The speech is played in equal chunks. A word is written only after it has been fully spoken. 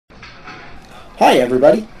Hi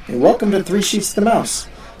everybody, and welcome to Three Sheets to the Mouse.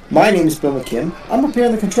 My name is Bill McKim. I'm up here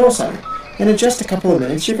in the control center, and in just a couple of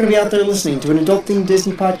minutes you're going to be out there listening to an adult-themed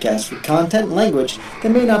Disney podcast with content and language that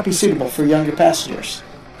may not be suitable for younger passengers.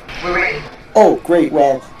 We're ready. Oh, great.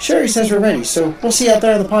 Well, Sherry says we're ready, so we'll see you out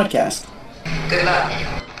there on the podcast. Good luck.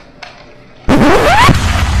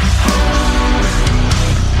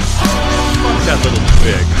 Fuck that little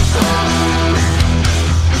pig.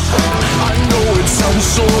 I know it sounds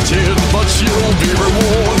sorted, but you'll be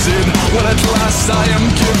rewarded when at last I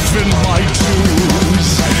am given my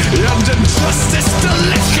dues. And injustice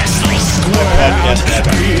deliciously squared,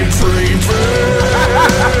 be prepared.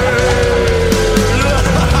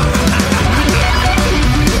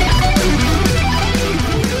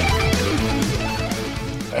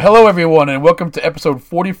 Hello everyone, and welcome to episode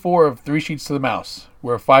 44 of Three Sheets to the Mouse.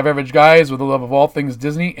 We're five average guys with a love of all things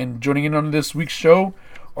Disney, and joining in on this week's show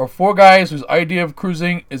are four guys whose idea of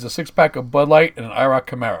cruising is a six-pack of Bud Light and an IROC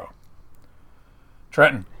Camaro.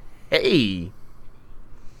 Trenton. Hey.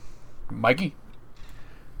 Mikey.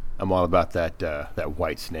 I'm all about that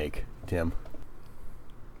white snake, Tim.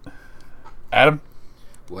 Adam.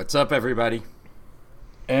 What's up, everybody?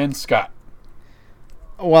 And Scott.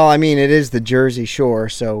 Well, I mean, it is the Jersey Shore,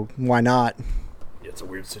 so why not? It's a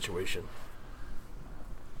weird situation.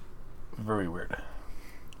 Very weird.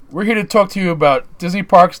 We're here to talk to you about Disney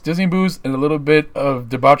parks, Disney booze, and a little bit of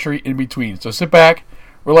debauchery in between. So sit back,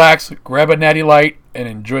 relax, grab a natty light, and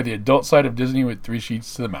enjoy the adult side of Disney with Three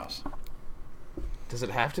Sheets to the Mouse. Does it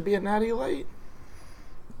have to be a natty light?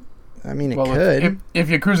 I mean, it could. If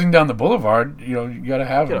you're cruising down the boulevard, you gotta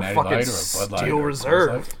have a natty light or a Bud Light. Steel or a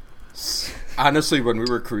Reserve. Honestly, when we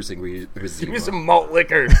were cruising, we was Give me some malt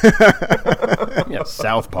liquor. Yeah,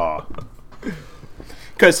 Southpaw.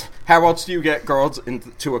 Because how else do you get girls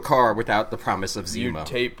into a car without the promise of You Zima?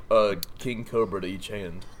 tape a King Cobra to each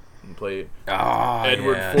hand and play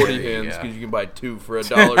Edward Edward 40 hands because you can buy two for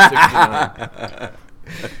 $1.69.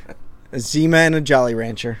 A Zima and a Jolly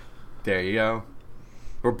Rancher. There you go.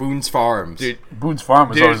 Or Boone's Farms. Dude, Boone's Farm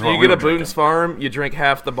was always what you we get a were drinking. Boone's Farm, you drink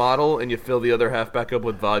half the bottle, and you fill the other half back up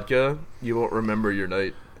with vodka. You won't remember your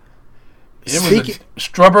night.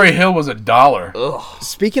 Strawberry Hill was $1. Ugh.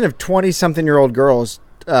 Speaking of 20-something-year-old girls,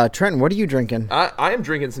 Trenton, what are you drinking? I am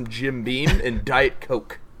drinking some Jim Beam and Diet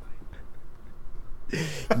Coke.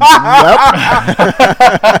 Yep.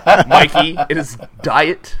 Mikey, it is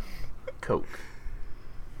Diet Coke.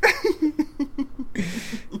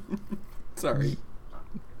 Sorry.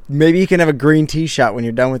 Maybe you can have a green tea shot when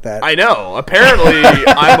you're done with that. I know. Apparently,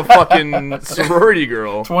 I'm a fucking sorority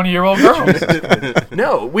girl. 20-year-old girl.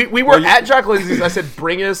 No, we were at Jock Lindsay's. I said,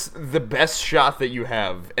 bring us the best shot that you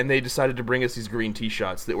have. And they decided to bring us these green tea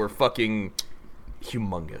shots that were fucking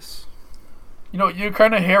humongous. You're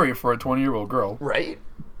kind of hairy for a 20-year-old girl. Right?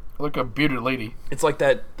 Like a bearded lady. It's like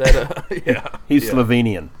that yeah. He's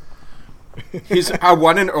Slovenian. He's our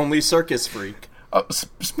one and only circus freak.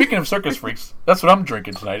 Speaking of circus freaks, that's what I'm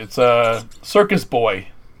drinking tonight. It's a Circus Boy.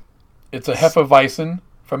 It's a Hefeweizen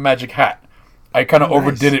from Magic Hat. I kind of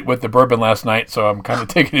overdid it with the bourbon last night, so I'm kind of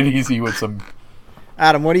taking it easy with some...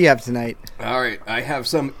 Adam, what do you have tonight? All right, I have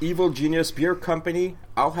some Evil Genius Beer Company.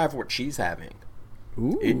 I'll have what she's having.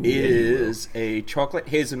 Ooh. It is a chocolate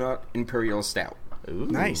hazelnut imperial stout. Ooh.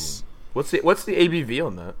 Nice. What's the ABV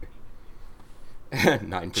on that?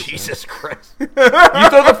 9%. Jesus Christ. You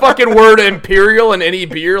throw the fucking word imperial in any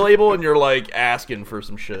beer label and you're like asking for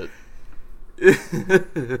some shit.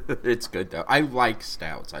 It's good though. I like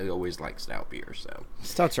stouts. I always like stout beer, so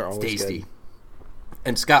Stouts are always tasty. good.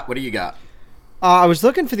 And Scott, what do you got? I was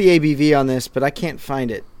looking for the ABV on this, but I can't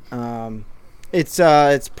find it. It's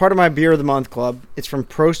part of my Beer of the Month club. It's from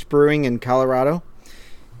Prost Brewing in Colorado.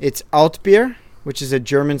 It's Altbier, which is a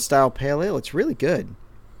German-style pale ale. It's really good.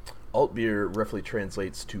 Alt beer roughly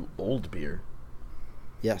translates to old beer.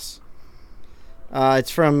 Yes. It's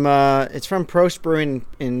from Prost Brewing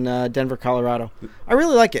in Denver, Colorado. I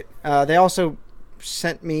really like it. They also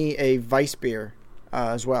sent me a Weiss beer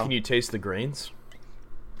as well. Can you taste the grains?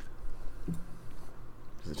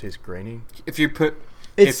 Does it taste grainy? If you put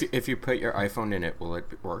if you put your iPhone in it, will it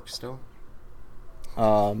work still?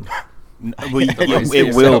 Well,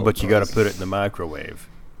 it will, but you got to put it in the microwave.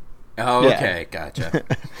 Oh, Yeah. okay, gotcha.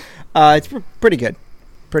 It's pretty good.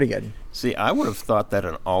 Pretty good. See, I would have thought that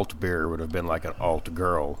an alt beer would have been like an alt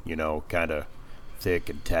girl, kind of thick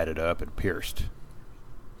and tatted up and pierced.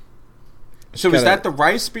 So is that the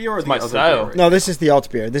rice beer or the my other style. beer? No, this is the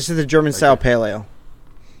Altbier. This is the German-style pale ale.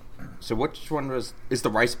 So which one is the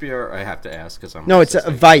rice beer? I have to ask because I'm No, it's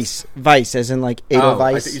a Weiss. Weiss, as in like I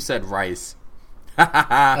Edelweiss. thought you said rice.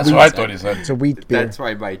 That's what I thought he said. It's a wheat beer. That's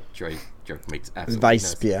why my nectar. Makes absolutely no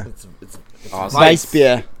sense. Weissbier. It's Awesome.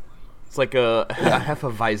 Weissbier. It's like a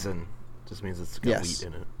Hefeweizen. Just means it's got Yes. wheat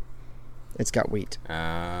in it. It's got wheat. So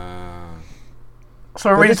are But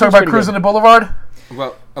we ready to this talk one's about pretty cruising good. the Boulevard?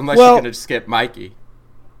 Well, unless Well- you're going to skip Mikey.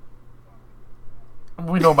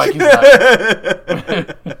 We know Mikey's not.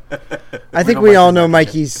 I think we all know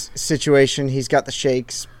Mikey's situation. He's got the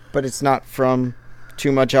shakes, but it's not from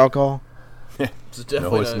too much alcohol. It's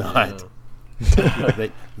No, it's not. you know.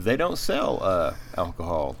 They don't sell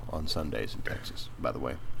alcohol on Sundays in Texas, by the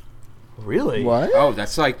way. Really? What? Oh,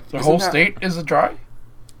 that's like... The isn't whole that- state is a dry?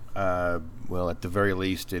 Well, at the very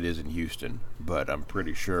least, it is in Houston, but I'm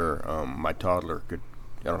pretty sure my toddler could.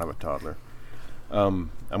 I don't have a toddler. I'm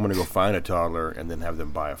going to go find a toddler and then have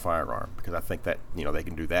them buy a firearm because I think that they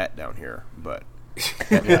can do that down here. But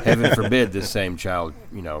heaven forbid this same child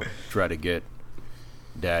try to get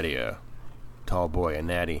daddy a tall boy a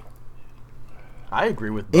natty. I agree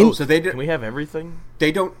with both. So they Can we have everything?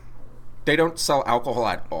 They don't sell alcohol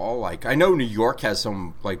at all. Like, I know New York has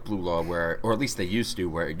some like blue law where, or at least they used to,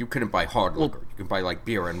 where you couldn't buy hard liquor. You can buy like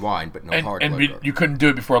beer and wine, but no hard And liquor. you couldn't do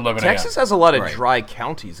it before 11 a.m. Texas has a lot of Right. dry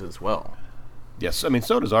counties as well. Yes, I mean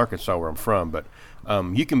so does Arkansas, where I'm from. But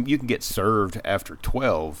you can get served after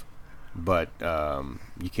 12, but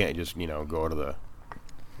you can't just go to the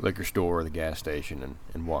liquor store or the gas station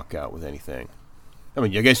and walk out with anything. I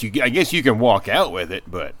mean, I guess you can walk out with it,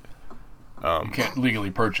 but You can't legally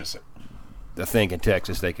purchase it. I think in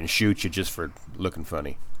Texas they can shoot you just for looking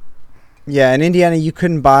funny. Yeah, in Indiana, you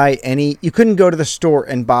couldn't go to the store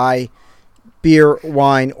and buy beer,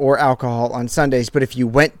 wine, or alcohol on Sundays, but if you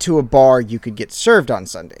went to a bar, you could get served on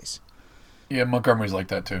Sundays. Yeah, Montgomery's like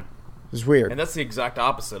that too. It was weird. And that's the exact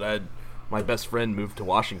opposite. My best friend moved to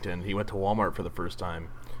Washington. He went to Walmart for the first time,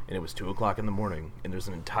 and it was 2 o'clock in the morning, and there's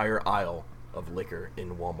an entire aisle of liquor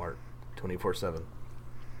in Walmart 24/7.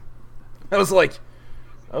 I was like,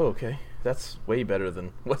 oh, okay. That's way better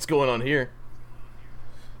than what's going on here.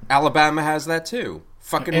 Alabama has that too.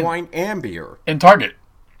 Fucking And- wine and beer. In Target.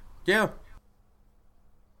 Yeah.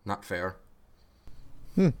 Not fair.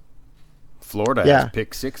 Florida Yeah. has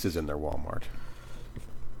Pick Sixes in their Walmart.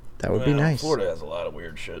 That would be nice. Florida has a lot of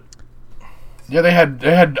weird shit. Yeah, they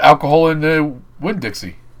had alcohol in the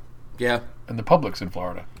Winn-Dixie Yeah. and the Publix in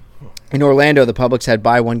Florida. In Orlando, the Publix had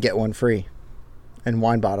buy one, get one free, and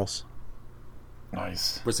wine bottles.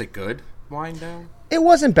 Nice. Was it good? Wine down? It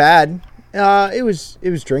wasn't bad. It was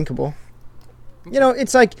drinkable.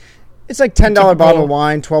 It's like $10 bottle of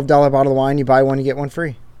wine, $12 bottle of wine. You buy one, you get one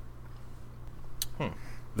free.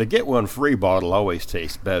 The get one free bottle always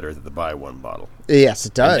tastes better than the buy one bottle. Yes,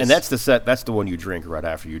 it does. And that's the one you drink right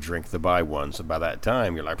after you drink the buy one. So by that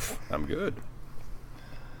time you're like, I'm good.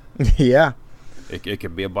 yeah. It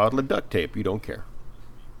could be a bottle of duct tape. You don't care.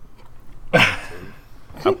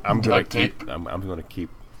 I'm going to Duct tape. keep. I'm going to keep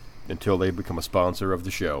until they become a sponsor of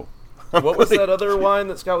the show. What was that other wine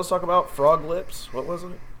that Scott was talking about? Frog Lips? What was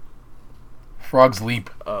it? Frog's Leap.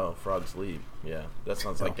 Oh, Frog's Leap. Yeah, that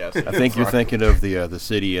sounds like gas. I think you're thinking of the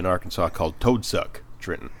city in Arkansas called Toadsuck,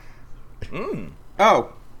 Trenton.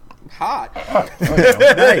 Oh. Hot.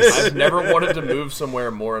 Nice. I've never wanted to move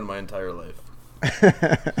somewhere more in my entire life.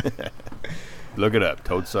 Look it up,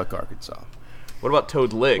 Toadsuck, Arkansas. What about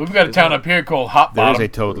Toad Lick? We've got a town up here called Hot There is Bottom. a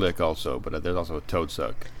Toad Lick also, but there's also a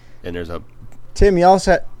Toadsuck, and there's a Tim, you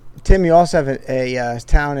also have a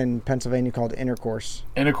town in Pennsylvania called Intercourse.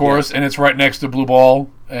 Intercourse, and it's right next to Blue Ball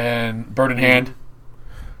and Bird in Hand.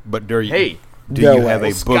 But do you, Hey, do No you way. have a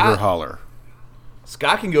Well, Scott- booger holler?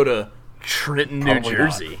 Scott can go to Trenton, New Probably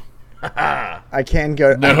Jersey. I can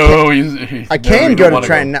go. No, I can go to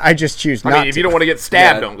Trenton. I just choose not I mean, if to. you don't want to get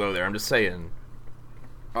stabbed, Yeah. don't go there. I'm just saying.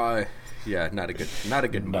 Yeah, not a good Not a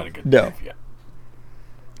move. good No. move, yeah.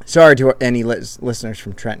 Sorry to any listeners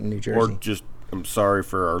from Trenton, New Or Jersey. just, I'm sorry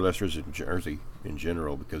for our listeners in Jersey in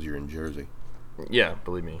general because you're in Jersey. Yeah,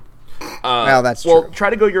 believe me. Well, that's well, true. try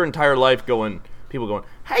to go your entire life people going,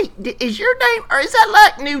 hey, is your name, or is that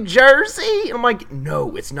like New Jersey? And I'm like,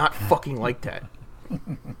 no, it's not fucking like that.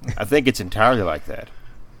 I think it's entirely like that.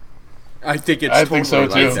 I think it's I totally think so,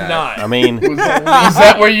 like too. It's that. not. I mean, Is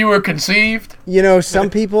that where you were conceived?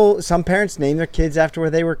 Some parents name their kids after where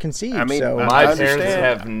they were conceived. I mean, so I My understand.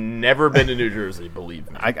 parents have never been to New Jersey, believe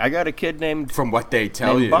me. I got a kid named From what they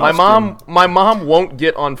tell Named you. Bob. My mom won't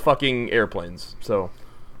get on fucking airplanes. So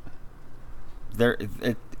there.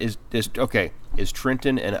 It is okay. Is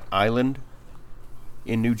Trenton an island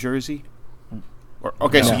in New Jersey? Or,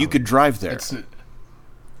 okay, so No. you could drive there. It's,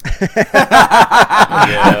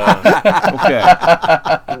 yeah,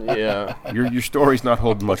 Okay, yeah. your story's not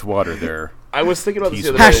holding much water there. I was thinking about this the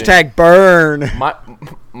other day. Hashtag burn.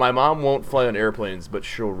 My mom won't fly on airplanes, but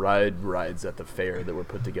she'll ride rides at the fair that were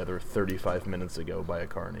put together 35 minutes ago by a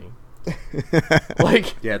carny.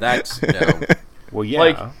 Like, Yeah, that's no. Well, yeah.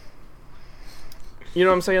 Like- you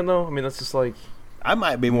know what I'm saying, though? I mean, that's just like... I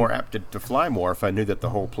might be more apt to fly more if I knew that the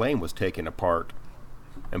whole plane was taken apart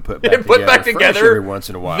and put back And put together, back fresh together every once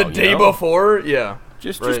in a while. the you day know? before, yeah.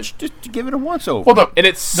 Just Right. to give it a once over. Well, And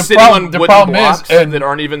it's the sitting problem- on the wooden problem is, blocks and that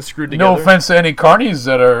aren't even screwed together. no offense to any carnies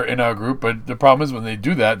that are in our group, but the problem is when they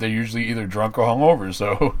do that, they're usually either drunk or hungover.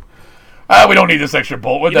 So, we don't need this extra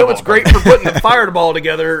bolt. You know what's great for putting the fireball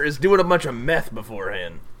together is doing a bunch of meth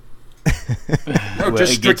beforehand. No, Well,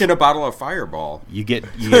 just it drinking a bottle of Fireball. you get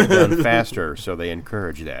done faster, so they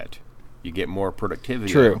encourage that. You get more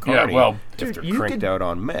productivity. True. out of a carny Yeah, well, if they're you cranked could- out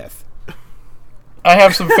on meth. I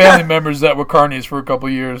have some family members that were carnies for a couple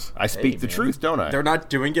years. I speak the man. truth, don't I? They're not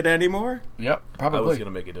doing it anymore? Yep, I probably. was going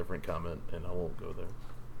to make a different comment, and I won't go there.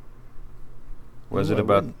 Was it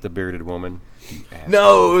about the bearded woman?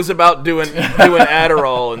 No, it was about doing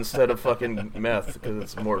Adderall instead of fucking meth because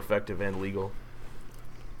it's more effective and legal.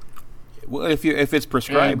 Well, if it's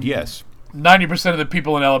prescribed, Yeah. yes. 90% of the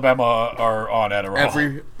people in Alabama are on Adderall.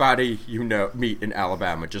 Everybody you know meet in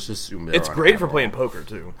Alabama just assume they're It's on great for Adderall. playing poker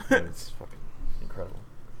too. And it's fucking incredible.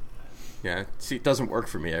 Yeah, see, it doesn't work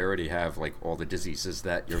for me. I already have like all the diseases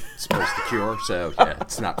that you're supposed to cure, so yeah,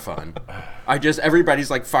 it's not fun.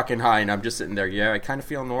 Everybody's like fucking high, and I'm just sitting there. Yeah, I kind of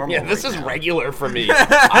feel normal. Yeah, this right is now. regular for me.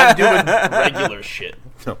 I'm doing regular shit.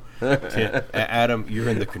 No. Adam, you're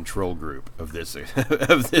in the control group of this Yes,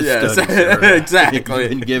 study. Sir. exactly. You've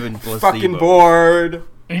been given placebo. Fucking bored.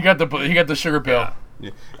 He got the sugar pill.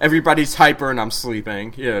 Yeah. Everybody's hyper, and I'm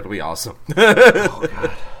sleeping. Yeah, it'll be awesome.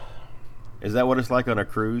 Is that what it's like on a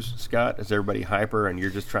cruise, Scott? Is everybody hyper and you're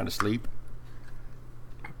just trying to sleep?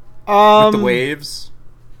 With the waves.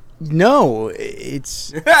 No,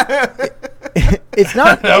 it's it's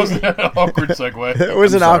not. That was an awkward segue. It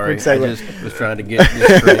was an Sorry, awkward segue. I just was trying to get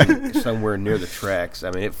this train somewhere near the tracks.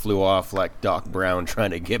 I mean, it flew off like Doc Brown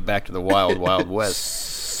trying to get back to the wild, wild west.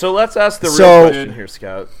 So let's ask the real So- question here,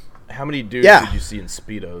 Scout. How many dudes Yeah. did you see in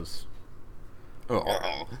Speedos?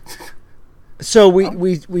 Oh. So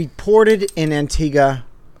we ported in Antigua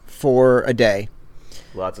for a day.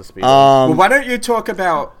 Lots of Speedos. Well, why don't you talk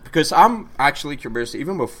about, because I'm actually curious,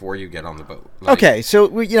 even before you get on the boat. Like, Okay, so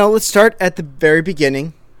let's start at the very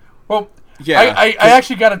beginning. Well, Yeah. I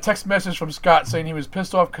actually got a text message from Scott saying he was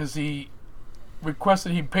pissed off because he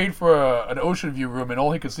requested he paid for an ocean view room and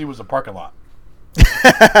all he could see was a parking lot.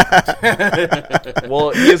 Well,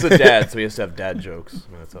 he is a dad, so he has to have dad jokes.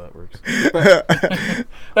 I mean, that's how that works.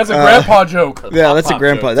 That's a grandpa joke. Yeah, that's a pop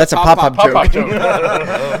grandpa. joke. That's a pop-up Pop joke.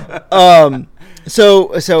 joke.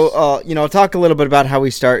 So I'll talk a little bit about how we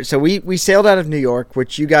start. So we sailed out of New York,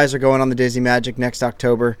 which you guys are going on the Disney Magic next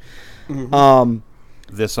October.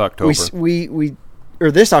 This October. We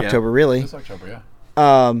this October really. This October,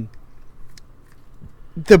 yeah.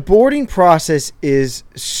 The boarding process is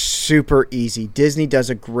super easy. Disney does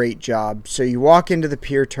a great job. So you walk into the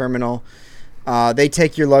pier terminal. They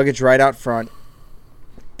take your luggage right out front.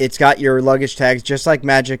 It's got your luggage tags just like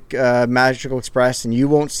Magical Express, and you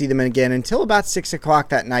won't see them again until about 6 o'clock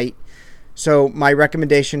that night. So my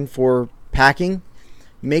recommendation for packing,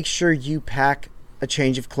 make sure you pack a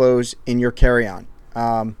change of clothes in your carry-on.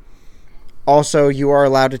 Also, you are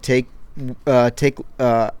allowed to take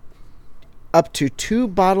up to 2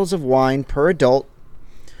 bottles of wine per adult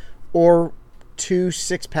or 2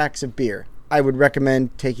 6-packs of beer. I would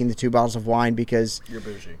recommend taking the 2 bottles of wine because You're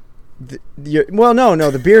bougie.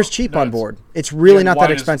 the beer's cheap on board. It's really not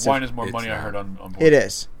that expensive. Wine is more It's money, I not. heard, on board. Eh. It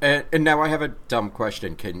is. And now I have a dumb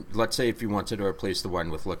question. Let's say if you wanted to replace the wine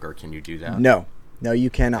with liquor, can you do that? No, you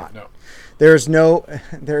cannot. No. There's no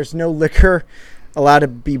liquor allowed to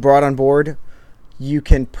be brought on board. You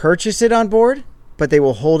can purchase it on board, but they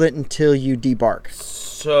will hold it until you debark.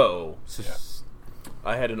 So,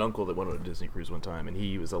 I had an uncle that went on a Disney cruise one time, and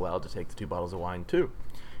he was allowed to take the 2 bottles of wine too.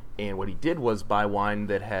 And what he did was buy wine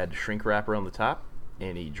that had shrink wrapper on the top,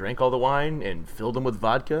 and he drank all the wine and filled them with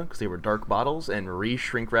vodka because they were dark bottles, and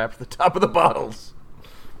re-shrink wrapped the top of the bottles.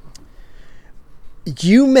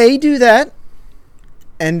 You may do that,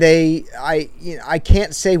 and I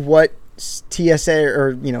can't say what TSA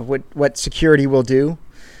or what security will do,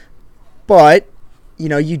 but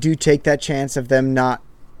you do take that chance of them not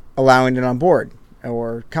allowing it on board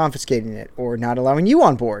or confiscating it or not allowing you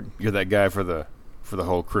on board. You're that guy for the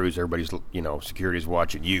whole cruise. Everybody's, security's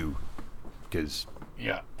watching you because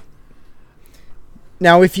Yeah.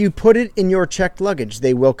 Now, if you put it in your checked luggage,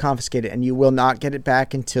 they will confiscate it, and you will not get it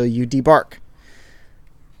back until you debark.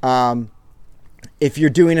 if you're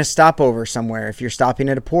doing a stopover somewhere, if you're stopping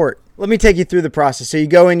at a port. Let me take you through the process. So you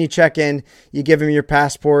go in, you check in, you give them your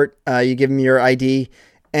passport, you give them your ID,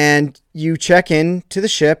 and you check in to the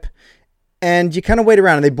ship, and you kind of wait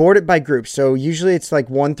around, and they board it by groups. So usually it's like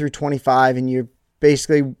 1 through 25, and you're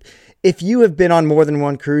basically, if you have been on more than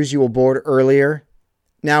one cruise, you will board earlier.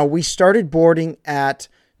 Now, we started boarding at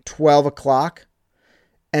 12 o'clock,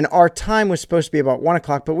 and our time was supposed to be about 1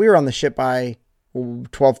 o'clock, but we were on the ship by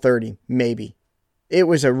 12:30, maybe. It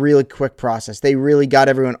was a really quick process. They really got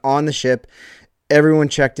everyone on the ship. Everyone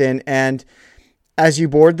checked in. And as you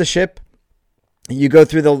board the ship, you go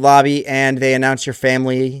through the lobby and they announce your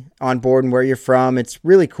family on board and where you're from. It's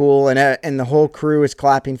really cool. And the whole crew is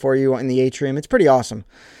clapping for you in the atrium. It's pretty awesome.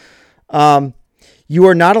 You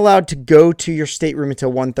are not allowed to go to your stateroom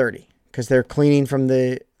until 1:30 because they're cleaning from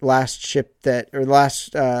the last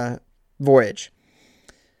voyage.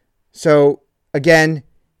 So again,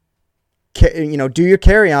 do your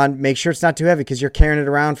carry-on. Make sure it's not too heavy because you're carrying it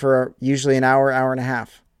around for usually an hour, hour and a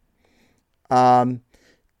half.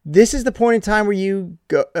 This is the point in time where you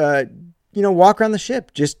go, walk around the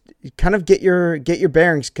ship. Just kind of get your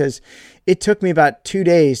bearings, because it took me about 2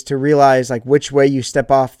 days to realize like which way you step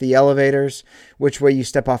off the elevators, which way you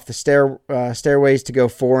step off the stairways to go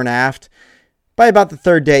fore and aft. By about the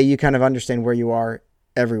third day, you kind of understand where you are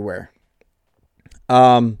everywhere.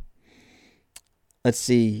 Let's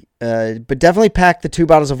see. But definitely pack the 2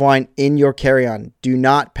 bottles of wine in your carry-on. Do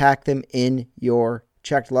not pack them in your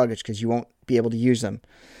checked luggage because you won't be able to use them.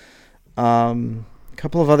 A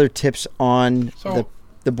couple of other tips on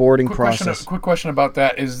the boarding process. Quick question about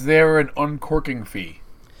that. Is there an uncorking fee?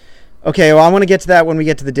 Okay, well, I want to get to that when we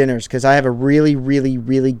get to the dinners, because I have a really, really,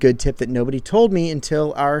 really good tip that nobody told me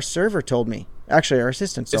until our server told me. Actually, our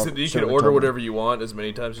assistant told me. You can order whatever you want as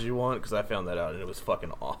many times as you want, because I found that out, and it was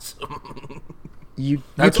fucking awesome.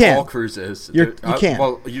 That's can. all cruises. You can.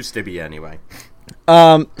 Well, it used to be anyway.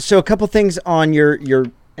 So a couple things on your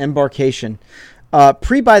embarkation.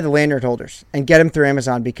 Pre-buy the lanyard holders and get them through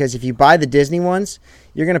Amazon, because if you buy the Disney ones,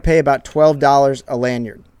 you're going to pay about $12 a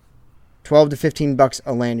lanyard. $12 to $15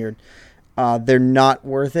 a lanyard. They're not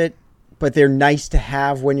worth it, but they're nice to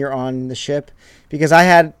have when you're on the ship, because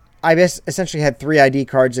I essentially had 3 ID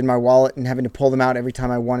cards in my wallet, and having to pull them out every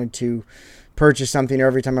time I wanted to purchase something or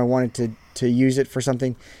every time I wanted to use it for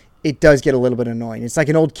something. It does get a little bit annoying. It's like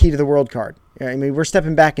an old Key to the World card. I mean, we're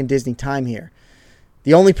stepping back in Disney time here.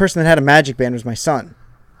 The only person that had a Magic Band was my son.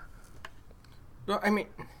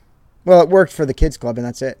 Well, it worked for the kids club, and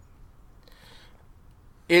that's it.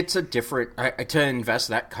 It's a different... to invest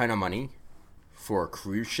that kind of money for a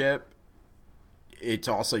cruise ship, it's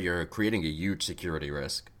also, you're creating a huge security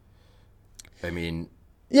risk. I mean...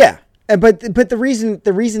 Yeah, but the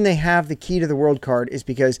reason they have the Key to the World card is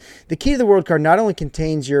because the Key to the World card not only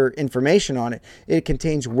contains your information on it, it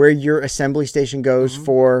contains where your assembly station goes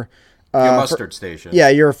for... your mustard station.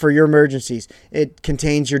 Yeah, for your emergencies. It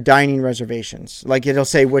contains your dining reservations. Like, it'll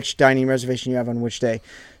say which dining reservation you have on which day.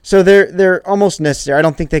 So they're almost necessary. I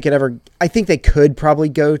don't think they could ever... I think they could probably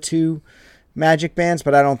go to Magic Bands,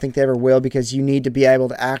 but I don't think they ever will, because you need to be able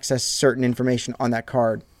to access certain information on that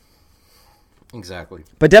card. Exactly.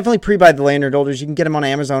 But definitely pre-buy the lanyard holders. You can get them on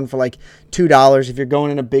Amazon for like $2. If you're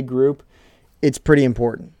going in a big group, it's pretty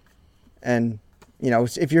important. And...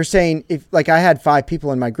 if you're saying, like I had 5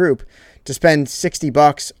 people in my group, to spend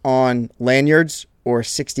 $60 on lanyards or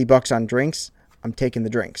 $60 on drinks, I'm taking the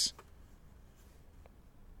drinks.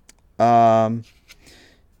 A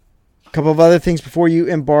couple of other things before you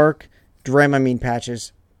embark. Dramamine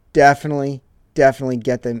patches. Definitely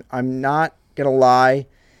get them. I'm not going to lie.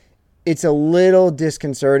 It's a little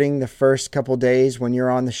disconcerting the first couple days when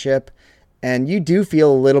you're on the ship, and you do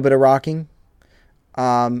feel a little bit of rocking.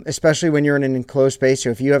 Especially when you're in an enclosed space. So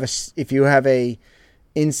if you have a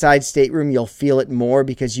inside stateroom, you'll feel it more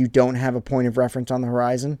because you don't have a point of reference on the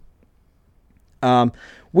horizon.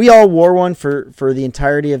 We all wore one for the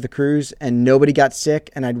entirety of the cruise, and nobody got sick,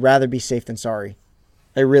 and I'd rather be safe than sorry.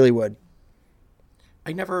 I really would.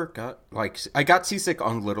 I never got, I got seasick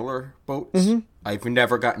on littler boats. Mm-hmm. I've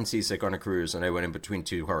never gotten seasick on a cruise, and I went in between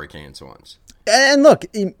 2 hurricanes once. And look,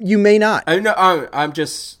 you may not. I know. I'm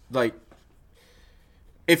just,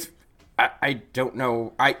 if I don't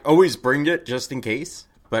know, I always bring it just in case,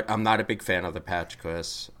 but I'm not a big fan of the patch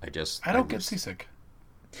because I don't get seasick.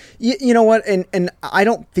 You know what? And I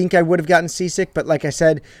don't think I would have gotten seasick, but like I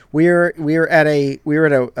said, we were at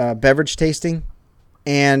a beverage tasting,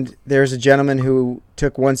 and there's a gentleman who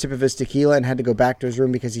took 1 sip of his tequila and had to go back to his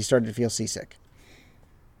room because he started to feel seasick.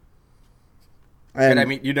 And I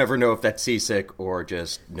mean, you never know if that's seasick or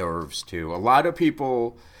just nerves too. A lot of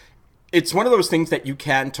people, it's one of those things that you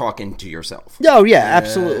can talk into yourself. Oh yeah,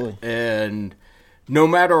 absolutely. And no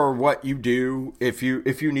matter what you do, if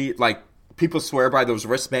you need, like, people swear by those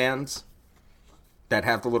wristbands that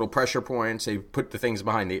have the little pressure points. They put the things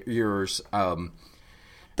behind the ears.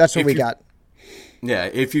 That's what we got. Yeah,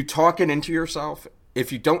 if you talking into yourself,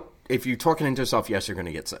 if you talking into yourself, yes, you're going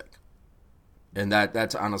to get sick. And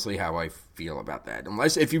that's honestly how I feel about that.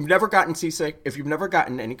 Unless, if you've never gotten seasick, if you've never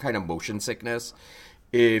gotten any kind of motion sickness,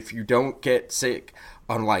 if you don't get sick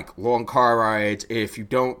on, like, long car rides, if you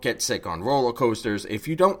don't get sick on roller coasters, if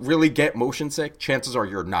you don't really get motion sick, chances are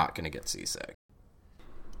you're not going to get seasick.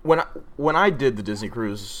 When I did the Disney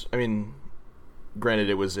cruise, I mean, granted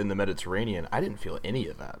it was in the Mediterranean, I didn't feel any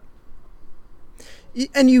of that.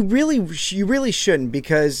 And you really shouldn't,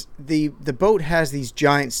 because the boat has these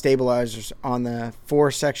giant stabilizers on the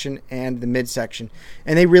fore section and the mid section,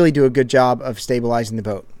 and they really do a good job of stabilizing the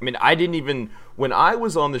boat. I mean, when I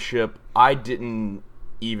was on the ship, I didn't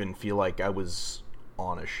even feel like I was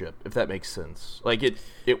on a ship, if that makes sense. Like,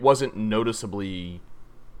 it wasn't noticeably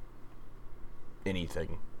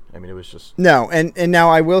anything. I mean, it was just... No, and now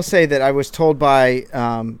I will say that I was told by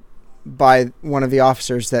one of the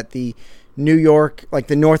officers that the New York, like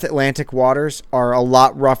the North Atlantic waters, are a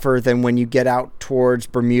lot rougher than when you get out towards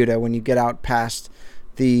Bermuda, when you get out past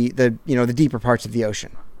the deeper parts of the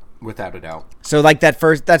ocean. Without a doubt. So like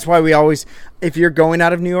that's why we always, if you're going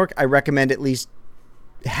out of New York, I recommend at least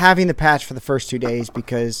having the patch for the first 2 days,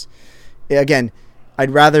 because, again,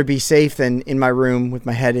 I'd rather be safe than in my room with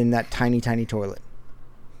my head in that tiny, tiny toilet.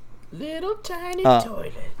 Little tiny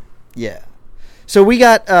toilet. Yeah. So we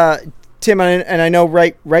got Tim, and I know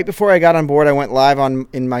right before I got on board, I went live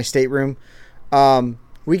in my stateroom.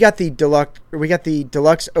 We got the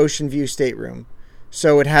deluxe Ocean View stateroom.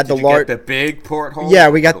 So it had Did the you large, get the big porthole. Yeah,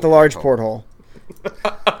 we got the large porthole.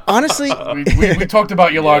 Honestly, we talked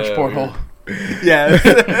about your large porthole. Yeah.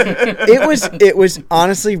 it was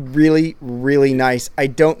honestly really, really nice. I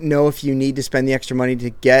don't know if you need to spend the extra money to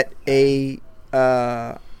get a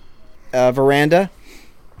veranda.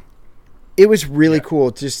 It was really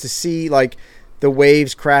cool just to see, like, the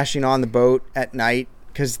waves crashing on the boat at night,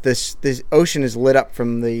 because this ocean is lit up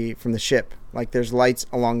from the ship. Like, there's lights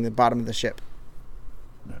along the bottom of the ship.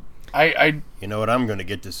 You know what I'm going to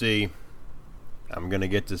get to see? I'm going to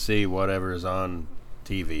get to see whatever's on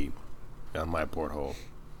TV on my porthole,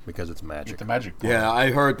 because it's magic. The magic porthole. Yeah,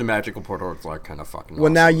 I heard the magical porthole is, like, kind of fucking Well,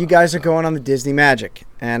 awesome. now you guys are going on the Disney Magic,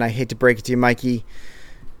 and I hate to break it to you, Mikey,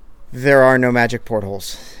 there are no magic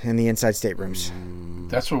portholes in the inside staterooms.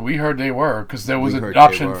 That's what we heard they were, because there was We an heard they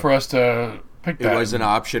option were. for us to pick It that. was an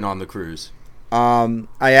option on the cruise.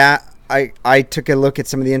 I took a look at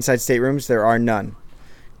some of the inside staterooms. There are none.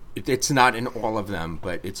 It's not in all of them,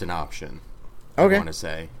 but it's an option. Okay. I want to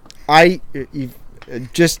say.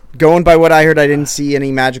 Just going by what I heard, I didn't see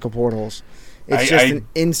any magical portholes. It's just an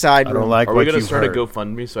inside I room. don't like Are what we going to you've start heard. a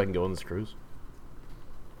GoFundMe so I can go on this cruise?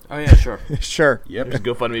 Oh, yeah, sure. Sure. Yep. Just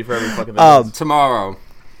GoFundMe for every fucking thing. Tomorrow.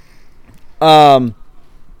 The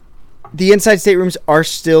inside staterooms are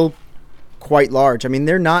still quite large. I mean,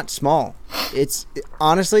 they're not small. It's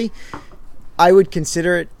honestly, I would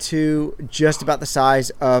consider it to just about the size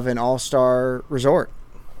of an all-star resort.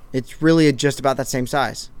 It's really just about that same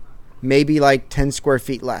size, maybe like 10 square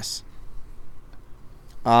feet less.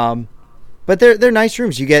 But they're nice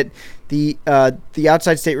rooms. You get the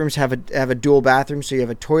outside staterooms have a dual bathroom, so you have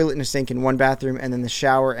a toilet and a sink in one bathroom, and then the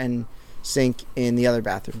shower and sink in the other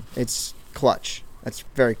bathroom. It's clutch. That's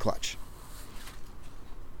very clutch.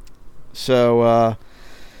 So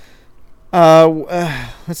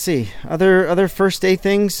let's see other first day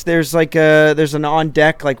things. There's an on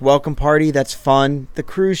deck like welcome party that's fun. The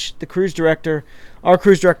cruise director, our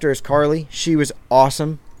cruise director is Carly. She was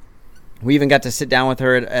awesome. We even got to sit down with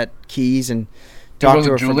her at Keys and talk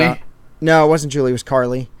to her. Julie? No, it wasn't Julie. It was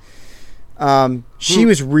Carly. She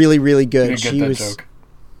was really, really good. You didn't get She that was. joke.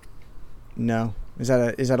 No, is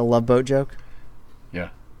that a Love Boat joke? Yeah.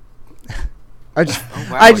 I just, Oh,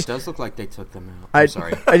 wow, I just, it does look like they took them out. I'm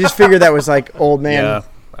sorry. I just figured that was like old man. Yeah,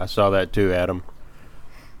 I saw that too, Adam.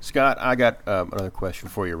 Scott, I got another question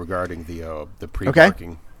for you regarding the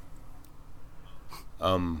pre-parking.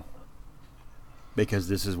 Because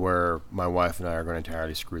this is where my wife and I are going to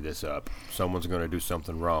entirely screw this up. Someone's going to do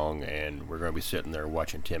something wrong, and we're going to be sitting there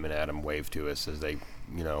watching Tim and Adam wave to us as they,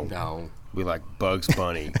 No. be like Bugs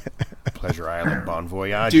Bunny, Pleasure Island, Bon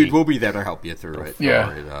Voyage. Dude, we'll be there to help you through it. Don't Yeah.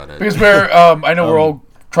 worry about it. Because I know we're all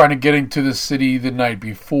trying to get into the city the night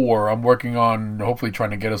before. I'm working on hopefully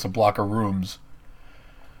trying to get us a block of rooms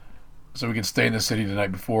so we can stay in the city the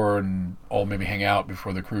night before and all maybe hang out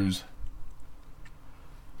before the cruise.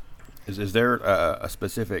 Is there a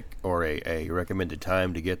specific or a recommended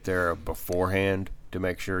time to get there beforehand to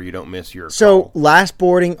make sure you don't miss your So call? last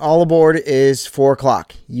boarding, all aboard, is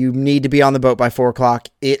 4:00. You need to be on the boat by 4:00.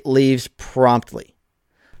 It leaves promptly.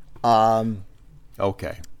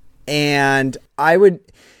 Okay. And I would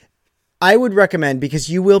recommend, because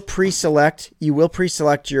you will pre-select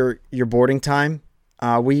your boarding time.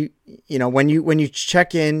 When you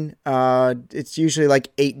check in, it's usually like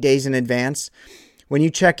 8 days in advance. When you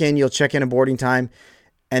check in, you'll check in a boarding time,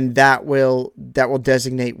 and that will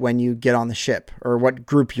designate when you get on the ship or what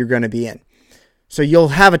group you're going to be in. So you'll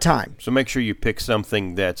have a time. So make sure you pick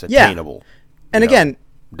something that's Yeah. attainable. And You know, again,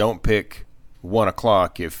 don't pick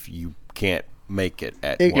 1:00 if you can't make it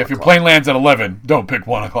at If 1:00. If your plane lands at 11, don't pick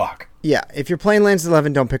 1 o'clock. yeah, if your plane lands at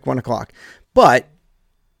 11, don't pick 1:00. But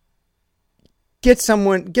get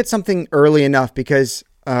something early enough, because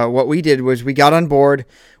what we did was we got on board,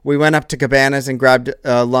 we went up to Cabanas and grabbed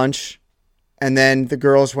lunch, and then the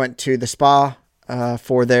girls went to the spa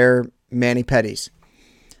for their mani-pedis.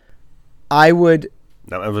 I would.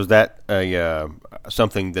 Now, was that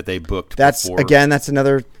something that they booked That's before? that's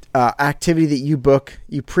another activity that you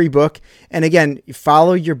pre-book, and again, you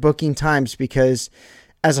follow your booking times, because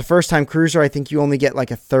as a first-time cruiser, I think you only get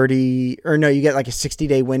like a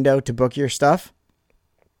 60-day window to book your stuff.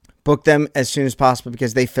 Book them as soon as possible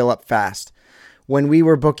because they fill up fast. When we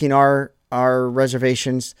were booking our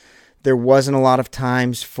reservations, there wasn't a lot of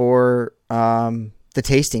times for the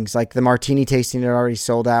tastings. Like the martini tasting had already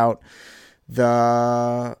sold out.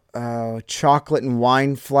 The chocolate and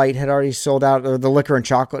wine flight had already sold out, or the liquor and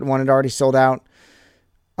chocolate one had already sold out.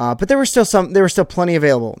 But there were still plenty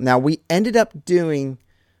available. Now we ended up doing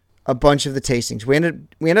a bunch of the tastings. We ended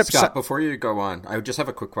up Scott, before you go on, I just have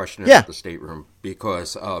a quick question Yeah. about the stateroom,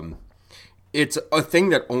 because it's a thing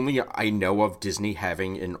that only I know of Disney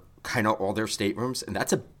having in kind of all their staterooms, and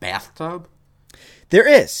that's a bathtub. There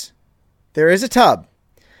is a tub.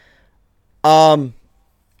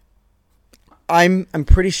 I'm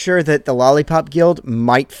pretty sure that the Lollipop Guild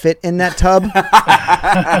might fit in that tub.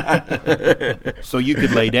 So you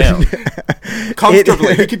could lay down.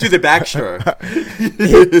 Comfortably. You could do the backstroke.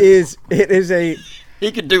 It is a.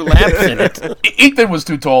 He could do laps in it. Ethan was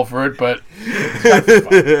too tall for it, but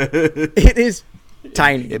It is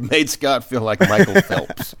tiny. It made Scott feel like Michael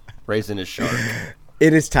Phelps raising his shark.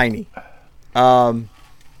 It is tiny.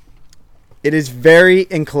 It is very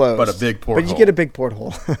enclosed, But a big But you porthole. get a big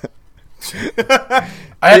porthole.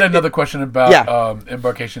 I had another question about Yeah.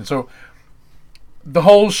 embarkation. So the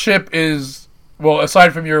whole ship is, well,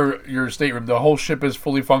 aside from your stateroom, the whole ship is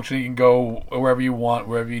fully functioning. You can go wherever you want,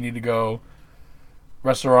 wherever you need to go.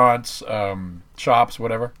 Restaurants, shops,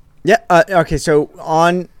 whatever. Yeah. Okay. So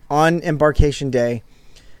on embarkation day,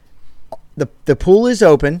 the pool is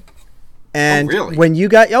open, and Oh, really? when you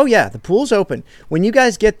the pool's open. When you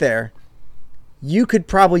guys get there, you could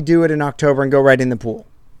probably do it in October and go right in the pool.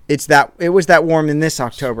 It was that warm in this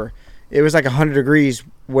October. It was like 100 degrees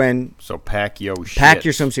when So pack your shit. pack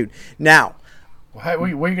your swimsuit. Now, Where are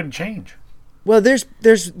you going to change? well,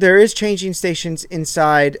 there is changing stations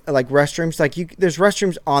inside, like restrooms. Like there's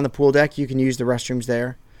restrooms on the pool deck. You can use the restrooms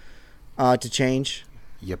there to change.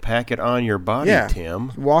 You pack it on your body, Yeah,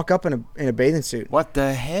 Tim. walk up in a bathing suit. What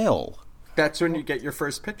the hell? That's when you get your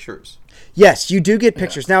first pictures. Yes, you do get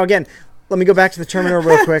pictures. Now again, let me go back to the terminal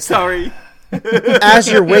real quick. Sorry. As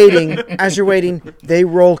you're waiting, they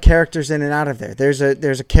roll characters in and out of there. There's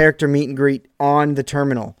a character meet and greet on the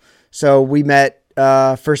terminal. So we met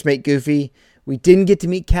First Mate Goofy. We didn't get to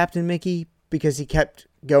meet Captain Mickey because he kept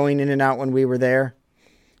going in and out when we were there.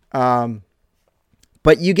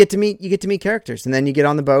 But you get to meet characters, and then you get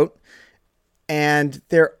on the boat. And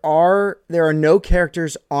there are no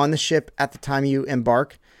characters on the ship at the time you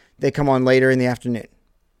embark. They come on later in the afternoon.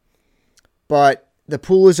 But the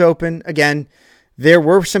pool is open. Again, there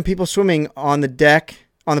were some people swimming on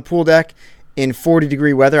the pool deck in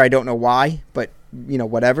 40-degree weather. I don't know why, but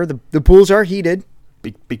whatever. The pools are heated.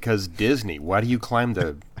 Because Disney. Why do you climb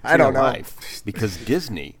the I don't tree of know. life? Because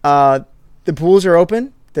Disney. The pools are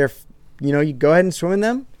open. They're, you go ahead and swim in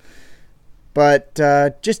them. But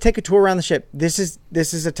just take a tour around the ship. This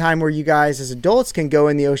is a time where you guys as adults can go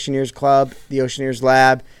in the Oceaneers Club, the Oceaneers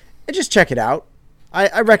Lab, and just check it out.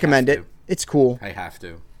 I recommend it. It's cool. I have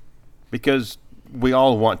to. Because we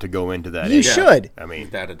all want to go into that. You area. should. I mean,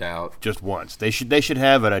 Without a doubt. just once. They should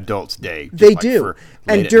have an adults day. just They like do. for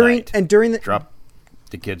And late at during night. and during the drop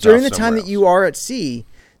the kids during off the time somewhere that you else. are at sea,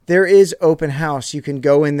 there is open house. You can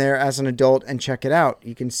go in there as an adult and check it out.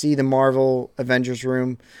 You can see the Marvel Avengers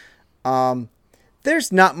room.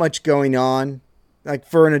 There's not much going on. Like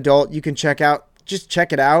for an adult, you can check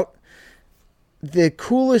it out. the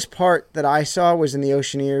coolest part that I saw was in the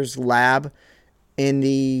Oceaneers lab in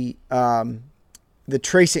the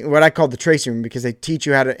tracing, what I call the tracing room, because they teach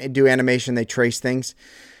you how to do animation. They trace things.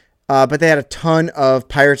 But they had a ton of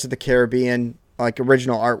Pirates of the Caribbean, like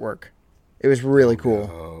original artwork. It was really cool.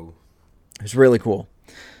 Oh. It was really cool.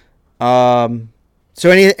 So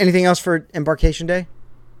anything else for Embarkation Day?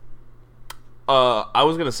 I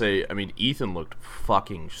was gonna say, I mean, Ethan looked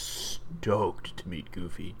fucking stoked to meet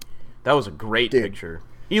Goofy. That was a great picture.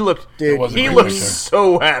 He looked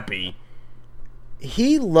so happy.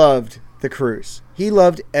 He loved the cruise. He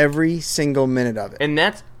loved every single minute of it. And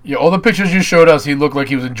that's all the pictures you showed us, he looked like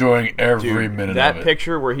he was enjoying every minute of it. That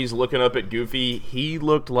picture where he's looking up at Goofy, he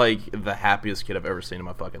looked like the happiest kid I've ever seen in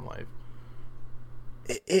my fucking life.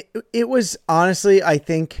 It was, honestly, I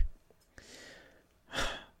think,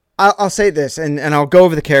 I'll say this, and I'll go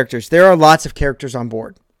over the characters. There are lots of characters on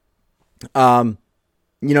board. That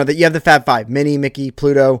you have the Fab Five: Minnie, Mickey,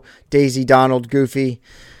 Pluto, Daisy, Donald, Goofy.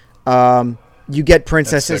 You get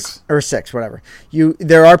princesses, or six, whatever.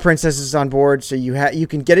 There are princesses on board, so you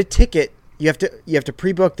can get a ticket. You have to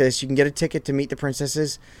pre-book this. You can get a ticket to meet the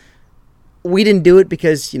princesses. We didn't do it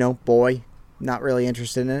because boy, not really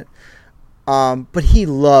interested in it. But he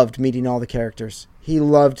loved meeting all the characters. He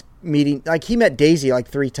loved meeting, like, he met Daisy like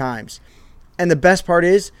 3 times. And the best part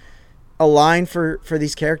is, a line for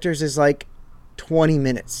these characters is like 20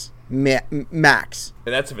 minutes max.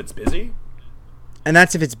 And that's if it's busy?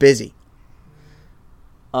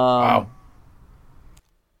 Wow.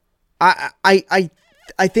 I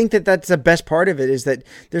think that's the best part of it, is that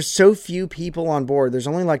there's so few people on board. There's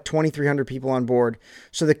only like 2,300 people on board.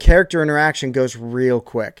 So the character interaction goes real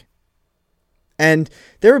quick. And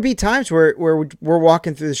there would be times where we're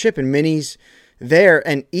walking through the ship and Minnie's there,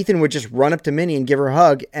 and Ethan would just run up to Minnie and give her a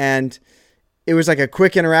hug, and it was like a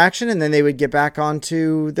quick interaction, and then they would get back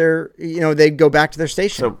onto their, they'd go back to their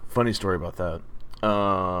station. So, funny story about that.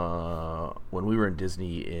 When we were in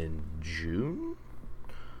Disney in June,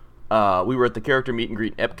 we were at the character meet and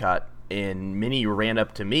greet in Epcot, and Minnie ran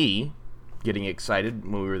up to me, getting excited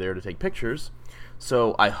when we were there to take pictures.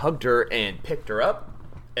 So I hugged her and picked her up.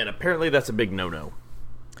 And apparently that's a big no-no.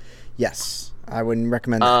 Yes, I wouldn't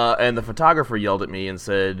recommend that. And the photographer yelled at me and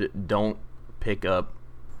said, "Don't pick up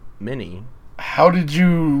Minnie." How did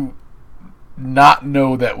you not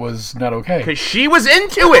know that was not okay? Because she was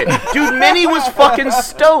into it. Dude, Minnie was fucking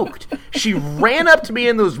stoked. She ran up to me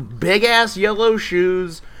in those big-ass yellow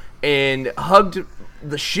shoes and hugged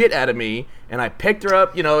the shit out of me. And I picked her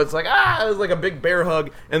up. It's like, it was like a big bear hug.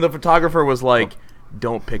 And the photographer was like,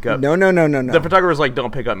 "Don't pick up." No. The photographer was like,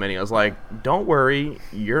 "Don't pick up Minnie." I was like, "Don't worry,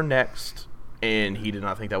 you're next." And he did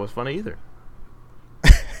not think that was funny either.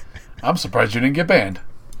 I'm surprised you didn't get banned.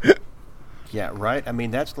 Yeah, right. I mean,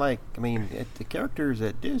 that's like, the characters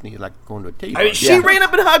at Disney, like going to a TV. She ran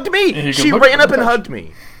up and hugged me. She ran up and hugged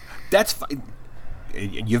me. That's fine.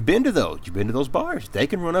 You've been to those. You've been to those bars. They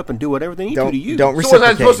can run up and do whatever they need to you. Don't So was reciprocate.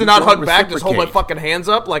 I supposed to not Don't hug back? Just hold my reciprocate. fucking hands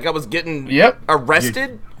up like I was getting Yep.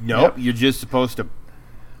 arrested? Nope. You're just supposed to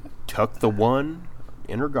tuck the one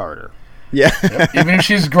in her garter. Yeah. Even if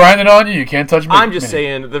she's grinding on you, you can't touch me. I'm just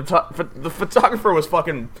saying, the photographer was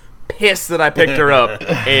fucking pissed that I picked her up,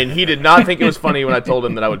 and he did not think it was funny when I told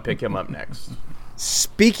him that I would pick him up next.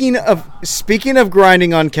 Speaking of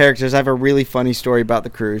grinding on characters, I have a really funny story about the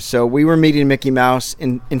cruise. So we were meeting Mickey Mouse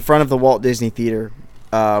in front of the Walt Disney Theater,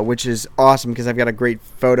 which is awesome because I've got a great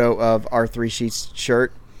photo of our 3 Sheets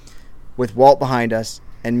shirt with Walt behind us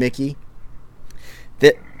and Mickey.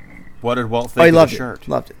 What did Walt think of the shirt?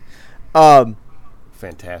 Loved it.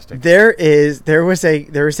 Fantastic. There was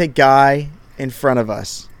a guy in front of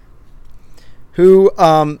us who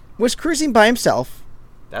was cruising by himself.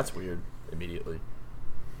 That's weird. Immediately.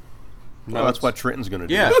 No, that's what Trenton's going to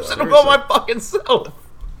do. Yeah. I'm upset about my fucking self.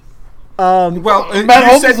 Well, Matt you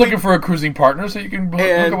Holmes said is looking for a cruising partner, so you can hook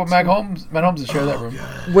up with Matt Holmes and share that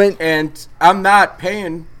room. And I'm not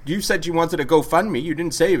paying. You said you wanted to GoFundMe. You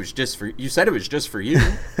didn't say it was just for. You said it was just for you.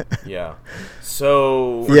 Yeah.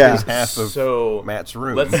 So Yeah. His half of Matt's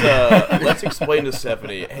room. Let's explain to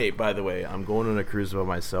Stephanie. Hey, by the way, I'm going on a cruise by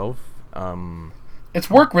myself. It's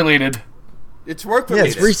work related. It's work Yeah,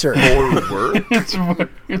 related. it's research. For work.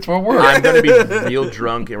 It's for work. I'm going to be real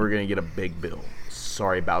drunk, and we're going to get a big bill.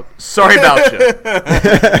 Sorry about you.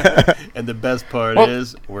 And the best part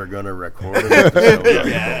is we're going to record it.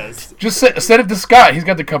 Yes. Just send it to Scott. He's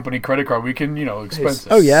got the company credit card. We can, expense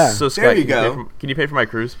it. Oh yeah. So Scott, There you go. Can you pay for my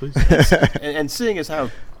cruise, please? And seeing as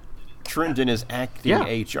how Trenton is acting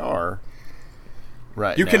HR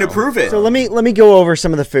right You now. can approve it. So let me go over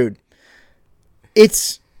some of the food.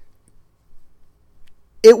 It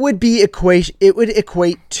would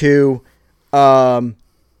equate to a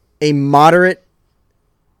moderate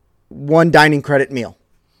one dining credit meal.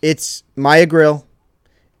 It's Maya Grill.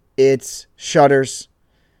 It's Shutters.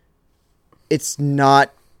 It's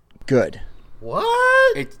not good.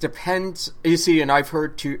 What? It depends. You see, and I've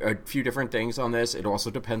heard a few different things on this. It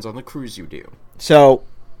also depends on the cruise you do. So,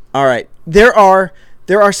 all right, there are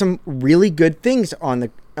some really good things on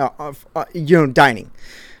the dining.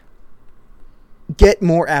 Get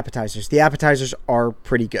more appetizers. The appetizers are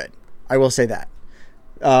pretty good. I will say that.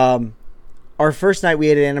 Our first night we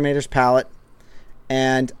ate at Animator's Palette,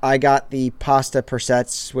 and I got the pasta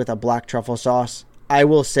percettes with a black truffle sauce. I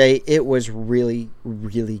will say it was really,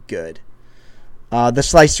 really good. The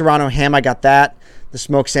sliced Serrano ham, I got that. The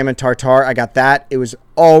smoked salmon tartare, I got that. It was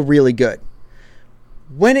all really good.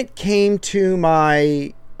 When it came to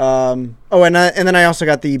my... and then I also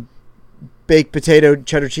got the baked potato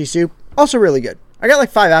cheddar cheese soup. Also really good. I got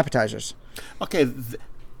like 5 appetizers. Okay,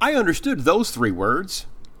 I understood those 3 words.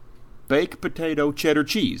 Baked potato cheddar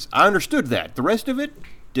cheese. I understood that. The rest of it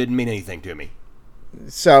didn't mean anything to me.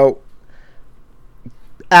 So,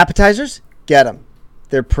 appetizers, get them.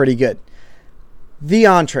 They're pretty good. The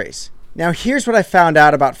entrees. Now, here's what I found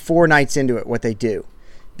out about 4 nights into it, what they do.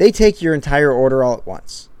 They take your entire order all at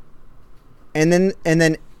once. And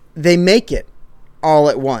then they make it all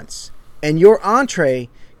at once. And your entree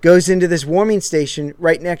goes into this warming station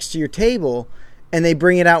right next to your table, and they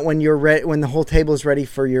bring it out when when the whole table is ready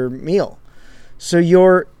for your meal. So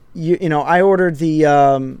I ordered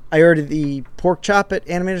the pork chop at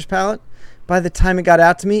Animator's Palette. By the time it got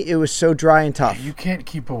out to me, it was so dry and tough. You can't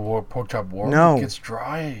keep a pork chop warm. No. It gets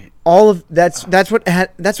dry. All of that's what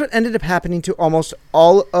ended up happening to almost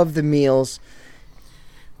all of the meals.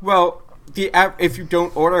 Well, if you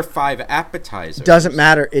don't order 5 appetizers, Doesn't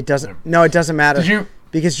matter. It doesn't. No, it doesn't matter.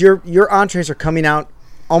 Because your entrees are coming out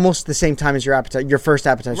almost the same time as your appetizer. Your first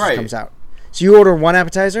appetizer comes out. So you order 1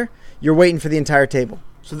 appetizer, you're waiting for the entire table.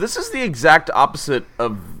 So this is the exact opposite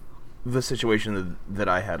of the situation that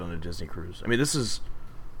I had on a Disney cruise. I mean, this is...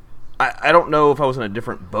 I don't know if I was in a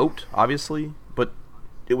different boat, obviously, but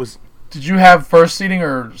it was... Did you have first seating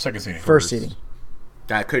or second seating? First seating.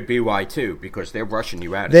 that could be why too, because they're rushing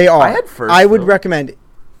you out. They are. I had first, I would though. recommend.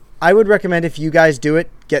 I would recommend if you guys do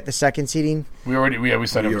it, get the second seating. We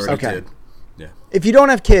signed up for second. Okay. Did. Yeah. If you don't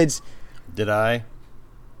have kids, Did I?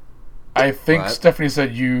 I think What? Stephanie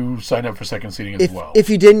said you signed up for second seating as well. if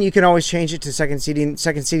you didn't, you can always change it to second seating.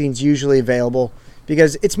 Second seating is usually available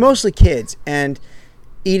because it's mostly kids, and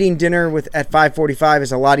eating dinner at 5:45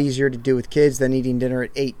 is a lot easier to do with kids than eating dinner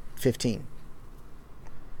at 8:15.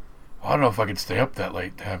 I don't know if I could stay up that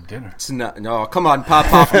late to have dinner. It's not, no, come on,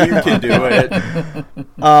 Pop, you can do it.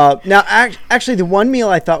 Now, actually, the one meal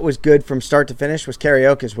I thought was good from start to finish was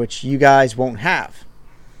Karaoke's, which you guys won't have.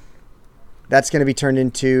 That's going to be turned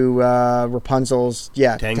into Rapunzel's,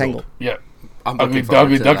 Tangled. Yeah. I'm Ugly looking forward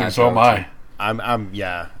to Duckling, that, so am though, I. I'm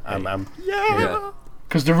Yeah.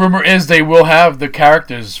 Because the rumor is they will have the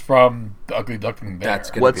characters from the Ugly Duckling there. That's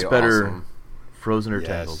gonna What's be better, awesome. Frozen or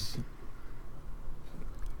Yes.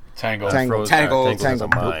 Tangled. Tangled. Tangled. I think it's a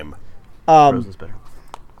mime. Frozen's better.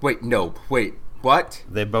 Wait, what?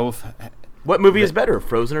 They both What movie is better,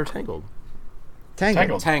 Frozen or Tangled?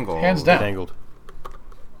 Tangled. Tangled. Hands down. tangled.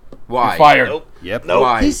 Why? You're fired. Yep.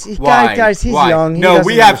 Why? Guys, he's Why? young. He No, doesn't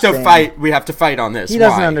we have to understand. fight. We have to fight on this. He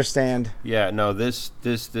doesn't Why? understand. Yeah. No. This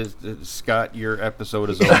Scott, your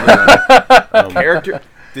episode is over. Character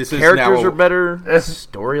This is characters now, are better.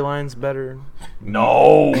 Storylines better.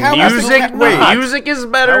 No. How- Music, Wait. music is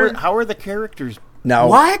better. How are the characters? No.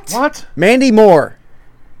 What? What? Mandy Moore.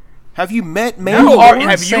 Have you met Mandy No, Moore? are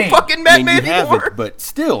Have you insane. fucking I met mean, Mandy you haven't, Moore? but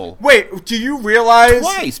still. Wait, do you realize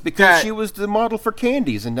Twice, because that- she was the model for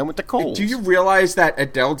Candies and then went to Kohl's. Do you realize that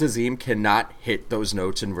Adele Dazeem cannot hit those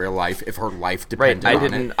notes in real life if her life Right,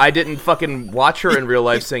 depended on it? I didn't fucking watch her in real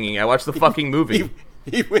life singing. I watched the fucking movie.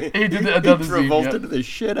 He did the Adele Dazeem, Travolta yeah. the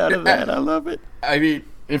shit out of that. I love it. I mean,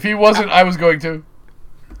 If he wasn't, I was going to.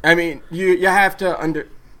 you have to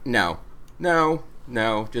No,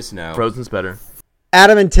 just no. Frozen's better.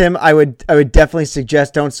 Adam and Tim, I would definitely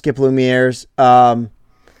suggest don't skip Lumiere's.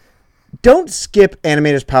 Don't skip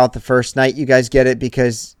Animator's Palette the first night. You guys get it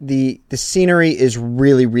because the scenery is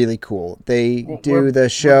really, really cool. They do the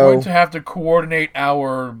show. We're going to have to coordinate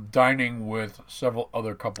our dining with several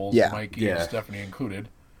other couples, Yeah. Mikey and Yeah. Stephanie included.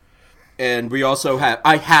 And we also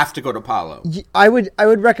I have to go to Palo. I would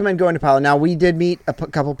recommend going to Palo. Now, we did meet a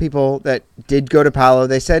couple people that did go to Palo.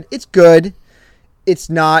 They said it's good. It's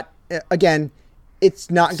not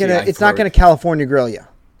it's not gonna California grill you.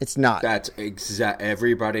 It's not. That's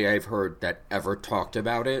everybody I've heard that ever talked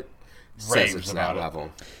about it says Raves it's about that it.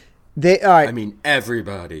 level. All right. I mean,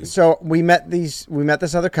 everybody. So we met this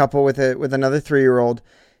other couple with another 3-year-old.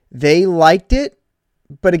 They liked it,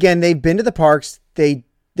 but again, they've been to the parks. They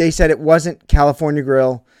said it wasn't California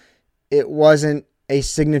Grill. It wasn't a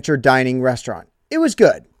signature dining restaurant. It was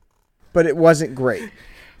good, but it wasn't great.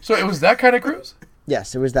 So it was that kind of cruise?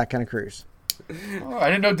 Yes, it was that kind of cruise. Oh, I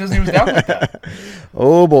didn't know Disney was down like that.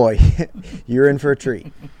 Oh boy, you're in for a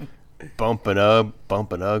treat. Bumping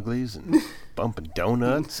uglies and bumping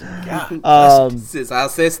donuts. And God,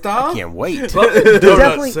 I can't wait.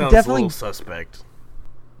 Definitely, sounds a definitely, little suspect.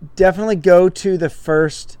 definitely go to the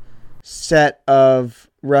first set of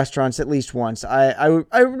restaurants at least once. I would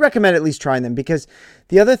recommend at least trying them, because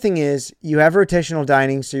the other thing is you have rotational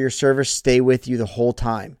dining, so your servers stay with you the whole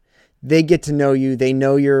time. They get to know you. They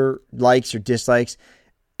know your likes or dislikes.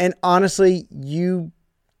 And honestly, you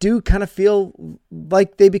do kind of feel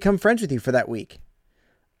like they become friends with you for that week.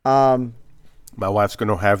 My wife's going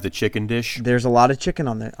to have the chicken dish. There's a lot of chicken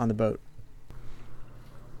on the boat.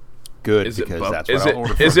 Good, because that's what I'll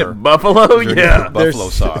order for Is her. it buffalo? Is there any Yeah. buffalo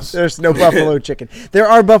sauce. There's no buffalo chicken. There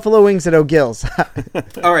are buffalo wings at O'Gill's.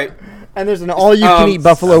 All right. And there's an all-you-can-eat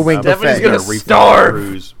buffalo wing Stephanie's buffet. gonna Refund starve.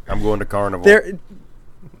 Cruise. I'm going to Carnival.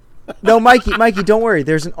 No, Mikey, don't worry.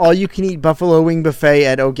 There's an all-you-can-eat buffalo wing buffet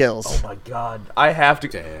at O'Gill's. Oh my god! I have to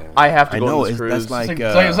go on this cruise. That's like,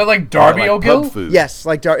 is that like Darby like O'Gill? pub food. Yes,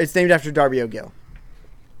 it's named after Darby O'Gill.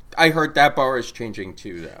 I heard that bar is changing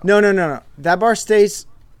too, though. No. That bar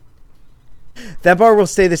will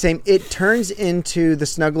stay the same. It turns into the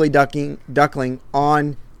Snuggly Duckling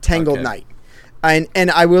on Tangled Night.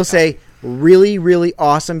 And I will say, really, really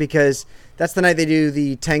awesome, because that's the night they do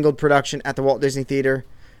the Tangled production at the Walt Disney Theater,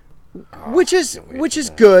 which is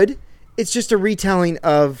good. It's just a retelling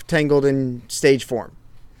of Tangled in stage form.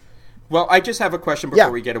 Well, I just have a question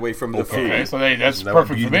before we get away from the food. Okay, so that's Isn't that what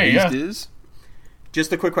perfect Beauty for me, and the yeah. Beast is?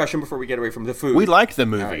 Just a quick question before we get away from the food. We liked the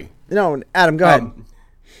movie. All right. No, Adam, go ahead.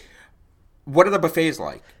 What are the buffets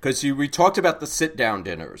like? Because we talked about the sit-down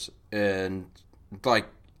dinners, and like,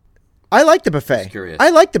 I like the buffet. curious. I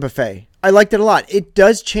like the buffet. I liked it a lot. It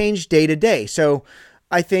does change day to day. So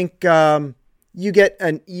I think you get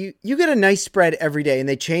a nice spread every day, and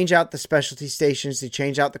they change out the specialty stations. They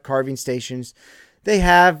change out the carving stations. They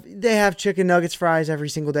have chicken nuggets, fries every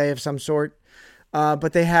single day of some sort.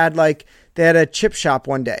 But they had a chip shop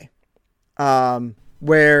one day,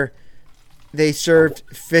 where they served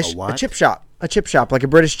fish. what? A chip shop, like a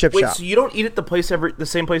British chip Wait, shop. so you don't eat at the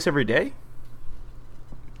same place every day?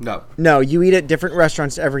 No, you eat at different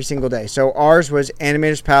restaurants every single day. So ours was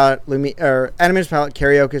Animator's Palette,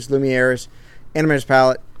 Karaoke's, Lumiere's, Animator's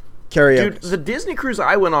Palette, Karaoke's. Dude, the Disney cruise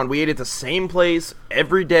I went on, we ate at the same place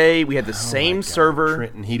every day. We had the same server.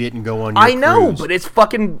 Trenton, he didn't go on your I know, cruise. but it's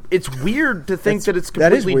weird to think that it's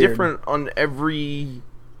that is completely weird. different on every...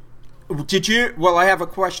 did you? Well, I have a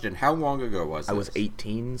question. How long ago was this? I was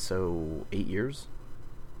 18, so 8 years.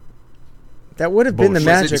 That would have been the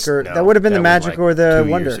Bullshit. magic, or No, that would have been the was magic like or the 2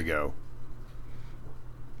 wonder. years ago.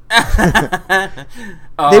 They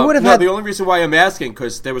would have had. The only reason why I'm asking,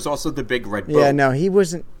 because there was also the big red boat. Yeah, no, he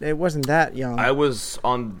wasn't. It wasn't that young. I was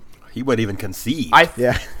on... He wasn't even conceived.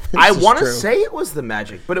 yeah, I this is want to true. say it was the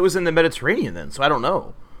Magic, but it was in the Mediterranean then, so I don't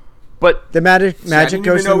know. But the magic didn't goes even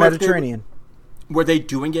to the know if they- Mediterranean. Were they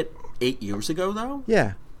doing it 8 years ago, though?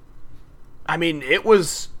 Yeah, I mean, it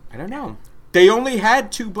was... I don't know. They only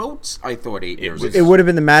had 2 boats, I thought, 8 years ago. it would have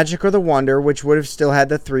been the magic or the wonder, which would have still had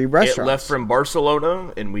the 3 It restaurants. left from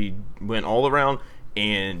Barcelona, and we went all around,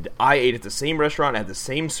 and I ate at the same restaurant, had the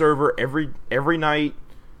same server every night,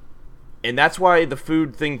 and that's why the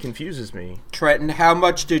food thing confuses me. Trenton, how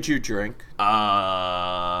much did you drink? A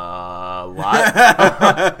lot.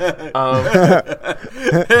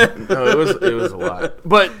 No, it was a lot,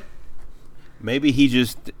 but Maybe he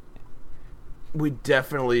just... we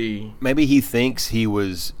definitely... Maybe he thinks he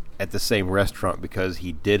was at the same restaurant because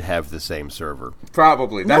he did have the same server.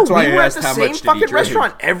 Probably. That's why we I were asked at the how same much did he fucking drink.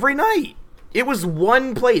 restaurant every night. It was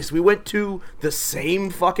one place. We went to the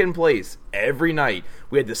same fucking place every night.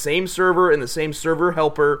 We had the same server and the same server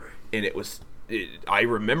helper, and it was... I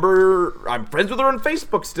remember... I'm friends with her on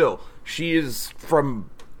Facebook still. She is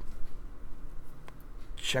from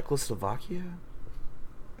Czechoslovakia?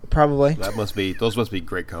 Probably. Those must be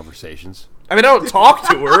great conversations. I mean, I don't talk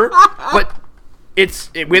to her, but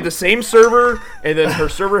we had the same server, and then her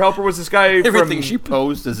server helper was this guy Everything from... she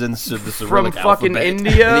posed is in the Cyrillic from fucking alphabet.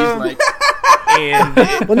 India. And he's like, and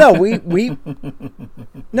Well,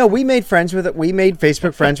 no, we made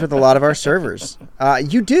Facebook friends with a lot of our servers.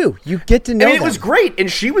 You get to know I mean, it them. was great,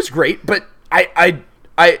 and she was great, but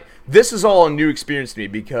this is all a new experience to me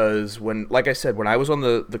because like I said, when I was on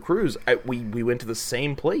the cruise, we went to the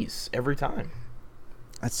same place every time.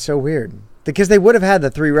 That's so weird. Because they would have had the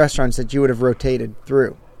 3 restaurants that you would have rotated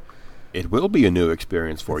through. It will be a new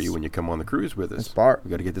experience for you when you come on the cruise with us. We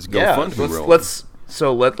got to get this GoFundMe rolling. Let's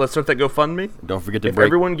start that GoFundMe. Don't forget to if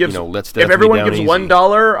everyone gives Stephanie if everyone down gives easy.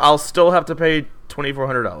 $1, I'll still have to pay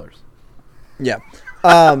 $2,400. Yeah.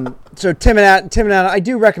 So Tim and Anna, I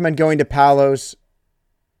do recommend going to Palos.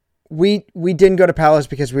 We didn't go to Palos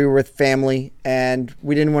because we were with family and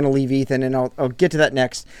we didn't want to leave Ethan, and I'll get to that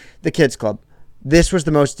next. The kids club. This was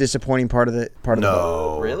the most disappointing part of the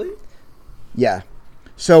boat. Really? Yeah.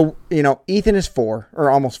 So, Ethan is 4 or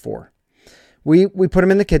almost 4. We put him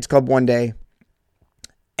in the kids club one day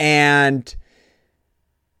and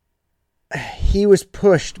he was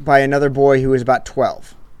pushed by another boy who was about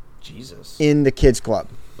 12. Jesus. In the kids club.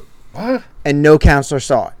 What? And no counselor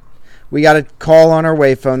saw it. We got a call on our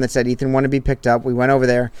wave phone that said Ethan wanted to be picked up. We went over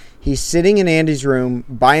there. He's sitting in Andy's room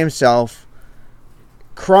by himself,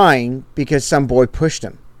 crying because some boy pushed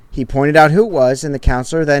him. He pointed out who it was, and the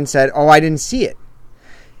counselor then said, "Oh, I didn't see it."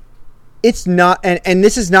 It's not, and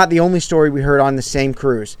this is not the only story we heard on the same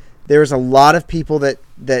cruise. There was a lot of people that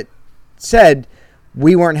said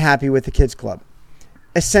we weren't happy with the kids club.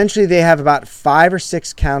 Essentially, they have about 5 or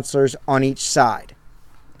 6 counselors on each side.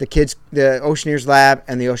 The Oceaneers Lab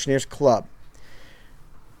and the Oceaneers Club.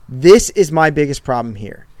 This is my biggest problem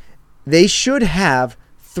here. They should have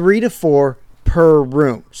 3 to 4 per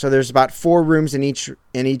room. So there's about 4 rooms in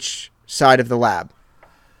each side of the lab.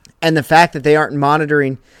 And the fact that they aren't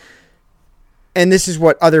monitoring, and this is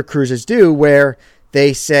what other cruises do, where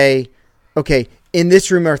they say, okay, in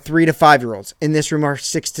this room are 3 to 5-year-olds. In this room are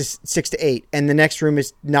 6 to 8, and the next room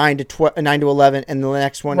is 9 to 11, and the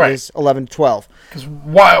next one is 11 to 12. Because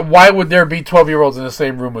why would there be 12-year-olds in the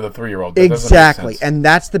same room with a 3-year-old? Exactly, and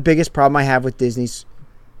that's the biggest problem I have with Disney's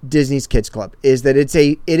Kids Club is that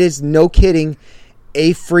it is no kidding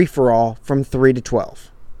a free for all from 3 to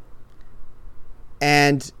 12.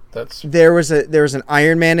 And there was an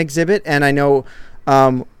Iron Man exhibit, and I know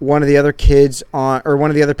one of the other parents on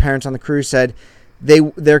the cruise said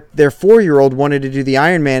their 4-year-old wanted to do the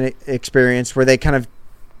Iron Man experience where they kind of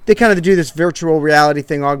do this virtual reality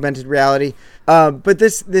thing, augmented reality. But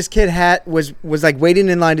this kid was like waiting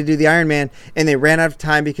in line to do the Iron Man, and they ran out of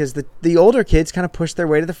time because the older kids kind of pushed their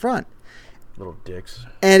way to the front. Little dicks.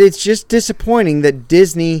 And it's just disappointing that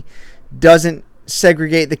Disney doesn't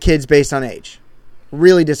segregate the kids based on age.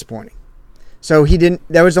 Really disappointing. So he didn't.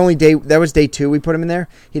 That was day 2. We put him in there.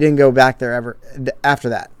 He didn't go back there ever after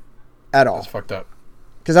that, at all. That's fucked up.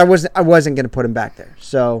 Because I wasn't going to put him back there.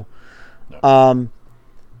 So,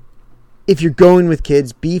 if you're going with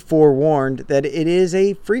kids, be forewarned that it is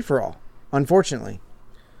a free for all. Unfortunately,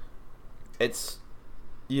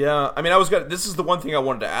 yeah. I mean, this is the one thing I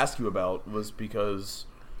wanted to ask you about was because,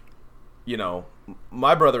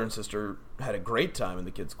 my brother and sister had a great time in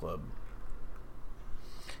the kids club.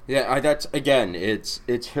 Yeah, that's again. It's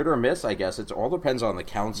hit or miss. I guess it all depends on the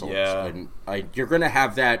counselors. Yeah. And you're going to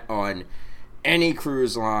have that on any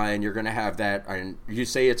cruise line. You're going to have that. And you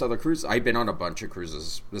say it's other cruises. I've been on a bunch of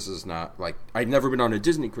cruises. This is not like I've never been on a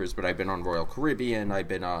Disney cruise, but I've been on Royal Caribbean. I've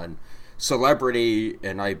been on Celebrity,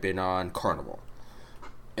 and I've been on Carnival.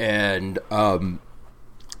 And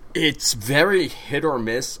it's very hit or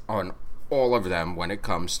miss on all of them when it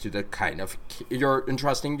comes to the kind of you're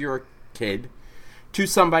entrusting your kid to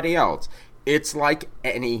somebody else. It's like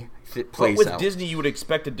any place But with else. Disney, you would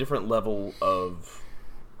expect a different level of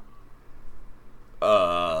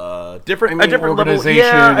different level. organization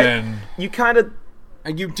Yeah, you kind of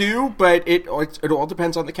You do, but it all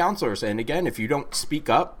depends on the counselors. And again, if you don't speak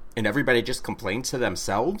up and everybody just complains to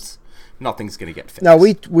themselves, nothing's going to get fixed. no,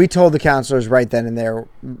 we told the counselors right then and there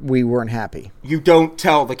we weren't happy. You don't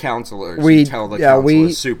tell the counselors. You tell the counselor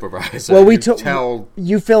supervisor. Well,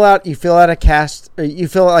 you fill out a cast. You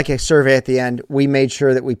fill out like a survey at the end. We made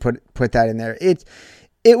sure that we put that in there.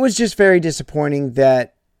 It was just very disappointing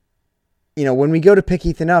that when we go to pick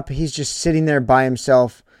Ethan up, he's just sitting there by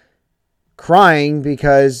himself, crying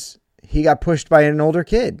because he got pushed by an older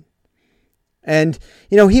kid. And,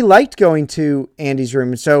 he liked going to Andy's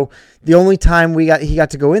room. So the only time he got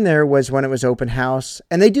to go in there was when it was open house.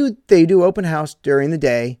 And they do open house during the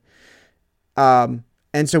day. And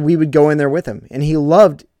so we would go in there with him. And he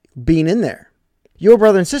loved being in there. Your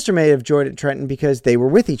brother and sister may have enjoyed it, Trenton, because they were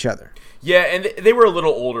with each other. Yeah, and they were a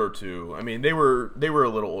little older too. I mean, they were a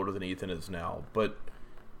little older than Ethan is now. But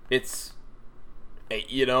it's,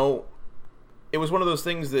 it was one of those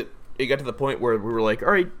things that it got to the point where we were like,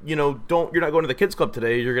 all right, you're not going to the kids club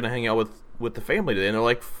today. You're going to hang out with the family today. And they're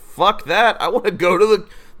like, fuck that. I want to go to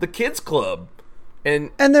the kids club.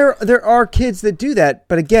 And there are kids that do that,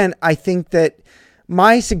 but again, I think that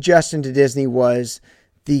my suggestion to Disney was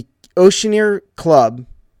the Oceaneer Club,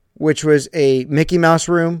 which was a Mickey Mouse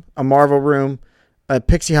room, a Marvel room, a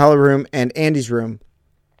Pixie Hollow room, and Andy's room,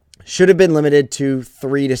 should have been limited to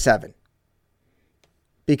 3 to 7.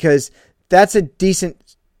 Because that's a decent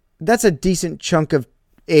chunk of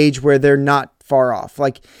age where they're not far off.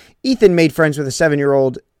 Like, Ethan made friends with a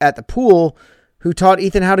 7-year-old at the pool who taught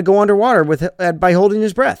Ethan how to go underwater by holding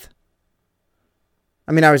his breath.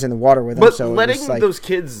 I mean, I was in the water with him, but so letting it was like, those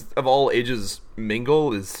kids of all ages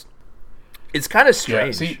mingle it's kind of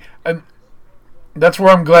strange. Yeah, see, and that's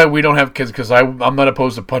where I'm glad we don't have kids, because I'm not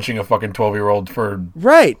opposed to punching a fucking 12-year-old for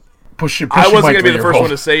right. pushing I wasn't my going to be the first 3-year-old. one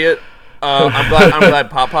to say it. I'm glad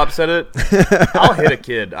Pop said it. I'll hit a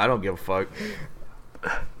kid. I don't give a fuck.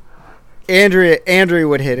 Andrea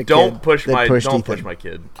would hit a kid. Don't push that my pushed don't Ethan. push my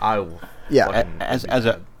kid. I will. Yeah. fucking- As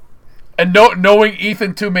a And knowing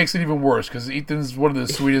Ethan too makes it even worse, because Ethan's one of the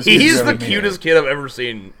sweetest. kids He's you've the ever met. cutest kid I've ever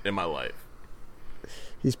seen in my life.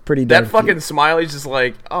 He's pretty That damn fucking cute. smile, he's just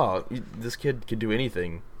like, oh, this kid could do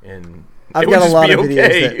anything, and I've it would got a just lot be of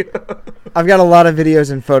okay. I've got a lot of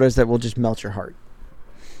videos and photos that will just melt your heart.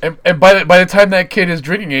 And by the time that kid is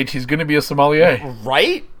drinking age, he's going to be a sommelier.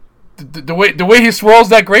 Right? The way he swirls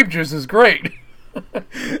that grape juice is great.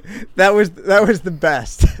 That was the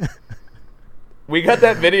best. We got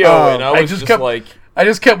that video, and I was just like, I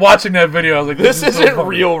just kept watching that video. I was like, this is so isn't funny.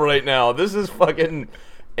 real right now. This is fucking,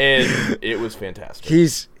 and it was fantastic.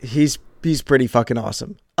 He's pretty fucking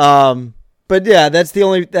awesome. But yeah, that's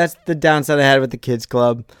the downside I had with the kids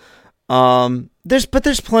club. There's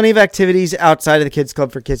plenty of activities outside of the kids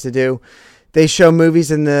club for kids to do. They show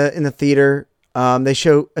movies in the theater. They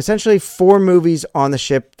show essentially 4 movies on the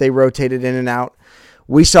ship. They rotated in and out.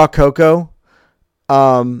 We saw Coco.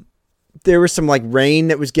 There was some like rain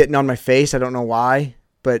that was getting on my face. I don't know why,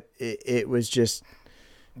 but it was just,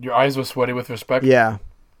 Your eyes were sweaty with respect. yeah.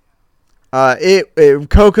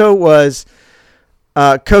 Coco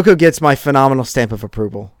gets my phenomenal stamp of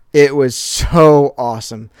approval. It was so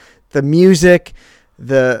awesome. The music,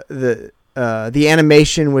 the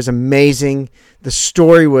animation was amazing. The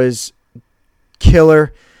story was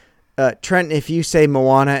killer. Trent, if you say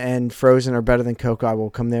Moana and Frozen are better than Coco, I will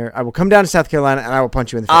come there. I will come down to South Carolina and I will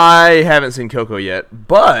punch you in the face. I haven't seen Coco yet,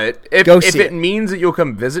 but if see it it. means that you'll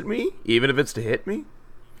come visit me, even if it's to hit me,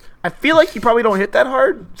 I feel like you probably don't hit that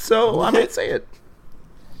hard, so I might say it.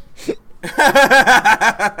 I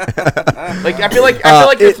feel like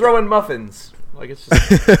you're throwing muffins. Like it's just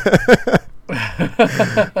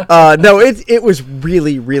No, it was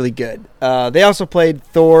really, really good. They also played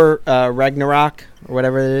Thor Ragnarok or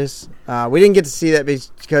whatever it is. We didn't get to see that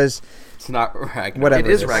because It's not Ragnarok. Whatever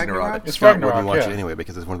it is it is. Ragnarok. It's Scott wouldn't Ragnarok, watch yeah. it anyway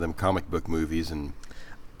because it's one of them comic book movies, and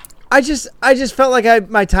I just felt like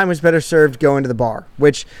my time was better served going to the bar.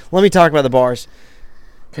 Which, let me talk about the bars.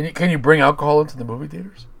 Can you bring alcohol into the movie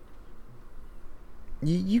theaters?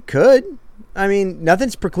 You could. I mean,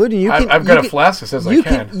 nothing's precluding you. I've got a flask that says I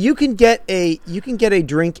can. You can get a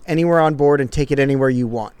drink anywhere on board and take it anywhere you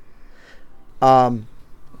want. All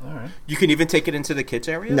right. You can even take it into the kids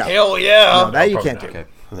area? No. Hell yeah! No, that you can't do. Okay.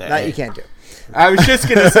 That you can't do. I was just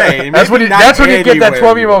going to say. That's when you get that anywhere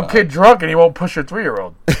 12-year-old you kid drunk and he won't push your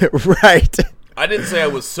 3-year-old. Right. I didn't say I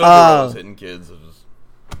was sober when I was hitting kids. It was...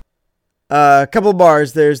 A couple of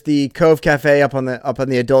bars. There's the Cove Cafe up on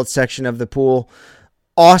the adult section of the pool.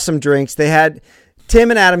 Awesome drinks. They had Tim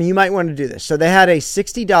and Adam. You might want to do this. So they had a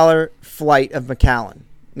 $60 flight of Macallan.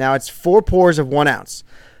 Now it's 4 pours of 1 ounce.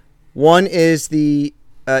 One is the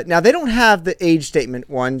now they don't have the age statement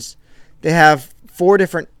ones. They have 4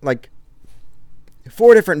 different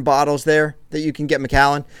bottles there that you can get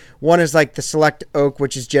Macallan. One is like the Select Oak,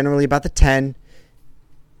 which is generally about the 10.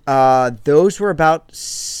 Those were about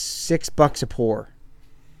 $6 a pour.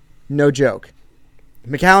 No joke.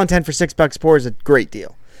 Macallan 10 for $6 a pour is a great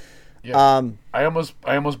deal. Yeah. I almost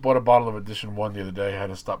bought a bottle of Edition 1 the other day. I had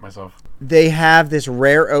to stop myself. They have this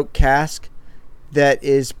rare oak cask that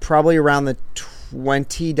is probably around the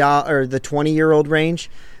 $20 or the 20-year-old range.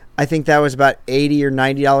 I think that was about $80 or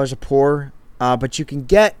 $90 a pour. But you can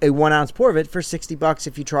get a 1 ounce pour of it for $60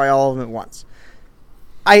 if you try all of them at once.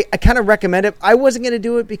 I kind of recommend it. I wasn't going to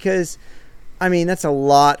do it because, I mean, that's a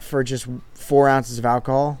lot for just 4 ounces of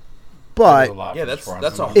alcohol. But Yeah, that's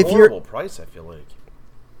a If you're- horrible price, I feel like.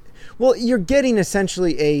 well, you're getting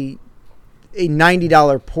essentially a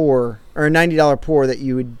 $90 pour or a $90 pour that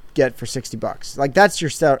you would get for $60. Like that's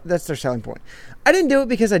their selling point. I didn't do it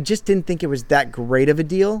because I just didn't think it was that great of a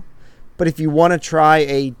deal. But if you want to try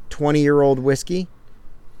a 20-year-old whiskey,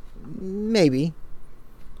 maybe.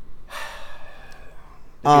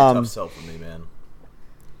 It'd be a tough sell for me, man.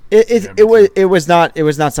 It was not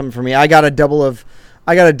something for me. I got a double of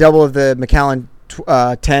the Macallan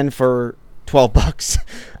 10 for $12,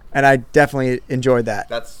 and I definitely enjoyed that.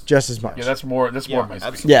 That's just as much. Yeah, that's more my speed.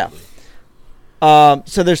 absolutely. Yeah.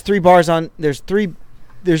 So there's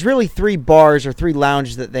really three bars or three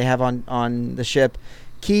lounges that they have on the ship: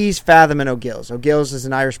 Keys, Fathom, and O'Gill's. O'Gill's is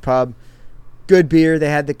an Irish pub. Good beer. They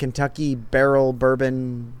had the Kentucky Barrel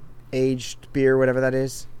Bourbon aged beer, whatever that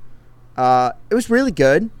is. It was really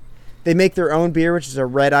good. They make their own beer, which is a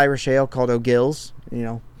red Irish ale called O'Gill's.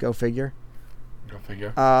 Go figure. Go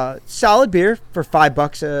figure. Solid beer for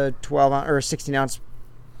 $5 a 12 or 16-ounce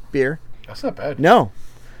beer. That's not bad. No.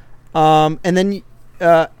 And then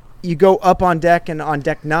you go up on deck, and on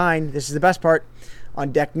deck 9, this is the best part.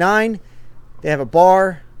 On deck 9, they have a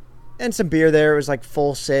bar and some beer there. It was like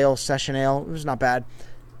Full Sail Session Ale. It was not bad.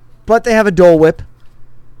 But they have a Dole Whip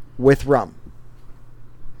with rum.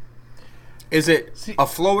 Is it a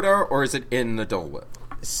floater or is it in the Dole Whip?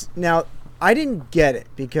 Now, I didn't get it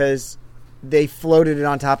because they floated it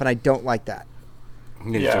on top, and I don't like that.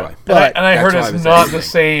 Neither do I. But and I heard that's why I it's was not asking. the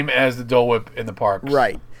same as the Dole Whip in the parks.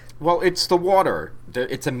 Right. Well, it's the water.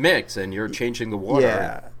 It's a mix, and you're changing the water.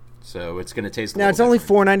 Yeah. So it's going to taste. Now, it's only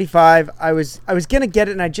 $4.95. I was gonna get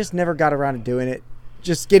it, and I just never got around to doing it.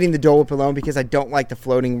 Just getting the Dole Whip alone because I don't like the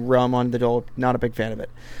floating rum on the Dole Whip. Not a big fan of it.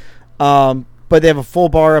 But they have a full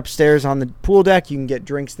bar upstairs on the pool deck. You can get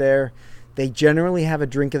drinks there. They generally have a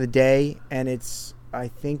drink of the day, and it's, I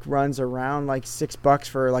think, runs around like $6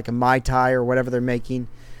 for like a Mai Tai or whatever they're making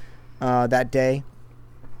that day.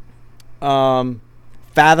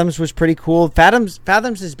 Fathoms was pretty cool.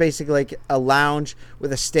 Fathoms is basically like a lounge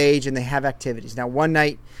with a stage, and they have activities. Now, one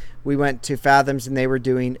night we went to Fathoms, and they were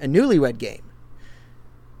doing a newlywed game.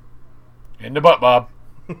 In the butt, Bob.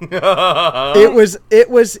 It was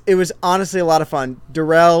honestly a lot of fun.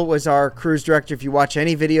 Darrell was our cruise director. If you watch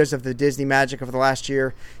any videos of the Disney Magic over the last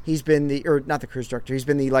year, he's been not the cruise director. He's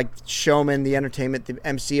been the showman, the entertainment, the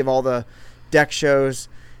MC of all the deck shows.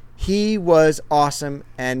 He was awesome.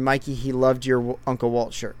 And Mikey, he loved your Uncle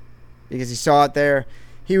Walt shirt because he saw it there.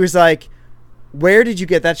 He was like, "Where did you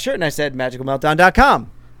get that shirt?" And I said,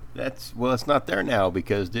 MagicalMeltdown.com. It's not there now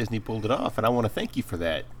because Disney pulled it off, and I want to thank you for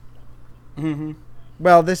that. Mm-hmm.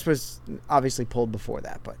 Well, this was obviously pulled before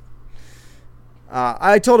that, but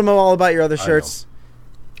I told him all about your other shirts.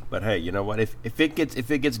 But hey, you know what? If it gets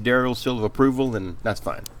Daryl's seal of approval, then that's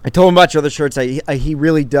fine. I told him about your other shirts. He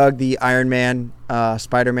really dug the Iron Man,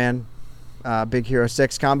 Spider-Man, Big Hero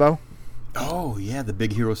 6 combo. Oh yeah, the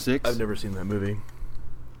Big Hero 6. I've never seen that movie.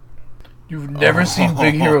 You've never seen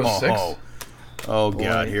Big Hero 6? Oh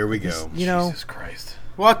God, here we go. Jesus Christ.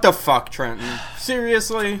 What the fuck, Trenton?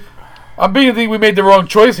 Seriously? I'm beginning to think we made the wrong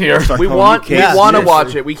choice here. We want to watch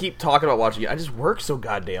seriously. it. We keep talking about watching it. I just work so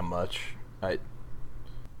goddamn much.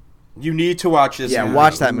 You need to watch this movie. Yeah,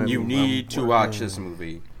 watch that movie. You need to watch this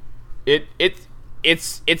movie.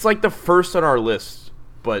 It's like the first on our list,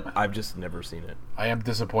 but I've just never seen it. I am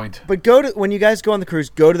disappointed. But when you guys go on the cruise,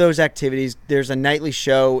 go to those activities. There's a nightly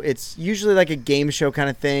show. It's usually like a game show kind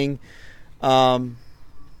of thing.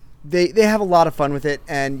 They have a lot of fun with it,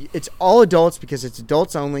 and it's all adults because it's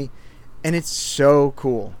adults only, and it's so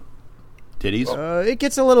cool. Titties? It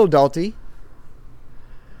gets a little adulty.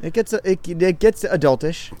 It gets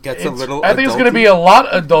adultish. Gets a little. I think it's going to be a lot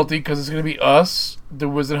adulty because it's going to be us, the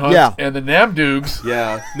Wizard Hunt, and the Namdoogs.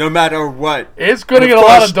 Yeah, no matter what. It's going to get a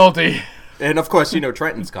lot adulty. And of course,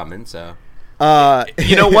 Trenton's coming, so.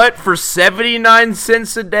 You know what? For 79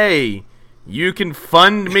 cents a day, you can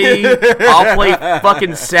fund me. I'll play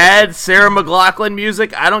fucking sad Sarah McLachlan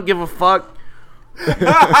music. I don't give a fuck.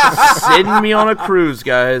 Send me on a cruise,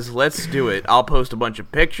 guys. Let's do it. I'll post a bunch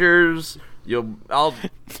of pictures. For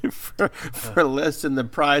less than the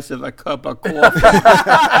price of a cup of coffee.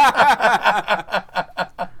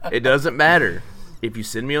 It doesn't matter. If you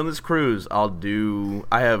send me on this cruise, I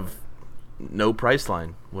have no price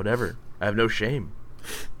line. Whatever. I have no shame.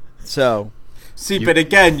 So. See, but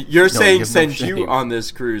again, you're saying send shame. you on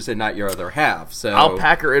this cruise and not your other half. So I'll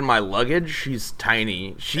pack her in my luggage. She's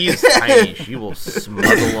tiny. She will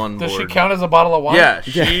smuggle on board. Does she count as a bottle of wine? Yeah,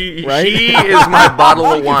 she right? she is my bottle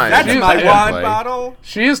of wine. That's She's my tiny. wine bottle.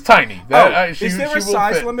 She is tiny. Is there a will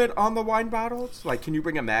size fit. limit on the wine bottles? Like, can you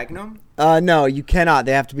bring a Magnum? No, you cannot.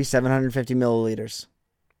 They have to be 750 milliliters.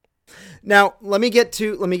 Now, let me get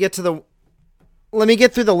through the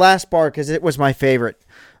last bar because it was my favorite.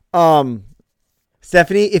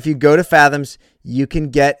 Stephanie, if you go to Fathoms, you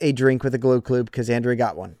can get a drink with a Glow Club because Andrea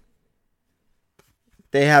got one.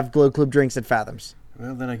 They have Glow Club drinks at Fathoms.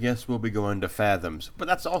 Well, then I guess we'll be going to Fathoms. But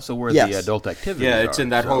that's also where Yes. the adult activities Yeah, are. it's in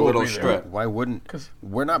that so whole little we'll be strip. Why wouldn't... 'Cause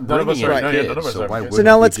We're not none of bringing us are- any no, yeah, kids, none of us so are why kids. wouldn't So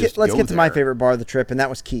now we let's just get go to my there? favorite bar of the trip, and that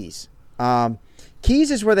was Keys.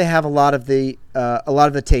 Keys is where they have a lot of the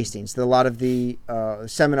tastings, a lot of the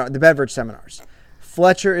the beverage seminars.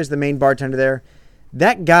 Fletcher is the main bartender there.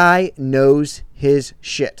 That guy knows his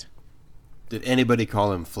shit. Did anybody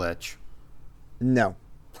call him Fletch? No,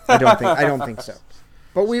 I don't think so.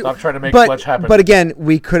 But Stop trying to make but, Fletch happen. But again,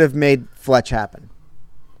 we could have made Fletch happen.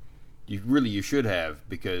 You should have,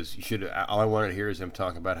 because you should. All I wanted to hear is him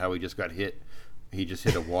talking about how he just got hit. He just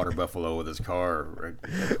hit a water buffalo with his car.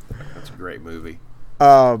 That's a great movie.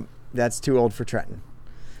 That's too old for Trenton.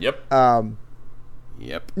 Yep.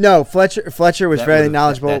 Yep. No, Fletcher was very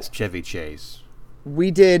knowledgeable. That's Chevy Chase.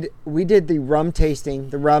 We did the rum tasting,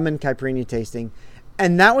 the rum and caipirinha tasting,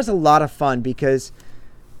 and that was a lot of fun because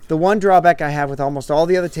the one drawback I have with almost all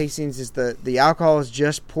the other tastings is the alcohol is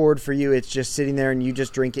just poured for you. It's just sitting there and you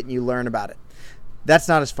just drink it and you learn about it. That's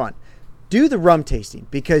not as fun. Do the rum tasting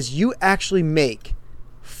because you actually make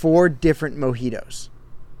 4 different mojitos,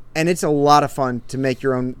 and it's a lot of fun to make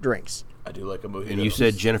your own drinks. I do like a mojito. And you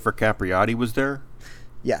said Jennifer Capriati was there?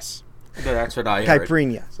 Yes, That's what I heard.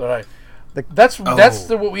 caipirinha. So that's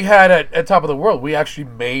what we had at Top of the World. We actually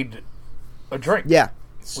made a drink. Yeah.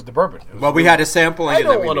 With the bourbon. It was Well, we had a sampling. I and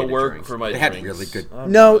then don't we want to made a work drink. for my They had drinks. really good.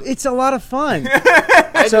 No, it's a lot of fun.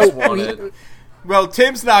 I So just want we- it. Well,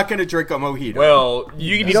 Tim's not going to drink a mojito. Well,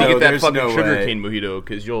 you need So to get that there's fucking no sugarcane mojito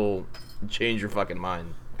because you'll change your fucking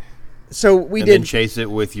mind. So we And did. then chase it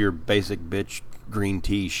with your basic bitch green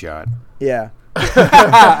tea shot. Yeah.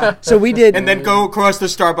 So we did. and then go across the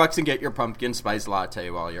Starbucks and get your pumpkin spice latte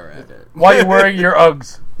while you're at it. While you're wearing your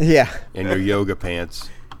Uggs. Yeah. And your yoga pants.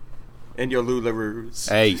 And your Lularoos.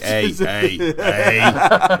 Hey.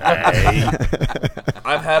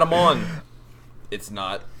 I've had them on. It's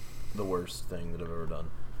not the worst thing that I've ever done.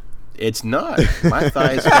 It's not. My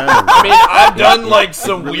thighs kind of... I mean, I've done like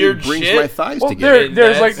some really weird brings shit. my thighs Well, together.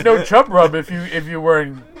 there's That's- like no chub rub if you're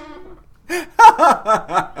wearing the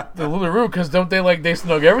Lularoo, because don't they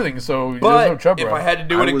snug everything? So there's no But chub if rub. I had to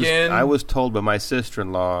do it again, I was told by my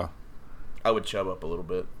sister-in-law... I would chub up a little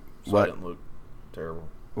bit so What? I didn't look terrible.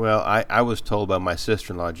 Well, I was told by my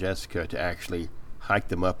sister-in-law, Jessica, to actually hike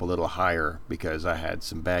them up a little higher because I had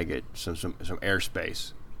some baggage, some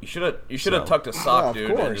airspace. You should have tucked a sock, of dude.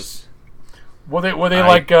 And course. just, Were they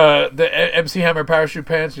like the MC Hammer parachute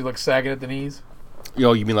pants? You look sagging at the knees.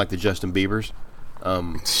 You mean like the Justin Biebers?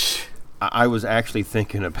 I was actually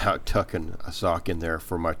thinking about tucking a sock in there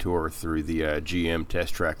for my tour through the GM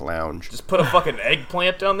Test Track Lounge. just put a fucking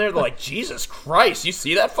eggplant down there. They're like, Jesus Christ, you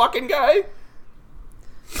see that fucking guy?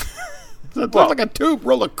 That's like a tube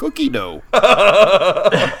roll of cookie dough. That's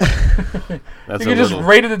You could just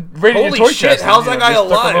raid the Holy toy shit, chest. how's and, that guy just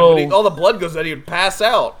tuck a alive? little- When all the blood goes out, he would pass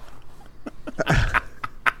out.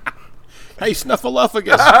 Hey,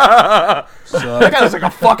 Snuffleupagus. That guy looks like a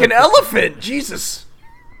fucking elephant. Jesus.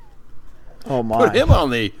 Oh my. Put him on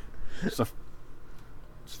the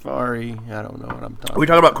safari. I don't know what I'm talking Are we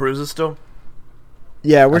talking about cruises still?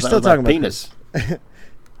 Yeah, we're about. still talking about penis.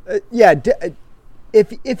 Yeah.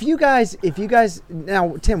 If you guys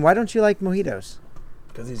now, Tim, why don't you like mojitos?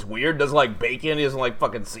 Because he's weird, doesn't like bacon, he doesn't like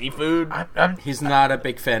fucking seafood. He's not a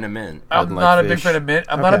big fan of mint. I'm Doesn't not like a big fish. fan of mint.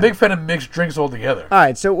 I'm not a Okay. big fan of mixed drinks altogether. All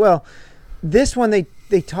right. So this one they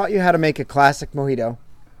taught you how to make a classic mojito,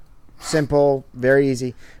 simple, very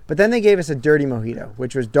easy. But then they gave us a dirty mojito,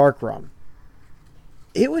 which was dark rum.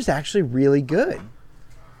 It was actually really good.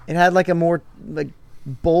 It had like a more like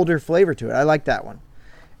bolder flavor to it. I like that one.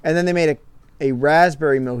 And then they made a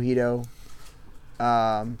raspberry mojito.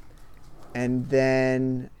 And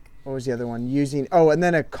then what was the other one? And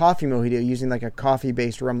then a coffee mojito using like a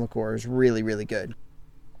coffee-based rum liqueur is really, really good.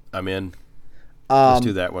 I'm in. Let's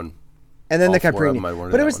do that one. And then All the four of them, caipirinha. I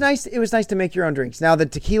wanted But it that was one. nice. It was nice to make your own drinks. Now the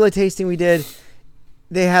tequila tasting we did,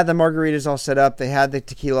 they had the margaritas all set up. They had the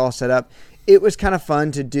tequila all set up. It was kind of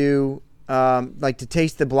fun to do, like to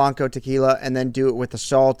taste the Blanco tequila and then do it with the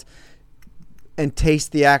salt and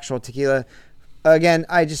taste the actual tequila. Again,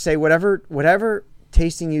 I just say whatever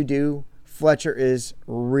tasting you do, Fletcher is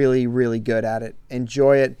really, really good at it.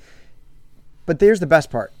 Enjoy it. But there's the best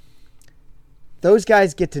part. Those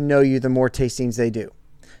guys get to know you the more tastings they do.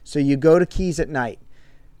 So you go to Keys at night.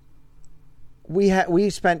 We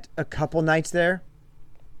spent a couple nights there,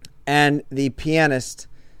 and the pianist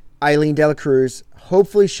Eileen Dela Cruz.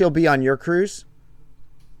 Hopefully, she'll be on your cruise.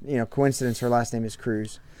 Coincidence. Her last name is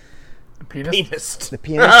Cruz. Penis. Penis. The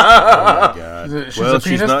pianist. Oh, my God. She's Well, a she's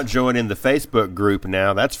pianist? not joining the Facebook group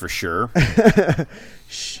now, that's for sure.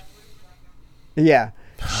 Yeah.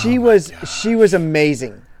 She was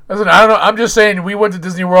amazing. Listen, I don't know. I'm just saying we went to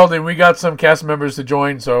Disney World and we got some cast members to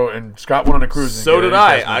join. And Scott went on a cruise. So and did cast I.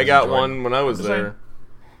 members I to got join. one when I was Just there. saying.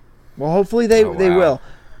 Well, hopefully they wow. will.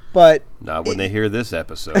 But Not when they hear this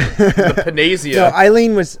episode. Panacea. no,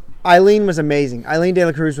 Eileen was amazing. Eileen De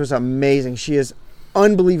La Cruz was amazing. She is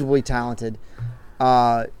unbelievably talented.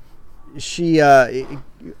 She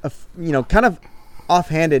kind of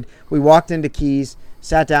offhanded. We walked into Keys,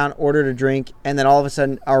 sat down, ordered a drink, and then all of a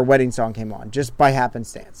sudden our wedding song came on just by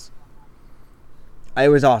happenstance. It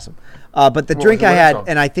was awesome. But the drink was the I wedding had, song?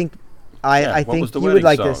 and I think Yeah, I what think was the you would wedding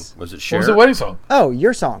like song? this. Was it What Cher? was the wedding song? Oh,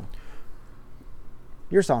 Your Song.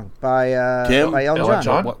 Your Song by Tim? by Elton Elton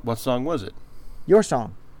John. John? What song was it? Your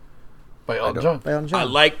Song By Elton don't- John. by Elton John. I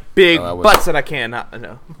like big Oh, I was- butts that I cannot.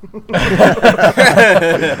 No.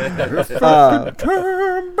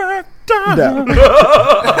 Turn back time. No.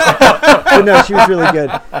 But no, she was really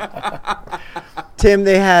good. Tim,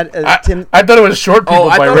 they had Tim. I thought it was Short People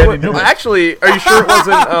by thought it Randy was- Newman. Actually, are you sure it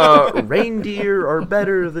wasn't reindeer are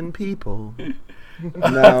better than people?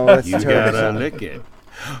 No, that's You a terrible gotta song. lick it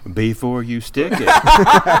before you stick it. You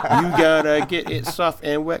gotta get it soft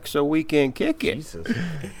and wet so we can kick it.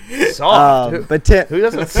 Jesus. Soft. But Tim, Who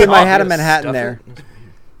doesn't Tim, I soft had a just Manhattan stuff there.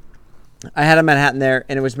 it? I had a Manhattan there,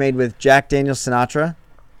 and it was made with Jack Daniel's Sinatra.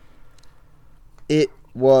 It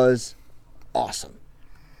was awesome.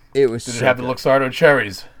 It was. Did so it have the good. Luxardo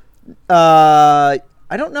cherries? I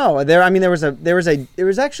don't know. There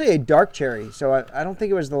was actually a dark cherry, so I don't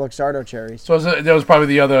think it was the Luxardo cherries. So that was probably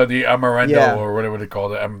the Amarendo Yeah. or whatever they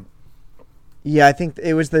called it. Yeah, I think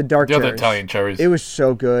it was the dark The cherries. other Italian cherries. It was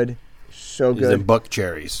so good, so These are good. buck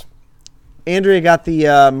cherries. Andrea got the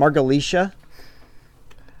Margalicia,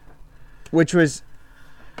 which was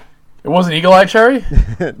It wasn't Eagle Eye cherry?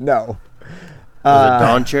 no. Was it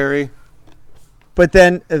Don Cherry? But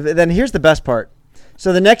then here's the best part.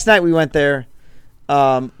 So the next night we went there.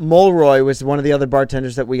 Mulroy was one of the other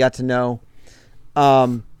bartenders that we got to know.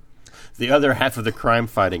 The other half of the crime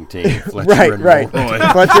fighting team. Fletcher Right. and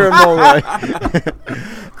Mulroy. Fletcher and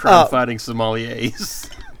Mulroy. Crime fighting sommeliers.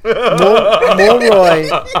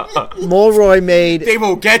 Mulroy made They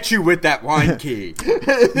will get you with that wine key.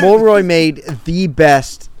 Mulroy made the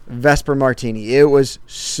best Vesper Martini. It was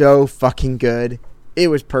so fucking good. It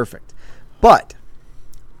was perfect. But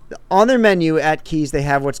on their menu at Keys, they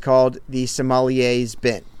have what's called the sommelier's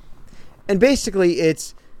bin. And basically,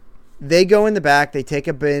 it's they go in the back, they take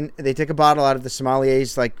a bottle out of the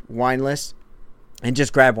sommelier's like wine list, and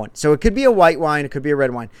just grab one. So it could be a white wine, it could be a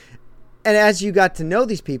red wine. And as you got to know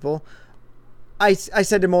these people, I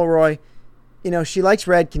said to Mulroy, she likes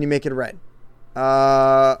red. Can you make it a red?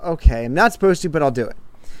 Okay. I'm not supposed to, but I'll do it.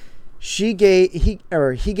 He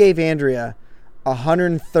gave Andrea a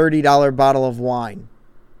 $130 bottle of wine,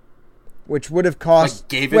 which would have cost. Like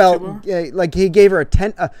gave it to her? Like he gave her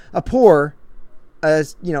a pour,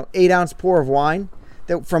 8-ounce pour of wine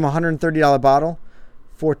that from a $130 bottle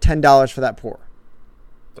for $10 for that pour.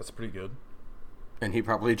 That's pretty good. And he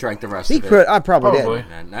probably drank the rest He of could. it. I probably Probably.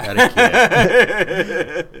 did.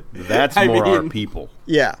 That's I more our mean- people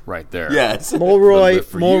Yeah. right there. Yes. Mulroy bit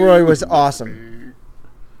for Mulroy you. was awesome.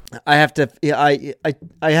 I have to I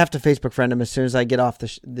have to Facebook friend him as soon as I get off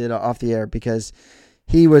the air because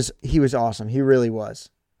he was awesome. He really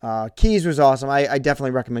was. Keys was awesome. I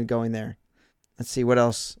definitely recommend going there. Let's see what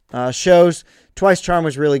else. Shows. Twice Charm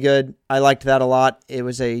was really good. I liked that a lot. It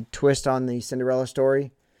was a twist on the Cinderella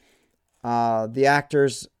story. The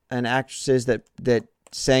actors and actresses that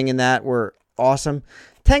sang in that were awesome.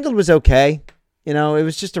 Tangled was okay. It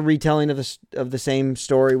was just a retelling of the same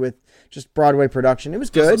story with just Broadway production. It was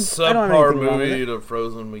good. Just a I don't have subpar anything wrong with movie it. to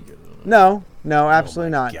Frozen. We get it. No, absolutely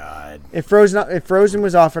not. God. If Frozen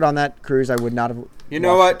was offered on that cruise, I would not have. You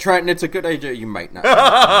know what, Trenton? It's a good idea. You might not. How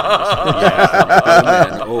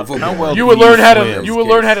well You do would learn how to swim? you would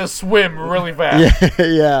learn how to swim really fast.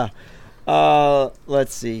 Yeah.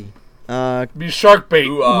 Let's see. Be shark bait.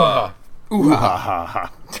 Ooh-ah. Ooh-ah. Ha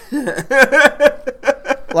ha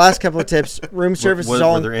ha. Last couple of tips. Room service is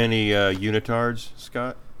all. Were there any unitards,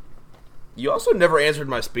 Scott? You also never answered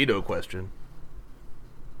my Speedo question.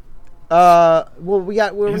 Well, we're He's not,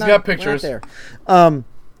 got we're not pictures. there.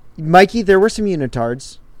 Mikey, there were some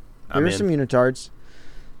unitards. I'm in.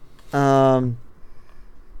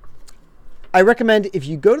 I recommend if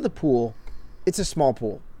you go to the pool, it's a small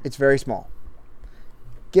pool. It's very small.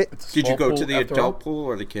 Did you Small go pool to the after adult all? pool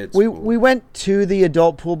or the kids' We pool? we went to the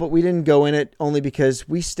adult pool, but we didn't go in it only because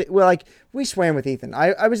we swam with Ethan.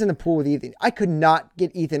 I was in the pool with Ethan. I could not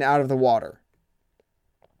get Ethan out of the water.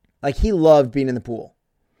 Like he loved being in the pool.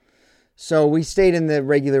 So we stayed in the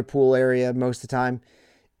regular pool area most of the time.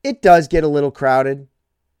 It does get a little crowded.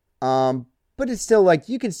 But it's still like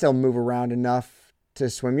you can still move around enough to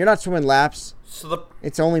swim. You're not swimming laps. So the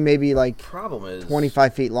It's only maybe like problem is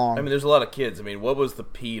 25 feet long. I mean, there's a lot of kids. I mean, what was the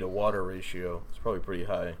pee to water ratio? It's probably pretty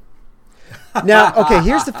high. Now, okay,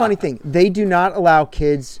 here's the funny thing. They do not allow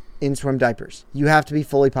kids in swim diapers. You have to be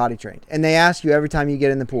fully potty trained. And they ask you every time you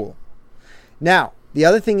get in the pool. Now, the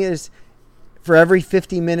other thing is, for every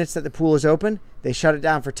 50 minutes that the pool is open, they shut it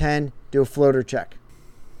down for 10, do a floater check.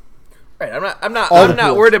 Right, I'm not All the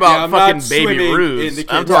pools. worried about Yeah, I'm fucking not baby swimming in ruse. the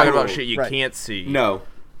I'm kids' talking pool. about shit you Right. can't see. No.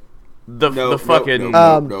 The fucking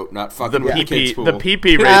No, not fucking the with the PP kids' pool. the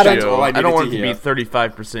PP That's ratio. all I I don't needed want to it to be hear.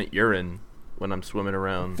 35% urine when I'm swimming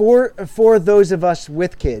around. For those of us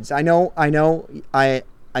with kids, I know I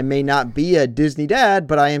may not be a Disney dad,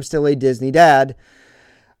 but I am still a Disney dad.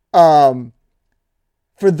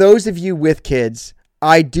 For those of you with kids,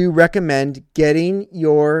 I do recommend getting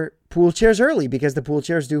your pool chairs early because the pool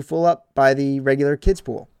chairs do fill up by the regular kids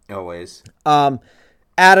pool. Always.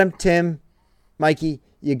 Adam, Tim, Mikey,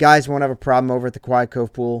 you guys won't have a problem over at the Quiet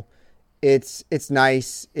Cove pool. It's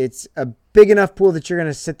nice. It's a big enough pool that you're going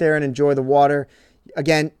to sit there and enjoy the water.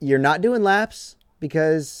 Again, you're not doing laps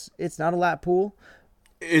because it's not a lap pool.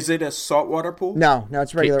 Is it a saltwater pool? No,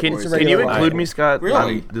 it's regular. Can it's a you regular include pool. me, Scott?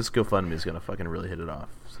 Really? This GoFundMe is gonna fucking really hit it off.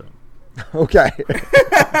 So Okay.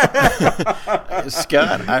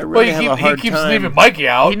 Scott, I Well, really have a he hard keeps time. leaving Mikey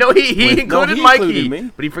out. he With- included he Mikey, included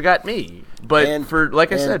me. but he forgot me. But And- for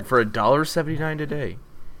like I and- said, for $1.79 today.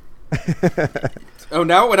 Oh,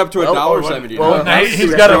 now it went up to Well, $1.70. well, now That's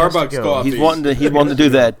he's the got a- Starbucks go. coffee. He's wanting to do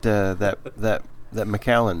that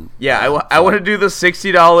McAllen. Yeah, I want to do the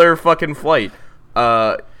 $60 fucking flight.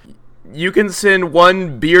 You can send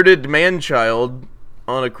one bearded man-child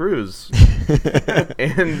on a cruise,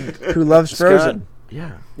 and Who loves Frozen?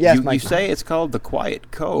 yeah, Yes, you Mike. say it's called the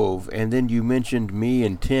Quiet Cove, and then you mentioned me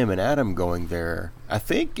and Tim and Adam going there. I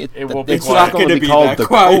think It will be it's quiet. not going It's to not be gonna called be the that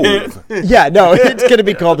quiet. Cove. Yeah, no, it's going to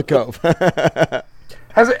be called the Cove.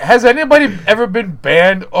 Has anybody ever been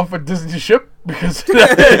banned off a Disney ship? Because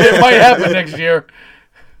it might happen next year.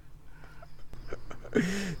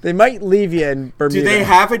 They might leave you in Bermuda. Do they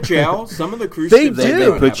have a jail? Some of the cruise They ships do. They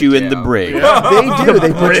don't put have you a in the jail. brig. They do.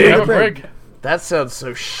 They put you in Have the a brig. brig. that sounds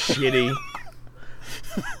so shitty.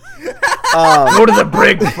 Go to the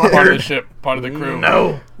brig. Part of the ship. Part of the crew.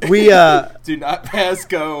 No, We Do not pass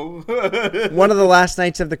go. one of the last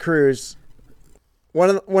nights of the cruise. One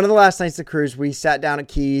of the last nights of the cruise, we sat down at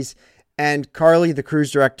Keys, and Carly, the cruise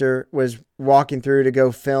director, was walking through to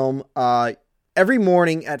go film. Every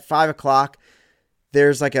morning at 5:00,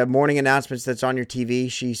 there's like a morning announcements that's on your TV.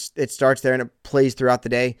 It starts there and it plays throughout the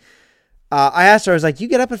day. I asked her, I was like, "You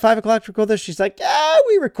get up at 5:00 to record this?" She's like, "Yeah,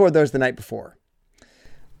 we record those the night before."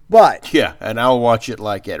 But Yeah, and I'll watch it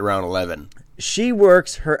like at around 11. she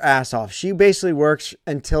works her ass off. She basically works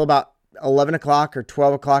until about 11 o'clock or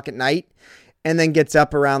 12 o'clock at night, and then gets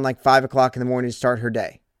up around like 5 o'clock in the morning to start her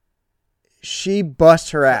day. She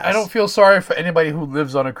busts her ass. I don't feel sorry for anybody who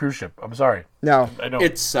lives on a cruise ship. I'm sorry. No. I don't.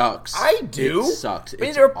 It sucks. I do. It sucks. I mean,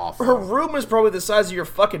 It's her awful. room is probably the size of your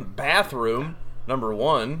fucking bathroom. Number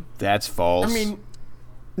one. That's false. I mean,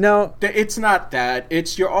 No. it's not that.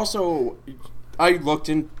 It's you're also. I looked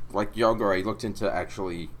in like younger. I looked into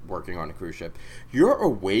actually working on a cruise ship. You're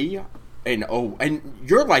away, and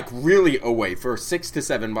you're like really away for 6 to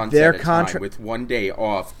 7 months Their at a contra- time with 1 day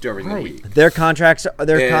off during the week. Their contracts are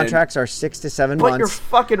And- 6 to 7 But your months.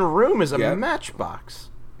 fucking room is a Yeah. matchbox.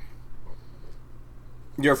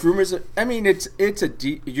 Your room is. I mean, it's a.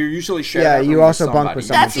 You're usually sharing. Yeah, that you room also with bunk with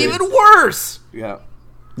somebody. That's even worse. Yeah.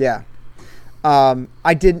 Yeah.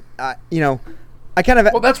 I did I kind of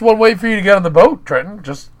Well, that's one way for you to get on the boat, Trenton.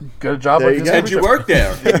 Just get a job There like you this go. And you work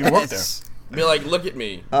there. You work there. Be like, look at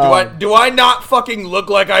me. Do I not fucking look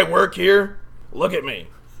like I work here? Look at me.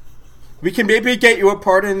 We can maybe get you a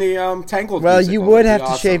part in the Tangled. well, musical. you would It'd have be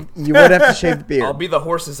to shave awesome. you would have to shave the beard. I'll be the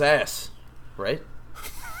horse's ass, right?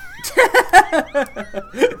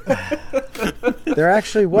 There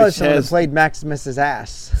actually was Which someone has- that played Maximus's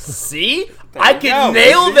ass. See? I you could go.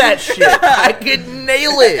 nail that shit. I could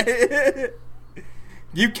nail it.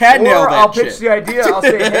 You can nail Or that I'll pitch shit. the idea. I'll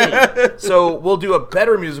say, hey, so we'll do a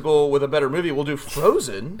better musical with a better movie. We'll do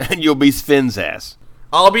Frozen. and you'll be Sven's ass.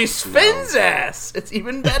 I'll be Sven's ass. It's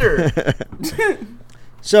even better.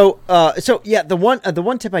 So yeah, the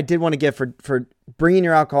one tip I did want to give for bringing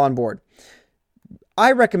your alcohol on board,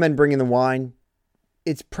 I recommend bringing the wine.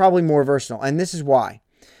 It's probably more versatile, and this is why.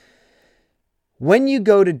 When you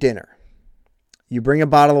go to dinner, you bring a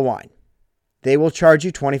bottle of wine. They will charge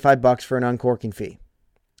you $25 for an uncorking fee.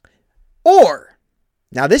 Or,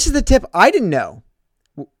 now this is the tip I didn't know.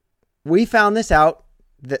 We found this out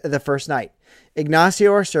the first night.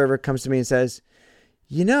 Ignacio, our server, comes to me and says,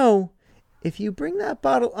 you know, if you bring that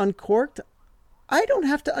bottle uncorked, I don't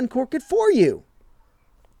have to uncork it for you.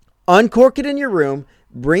 Uncork it in your room,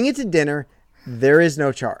 bring it to dinner. There is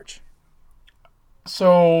no charge.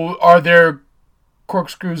 So, are there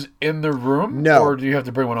corkscrews in the room? No. Or do you have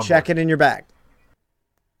to bring one on Check board? it in your bag.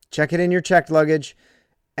 Check it in your checked luggage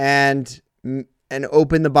and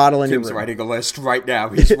open the bottle in Tim's your room. writing a list right now.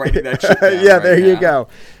 He's writing that shit down. Yeah, right there you now. go.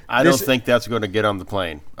 I This- don't think that's going to get on the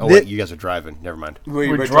plane. Oh, Thi- wait, you guys are driving. Never mind.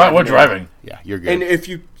 We're driving. driving. Yeah, you're good. And if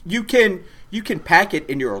you can pack it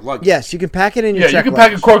in your luggage. Yes, you can pack it in your Yeah, you checked can pack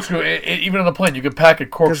a luggage. corkscrew, even on the plane. You can pack a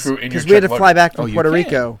corkscrew in your Because we had to checked fly luggage. back from you Puerto can.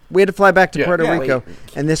 Rico. We had to fly back to Yeah. Puerto Yeah. Rico,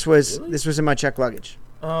 and this was in my checked luggage.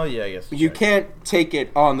 Oh yeah, I guess You can't take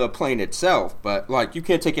it on the plane itself, but like you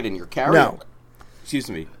can't take it in your carry-on. No.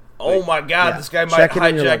 Excuse me. Oh my God, this guy might Check it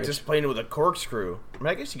in your hijack luggage. this plane with a corkscrew. I mean,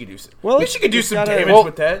 I guess you could do some. Well, I guess you could do it's some got a- damage Well-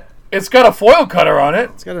 with that. It's got a foil cutter on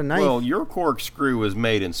it. It's got a knife. Well, your corkscrew was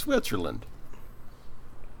made in Switzerland.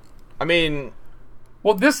 I mean,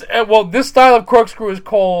 Well, this style of corkscrew is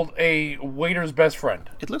called a waiter's best friend.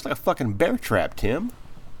 It looks like a fucking bear trap, Tim.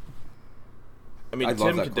 I Tim love that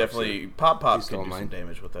could corkscrew. definitely Pop He's could still do mine. some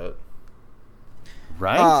damage with that.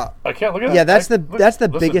 Right? I can't look at that. yeah, that's the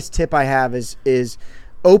Listen. biggest tip I have is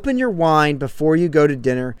open your wine before you go to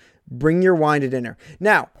dinner. Bring your wine to dinner.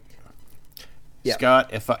 Now, yeah. Scott,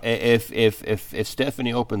 if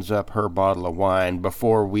Stephanie opens up her bottle of wine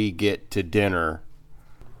before we get to dinner,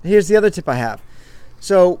 here's the other tip I have.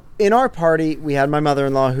 So in our party, we had my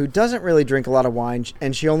mother-in-law who doesn't really drink a lot of wine,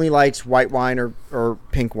 and she only likes white wine or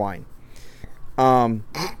pink wine.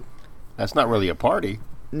 that's not really a party.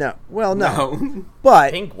 No, well, no, No.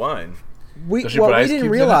 but Pink wine. Does she what put we ice didn't cubes in it?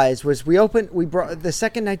 realize was we brought the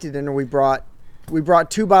second night to dinner. We brought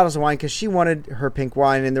 2 bottles of wine because she wanted her pink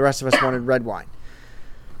wine and the rest of us wanted red wine.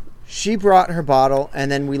 She brought her bottle and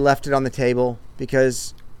then we left it on the table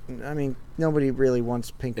because, I mean, nobody really wants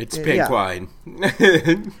pink. It's pink yeah. wine.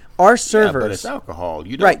 Our Yeah, servers, but it's alcohol.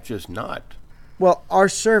 You don't Right. just not. well, our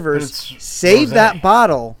But servers it's save rosé. that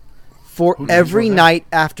bottle for Who drinks every rosé? night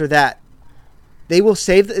after that. They will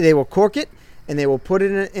they will cork it and they will put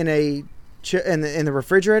it in the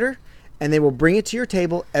refrigerator, and they will bring it to your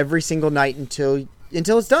table every single night until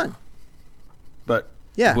it's done. But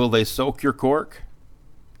Yeah. will they soak your cork?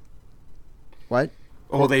 What?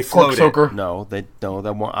 Oh, they Cork float it. soaker. No, they don't.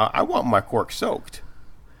 I want my cork soaked.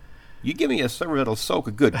 You give me a server that'll soak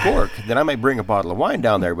a good cork, then I may bring a bottle of wine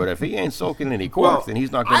down there. But if he ain't soaking any cork, Well, then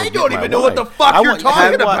he's not going to I get don't my even know wine. what the fuck I you're want-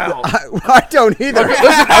 talking I want- about. I don't either.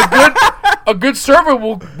 Listen, a good server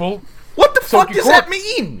will What the Soak fuck your does that cork.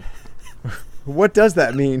 mean? What does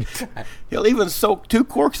that mean? He'll even soak 2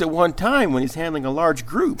 corks at one time when he's handling a large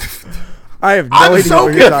group. I have no I'm idea so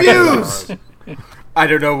what you're talking about. confused. I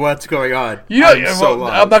don't know what's going on. You know, I'm so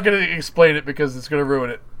lost. I'm not going to explain it because it's going to ruin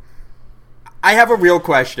it. I have a real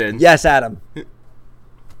question. Yes, Adam.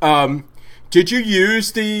 Did you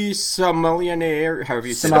use the sommelier? However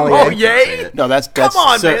you say it. Sommelier. Oh yeah. No, that's Come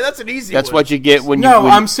on, so- man. That's an easy That's one. what you get when you. No,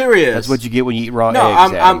 when I'm you- serious. That's what you get when you eat raw No,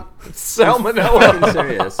 eggs. Adam. I'm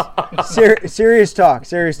Salmonella. fucking serious. Serious talk.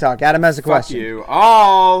 Serious talk. Adam has a Fuck question. you.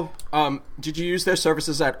 All. Did you use their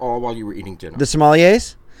services at all while you were eating dinner? The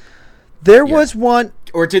sommeliers. There was one.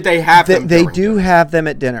 Or did they have them? They during do dinner? have them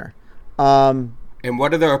at dinner. And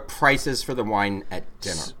what are the prices for the wine at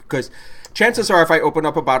dinner? Because chances are, if I open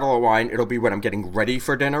up a bottle of wine, it'll be when I'm getting ready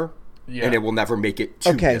for dinner, Yeah. and it will never make it to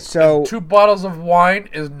Okay, dinner. so 2 bottles of wine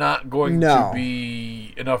is not going No. to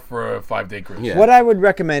be enough for a 5-day cruise. Yeah. what I would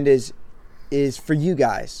recommend is for you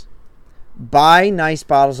guys, buy nice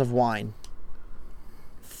bottles of wine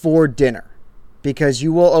for dinner. Because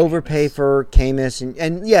you will overpay for Camus.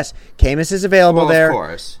 And yes, Camus is available well, there. of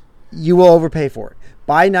course. You will overpay for it.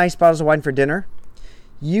 Buy nice bottles of wine for dinner.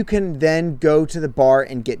 You can then go to the bar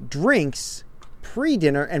and get drinks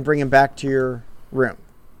pre-dinner and bring them back to your room.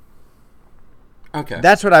 Okay.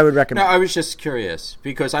 That's what I would No, recommend. I was just curious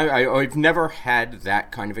because I've never had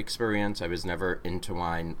that kind of experience. I was never into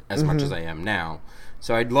wine as much as I am now.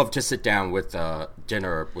 So I'd love to sit down with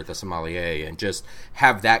dinner with a sommelier and just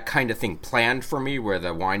have that kind of thing planned for me where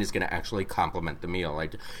the wine is going to actually complement the meal.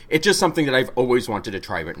 It's just something that I've always wanted to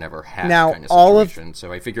try but never had Now, kind of all of- situation.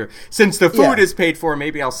 So I figure since the food Yeah. is paid for,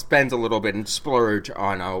 maybe I'll spend a little bit and splurge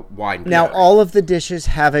on a wine Now, pairing. all of the dishes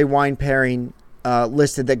have a wine pairing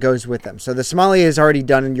listed that goes with them. So the sommelier has already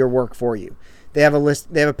done your work for you. They have a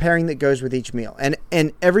list. They have a pairing that goes with each meal, and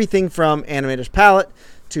everything from Animator's Palate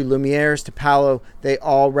to Lumiere's to Palo, they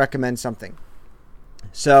all recommend something.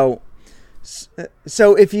 So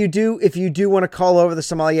if you do want to call over the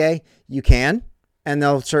sommelier, you can, and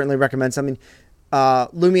they'll certainly recommend something.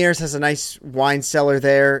 Lumiere's has a nice wine cellar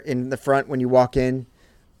there in the front when you walk in.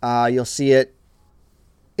 You'll see it.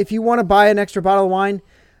 If you want to buy an extra bottle of wine,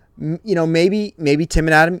 maybe Tim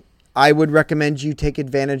and Adam, I would recommend you take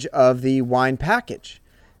advantage of the wine package.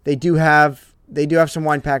 They do have some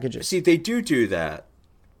wine packages. See, they do that.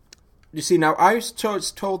 You see, now I was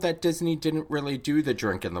told that Disney didn't really do the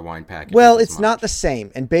drink and the wine package. Well, it's not the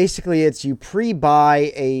same. And basically, it's you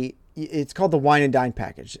pre-buy it's called the wine and dine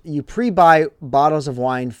package. You pre-buy bottles of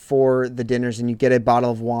wine for the dinners, and you get a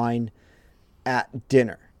bottle of wine at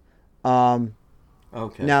dinner.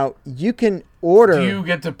 Okay. Now, you can order... Do you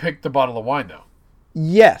get to pick the bottle of wine, though?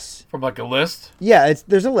 Yes. From, like, a list? Yeah,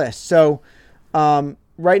 there's a list. So,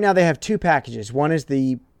 right now they have 2 packages. One is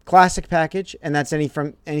the classic package, and that's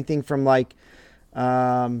anything from like,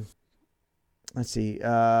 let's see,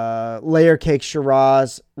 Layer Cake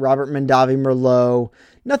Shiraz, Robert Mondavi Merlot,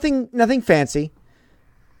 nothing fancy.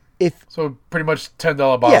 So pretty much $10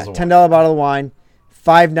 bottles of wine. $10 bottle of wine.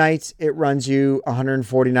 5 nights, it runs you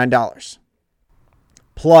 $149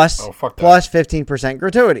 plus 15%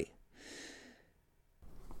 gratuity.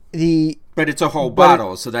 But it's a whole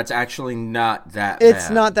bottle, so that's actually not that bad. It's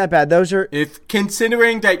not that bad. Those are... If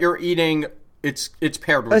considering that you're eating, it's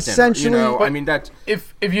paired with essentially, dinner. I mean, that's...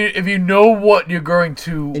 If you know what you're going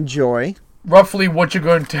to... enjoy. Roughly what you're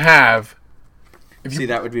going to have...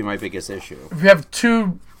 that would be my biggest issue. If you have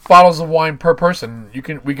 2 bottles of wine per person,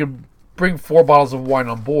 we could bring 4 bottles of wine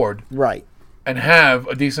on board. Right. And have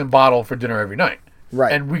a decent bottle for dinner every night.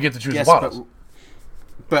 Right. And we get to choose the bottles.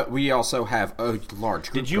 But we also have a large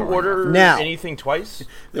group. Did you order anything twice?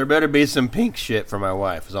 There better be some pink shit for my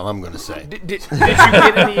wife, is all I'm going to say. Did you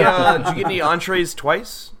get any entrees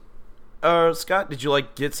twice, Scott? Did you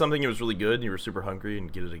get something that was really good and you were super hungry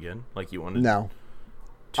and get it again? Like you wanted? No.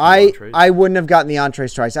 I wouldn't have gotten the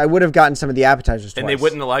entrees twice. I would have gotten some of the appetizers twice. And they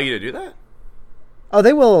wouldn't allow you to do that? Oh,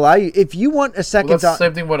 they will allow you. If you want a second... Well, that's the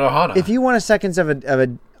same thing with Ohana. If you want a seconds of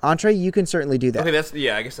an entree, you can certainly do that. Okay,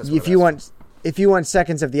 I guess that's what If you want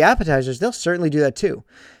seconds of the appetizers, they'll certainly do that too.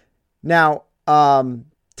 Now,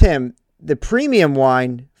 Tim, the premium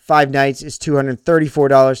wine, 5 nights, is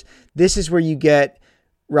 $234. This is where you get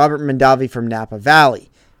Robert Mondavi from Napa Valley.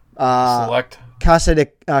 Select. Casa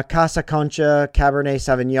Concha Cabernet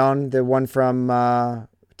Sauvignon, the one from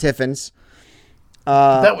Tiffin's.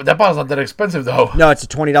 That bottle's not that expensive, though. No, it's a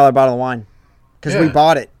 $20 bottle of wine. Because we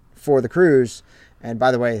bought it for the cruise. And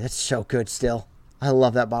by the way, that's so good still. I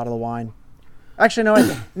love that bottle of wine. Actually,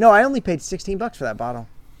 I only paid $16 for that bottle.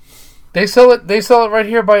 They sell it right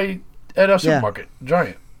here at a supermarket.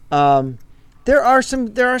 Giant. There are some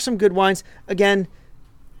good wines. Again,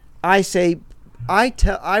 I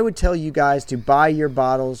would tell you guys to buy your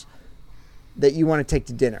bottles that you want to take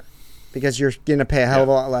to dinner, because you're gonna pay a hell of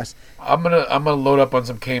a lot less. I'm gonna load up on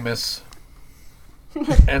some Camus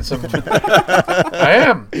and some. I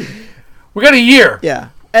am. We got a year. Yeah,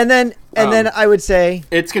 and then I would say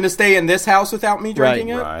it's gonna stay in this house without me drinking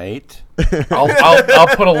it. Right.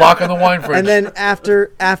 I'll put a lock on the wine fridge. And then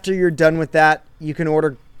after you're done with that, you can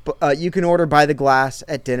order by the glass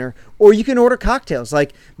at dinner, or you can order cocktails.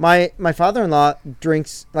 Like my father-in-law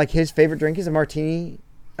drinks, like his favorite drink is a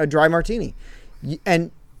dry martini,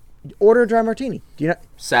 and order a dry martini. Do you know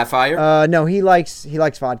Sapphire? No, he likes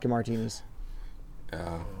vodka martinis.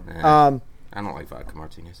 Oh, man. I don't like vodka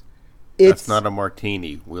martinis. That's not a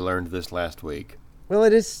martini. We learned this last week. Well,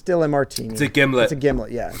 it is still a martini. It's a gimlet. It's a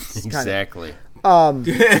gimlet, yeah. Exactly.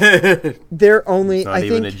 They're only. It's not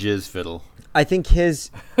even a jizz fiddle. I think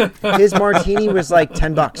his martini was like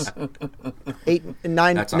 $10, $9.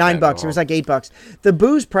 It was like $8. The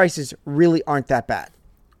booze prices really aren't that bad.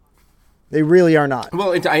 They really are not.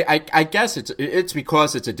 Well, I guess it's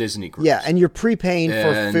because it's a Disney cruise. Yeah, and you're prepaying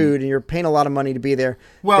for food, and you're paying a lot of money to be there.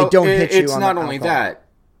 Well, they don't hit you it's on not the only alcohol. that.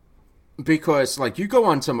 Because, you go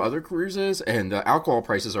on some other cruises, and the alcohol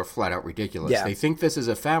prices are flat out ridiculous. Yeah. They think this is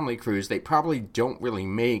a family cruise. They probably don't really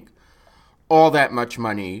make all that much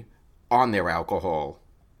money on their alcohol.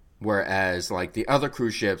 Whereas, the other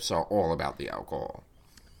cruise ships are all about the alcohol.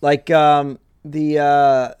 Like, the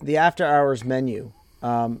after-hours menu,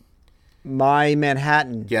 my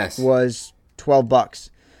Manhattan was $12.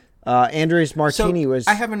 Andrea's Martini was...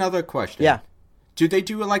 I have another question. Yeah. Do they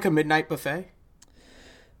do, a midnight buffet?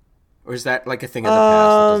 Or is that a thing of the past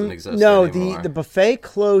that doesn't exist anymore? No, the buffet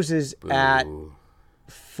closes at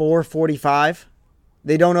 4:45.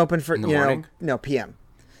 They don't open for in the morning? No, PM.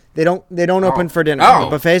 They don't open for dinner. Oh.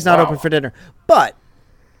 The buffet's not open for dinner. But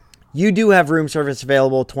you do have room service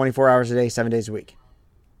available 24 hours a day, 7 days a week.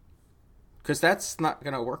 Because that's not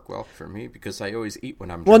going to work well for me because I always eat when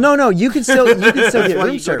I'm Well, drunk. no, you can still get Why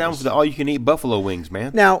room you go down service. for the all-you-can-eat buffalo wings,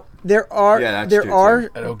 man? Now there are Yeah, that's true,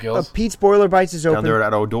 At O'Gill's. Pete's Boiler Bites is Down there open.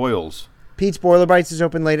 at O'Doyle's. Pete's Boiler Bites is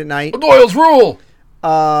open late at night. Doyle's rule.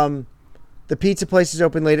 The pizza place is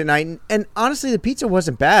open late at night, and honestly, the pizza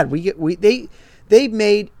wasn't bad. They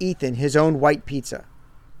made Ethan his own white pizza,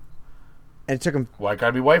 and it took him. Why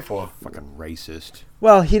gotta be white for? Fucking racist.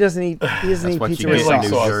 Well, he doesn't eat That's pizza what with you with get like in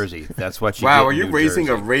sauce. New sauce. Jersey. That's what you Wow, get are in you New raising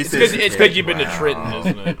Jersey. a racist? It's because you've been to Trenton,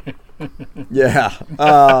 isn't it? Yeah,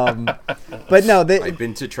 but no, I've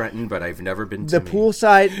been to Trenton, but I've never been to the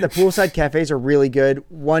poolside cafes are really good.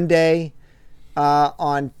 One day,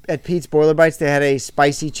 at Pete's Boiler Bites, they had a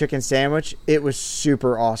spicy chicken sandwich. It was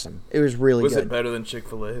super awesome. It was really Was good. it better than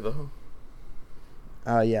Chick-fil-A, though?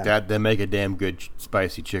 Yeah. That they make a damn good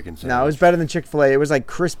spicy chicken sandwich. No, it was better than Chick-fil-A. It was like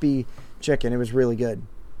crispy chicken. It was really good.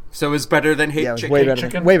 So it's better than hate Yeah, it was chicken. way better.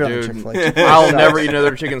 chicken? Than, way better Dude, than Chick-fil-A. Chick-fil-A I'll sucks. never eat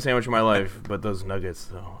another chicken sandwich in my life, but those nuggets,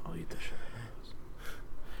 though, I'll eat the shit.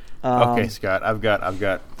 Okay, Scott, I've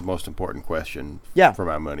got the most important question Yeah. for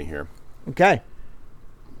my money here. Okay.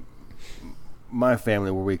 My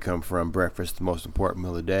family, where we come from, breakfast is the most important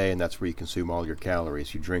meal of the day, and that's where you consume all your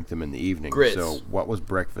calories. You drink them in the evening. Grits. So what was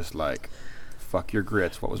breakfast like? Fuck your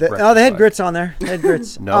grits. What was They breakfast had like? grits on there. They had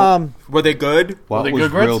grits. No. Were they good? What Were they was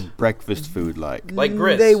good grits? real breakfast food like? Like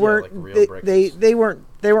grits. They yeah, weren't. like real they breakfast. they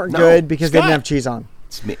weren't No, good because they didn't Scott. have cheese on.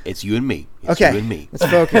 It's me. It's you and me. It's Okay, you and me. let's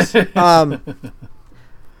focus.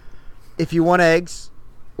 If you want eggs,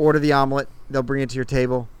 order the omelet. They'll bring it to your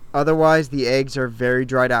table. Otherwise, the eggs are very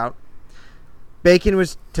dried out. Bacon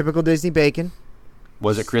was typical Disney bacon.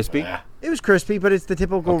 Was it crispy? It was crispy, but it's the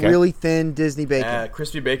typical Okay. really thin Disney bacon,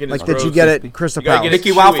 Crispy bacon is like that gross. you get crispy. at Crystal You gotta Palace. get it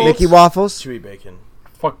Mickey chewy. Waffles? Mickey waffles. Chewy bacon.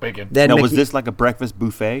 Fuck bacon. Then Now, Mickey, was this like a breakfast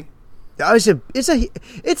buffet?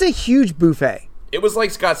 It's a huge buffet. It was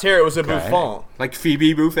like Scott's hair. It was a buffon. Like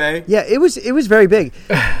Phoebe Buffet? Yeah, it was very big.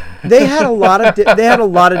 They had a lot of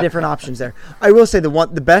different options there. I will say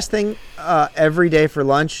the best thing every day for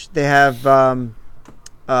lunch, they have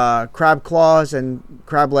crab claws and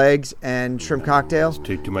crab legs and shrimp cocktails.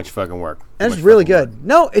 Too much fucking work. And Too it's much really fucking good.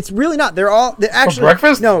 No, it's really not. They're actually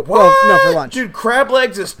breakfast? No, well, no, for lunch. Dude, crab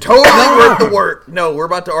legs is totally worth the work. No, we're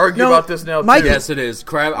about to argue No, about this now. Mikey- too. Yes, it is.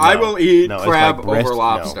 Crab. I will eat No, it's crab like breast- over no.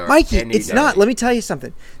 lobster. Mikey, any it's day. not. Let me tell you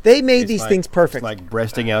something. They made these like- things perfect. It's like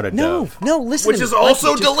breasting out a no, dove. no, listen. Which to me. is also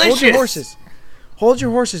Mikey, just Hold delicious. your horses. Hold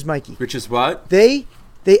your horses, Mikey. Which is what? They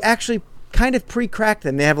actually kind of pre-crack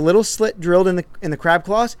them. They have a little slit drilled in the crab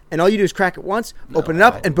claws, and all you do is crack it once, open it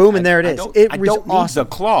up, and boom, and there it is. I don't need the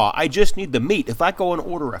claw. I just need the meat. If I go and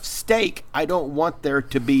order a steak, I don't want there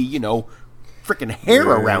to be, freaking hair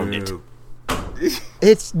around it.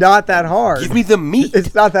 It's not that hard. Give me the meat.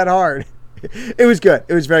 It's not that hard. It was good.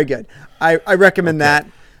 It was very good. I recommend that.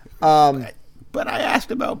 But I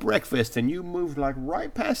asked about breakfast, and you moved like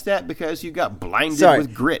right past that because you got blinded Sorry.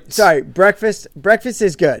 with grits. Sorry, breakfast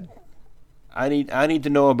is good. I need to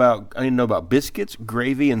know about biscuits,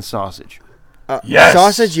 gravy, and sausage. Yes.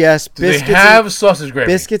 Sausage, yes. Do they Biscuits have sausage gravy?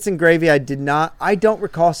 biscuits and gravy. I did not. I don't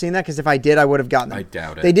recall seeing that because if I did, I would have gotten them. I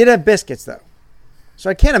doubt it. They did have biscuits though, so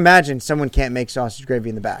I can't imagine someone can't make sausage gravy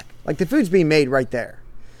in the back. Like the food's being made right there.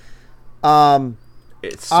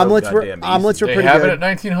 It's so Omelets were goddamn easy. omelets were They pretty have it good. at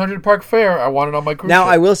 1900 Park Fair. I want it on my cruise Now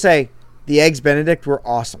ship. I will say, the eggs Benedict were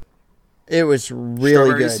awesome. It was really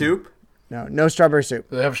Strawberry good. soup? No strawberry soup.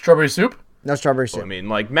 Do they have strawberry soup? No strawberry soup. I mean,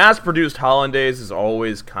 like, mass-produced hollandaise is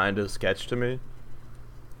always kind of sketch to me.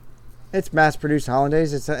 It's mass-produced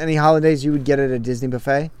hollandaise. It's any hollandaise you would get at a Disney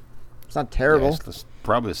buffet. It's not terrible. Yeah, it's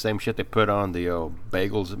probably the same shit they put on the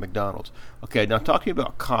bagels at McDonald's. Okay, now talk to me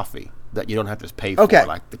about coffee that you don't have to pay for. Okay.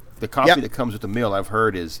 Like the coffee Yep. that comes with the meal, I've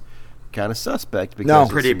heard is kind of suspect because No.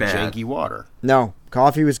 it's Pretty some bad. janky water. No,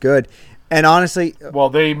 coffee was good. And honestly, Well,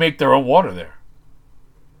 they make their own water there.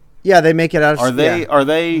 yeah, they make it out of. Are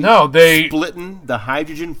they No, they- splitting the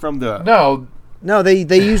hydrogen from the No, they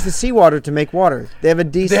use the seawater to make water. They have a they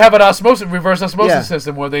decent. have an reverse osmosis Yeah.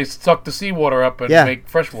 system where they suck the seawater up and Yeah. make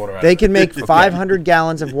fresh water out They of it. can make 500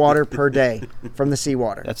 gallons of water per day from the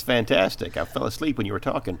seawater. That's fantastic. I fell asleep when you were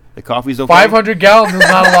talking. The coffee's okay. 500 gallons is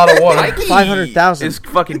not a lot of water. 500,000. Is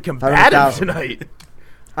fucking combative 500,000. tonight.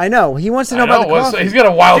 I know. He wants to know I about know, the what's- coffee. he's got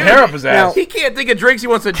a wild hair up his now- ass. He can't think of drinks he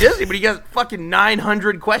wants at Disney, but he got fucking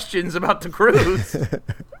 900 questions about the cruise.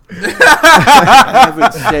 I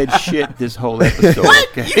haven't said shit this whole episode.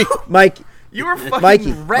 Okay. Mike, You were fucking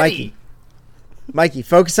Mikey, ready. Mikey,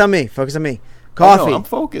 focus on me. Focus on me. Oh, Coffee. no, I'm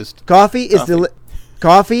focused. Coffee is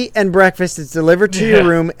coffee and breakfast is delivered to your Yeah.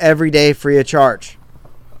 room every day free of charge.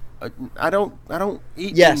 I don't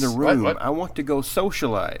eat Yes. in the room. What? I want to go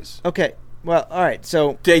socialize. Okay. Well, all right.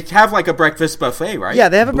 So They have like a breakfast buffet, right? yeah,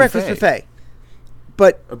 they have a breakfast buffet.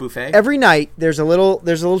 But A buffet? every night there's a little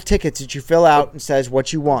tickets that you fill out and says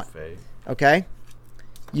what you want. Buffet. Okay.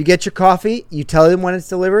 You get your coffee. You tell them when it's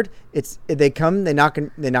delivered. They come. They knock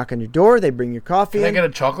on your door. They bring your coffee. Can I in. get a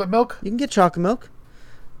chocolate milk? You can get chocolate milk.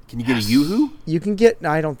 Can you get a Yoo-hoo? You can get. No,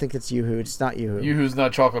 I don't think it's Yoo-hoo. It's not Yoo-hoo. Yoo-hoo's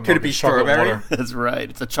not chocolate milk. Could it be it's chocolate strawberry? water. That's right.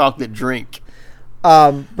 It's a chocolate drink.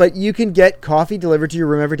 But you can get coffee delivered to your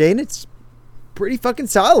room every day, and it's pretty fucking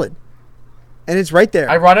solid. And it's right there.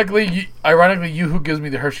 Ironically, Yoo-hoo gives me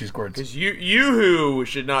the Hershey squirts. Because Yoo-hoo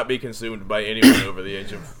should not be consumed by anyone over the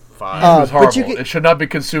age of 5. It was but horrible. you can- It should not be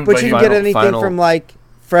consumed But by you you. can get anything final- from like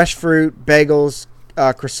fresh fruit, bagels,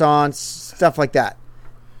 croissants, stuff like that.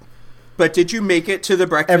 But did you make it to the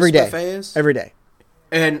breakfast Every day. buffets? Every day.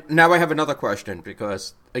 And now I have another question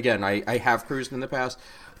because, again, I have cruised in the past.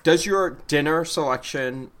 Does your dinner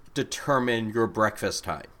selection determine your breakfast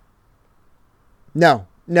time? No,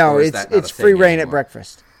 Or is it's that not a free thing reign at anymore?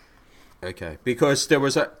 breakfast. Okay, because there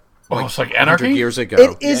was a It's like 100 anarchy? years ago.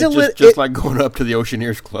 It is a It's little. just like going up to the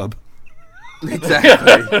Oceaneers Club.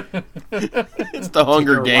 Exactly. It's the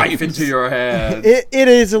Hunger Life Games. into your head. It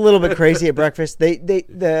is a little bit crazy at breakfast.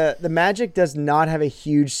 The Magic does not have a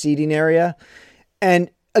huge seating area, and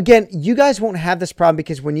again, you guys won't have this problem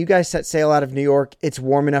because when you guys set sail out of New York, it's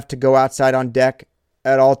warm enough to go outside on deck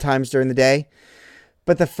at all times during the day.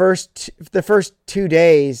 But the first 2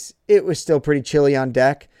 days, it was still pretty chilly on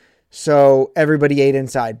deck, so everybody ate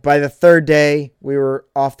inside. By the third day, we were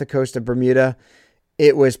off the coast of Bermuda.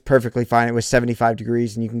 It was perfectly fine. It was 75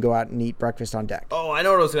 degrees, and you can go out and eat breakfast on deck. Oh, I know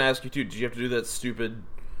what I was going to ask you, too. Did you have to do that stupid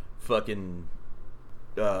fucking,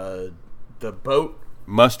 the boat?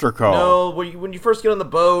 Muster call. No, when you first get on the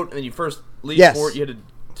boat and then you first leave Yes. port, you had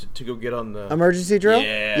to go get on the... Emergency drill?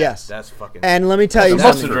 Yeah. Yes. That's fucking... And let me tell you That's a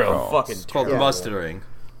muster something. drill. fucking It's called terrible. mustering.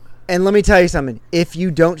 And let me tell you something. If you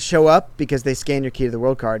don't show up because they scan your key to the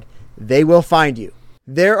world card, they will find you.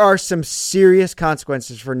 There are some serious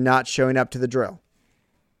consequences for not showing up to the drill.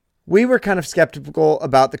 We were kind of skeptical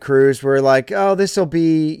about the cruise. We're like, oh, this will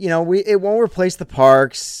be, it won't replace the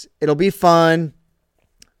parks. It'll be fun.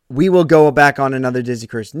 We will go back on another Disney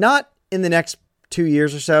cruise. Not in the next 2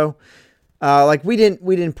 years or so. We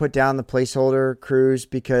didn't put down the placeholder cruise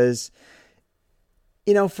because,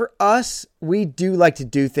 for us, we do like to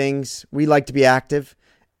do things. We like to be active,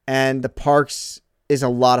 and the parks is a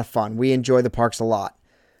lot of fun. We enjoy the parks a lot.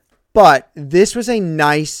 But this was a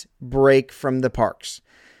nice break from the parks.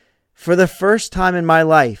 For the first time in my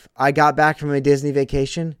life, I got back from a Disney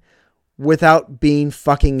vacation without being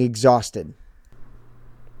fucking exhausted.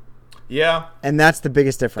 Yeah, And that's the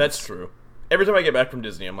biggest difference. that's true. Every time I get back from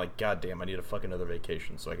Disney, I'm like, God damn, I need a fucking another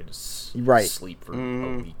vacation so I can just Right. sleep for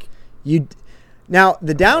a week. Now,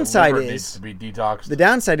 the downside Liver needs is... to be detoxed. The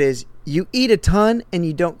downside is you eat a ton and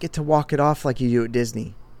you don't get to walk it off like you do at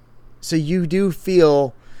Disney. So you do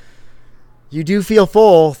feel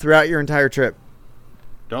full throughout your entire trip.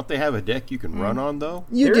 Don't they have a deck you can run on, though?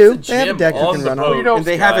 You There's do. a They have a gym deck you on can the run boat. on. And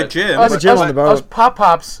they have a gym. Have a gym on the boat. Us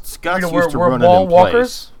pop-pops, Scott's we're, used to we're running wall in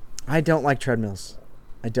walkers. place. I don't like treadmills.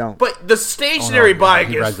 I don't. But the stationary bike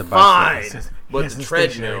he is rides a fine. bicycle. But Yes, the the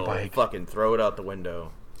stationary treadmill, bike. fucking throw it out the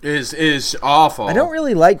window. Is awful. I don't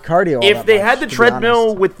really like cardio. all If that they much, had the to be treadmill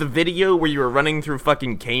honest. with the video where you were running through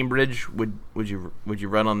fucking Cambridge, would you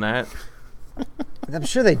run on that? I'm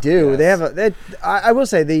sure they do. They have a. I will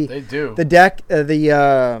say the They do. the deck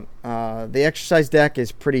the exercise deck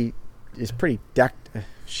is pretty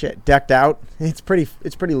decked out. It's pretty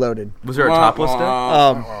loaded. Was there a topless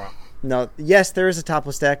deck? No, yes, there is a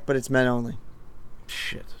topless deck, but it's men only.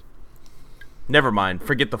 Shit. Never mind.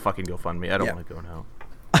 Forget the fucking GoFundMe. I don't Yeah. want to go now.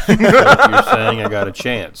 You're saying I got a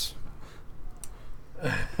chance.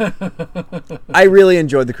 I really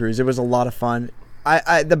enjoyed the cruise. It was a lot of fun.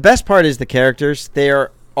 The best part is the characters. They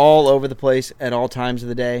are all over the place at all times of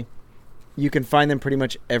the day. You can find them pretty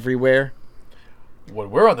much everywhere. When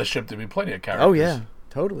we're on the ship, there'll be plenty of characters. Oh yeah,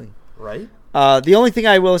 totally. Right? The only thing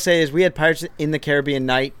I will say is we had Pirates in the Caribbean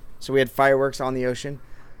night, so we had fireworks on the ocean.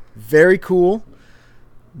 Very cool.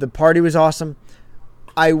 The party was awesome.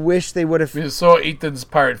 I wish they would have. We saw Ethan's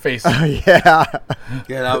pirate face. Yeah,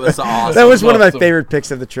 Yeah, that was awesome. that was one of my Awesome. favorite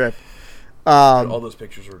pics of the trip. All those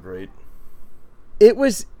pictures were great. It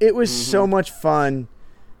was so much fun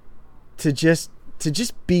to just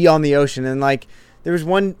be on the ocean, and like there was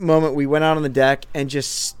one moment we went out on the deck and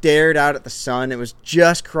just stared out at the sun. It was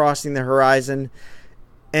just crossing the horizon,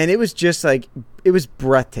 and it was just like it was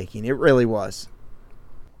breathtaking. It really was.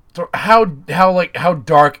 So how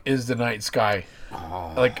dark is the night sky?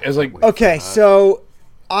 Okay, so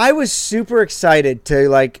I was super excited to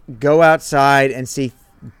like go outside and see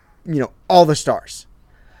all the stars.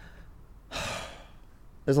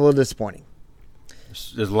 It's a little disappointing.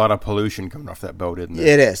 There's a lot of pollution coming off that boat, isn't there?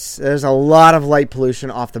 It is. There's a lot of light pollution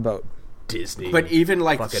off the boat. Disney. But even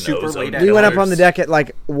like Fucking super ozone late at We went up night. on the deck at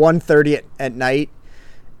like 1:30 at night,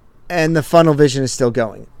 and the funnel vision is still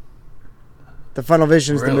going. The funnel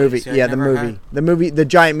vision is the Really? movie. See, I Yeah, the never movie. had- The movie. The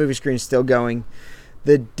giant movie screen is still going.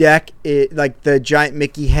 The deck, like the giant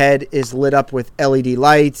Mickey head, is lit up with LED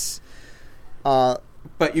lights.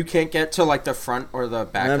 But you can't get to like the front or the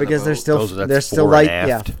back. No, of the because boat. there's That's still fore and light.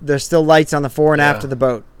 Yeah, aft. there's still lights on the fore and Yeah. aft of the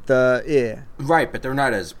boat. Right, but they're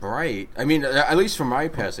not as bright. I mean, at least from my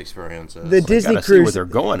past experiences. The Disney Gotta see where cruise. they're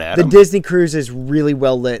going at The 'em. Disney cruise is really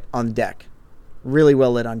well lit on deck. Really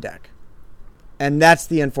well lit on deck, and that's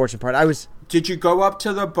the unfortunate part. Did you go up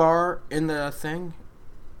to the bar in the thing?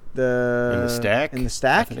 In in the stack. In the I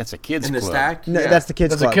stack. think that's a kids In the club. stack? No, Yeah. that's the kids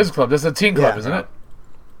That's club. a kids club. That's a teen club, Yeah. isn't it?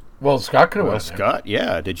 Well, Scott could have Well, went there. Scott,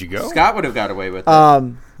 yeah. Did you go? Scott would have got away with it.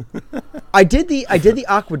 I did the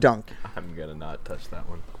aqua dunk. I'm gonna not touch that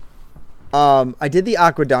one. I did the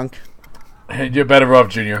aqua dunk. You're better off,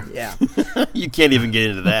 Junior. Yeah. You can't even get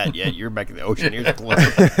into that yet. You're back in the Oceaneers Club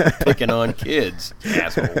picking on kids,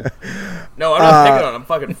 asshole. No, I'm not picking on. I'm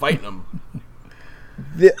fucking fighting them.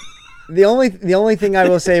 The only thing I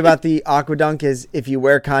will say about the aqua dunk is if you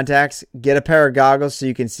wear contacts, get a pair of goggles so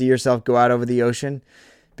you can see yourself go out over the ocean.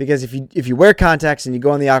 Because if you wear contacts and you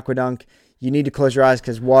go on the aqua dunk, you need to close your eyes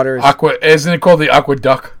because water is Isn't it called the Aqua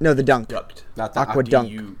Duck? no the dunk. Ducked. Not the aqua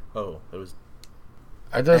dunk. Oh, it was.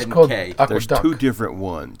 I thought it's NK. called Aqua There's Duck. two different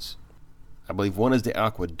ones. I believe one is the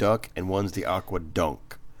Aqua Duck and one's the Aqua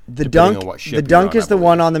Dunk. The depending dunk, on what ship the you're dunk on, is I the believe.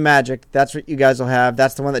 one on the Magic. That's what you guys will have.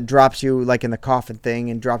 That's the one that drops you like in the coffin thing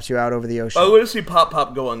and drops you out over the ocean. I want to see Pop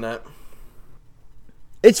Pop go on that.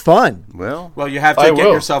 It's fun. Well, Well, you have I to get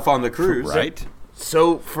will. yourself on the cruise. right?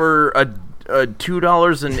 So for a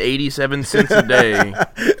 $2.87 a day,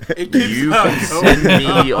 It keeps you on can going. send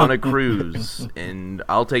me on a cruise, and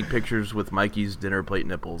I'll take pictures with Mikey's dinner plate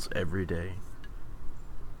nipples every day.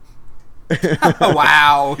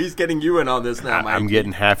 Wow, he's getting you in on this now, Mike. I'm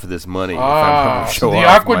getting half of this money if Ah, I'm so show the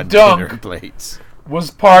off Aqua my Dunk- dinner plates.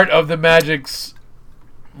 Was part of the Magic's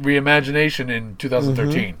reimagination in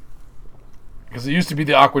 2013. Because it used to be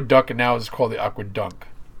the Aqua Duck and now it's called the Aqua Dunk.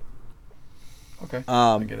 Okay,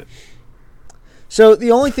 I get it. So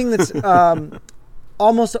the only thing that's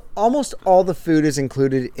almost all the food is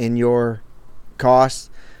included in your cost.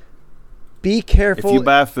 Be careful. If you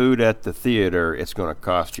buy food at the theater, it's going to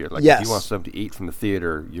cost you. Like Yes. if you want something to eat from the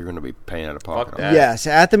theater, you're going to be paying out of pocket. Fuck on that. Yes,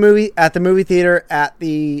 at the movie theater, at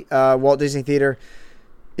the Walt Disney Theater.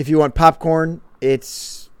 If you want popcorn,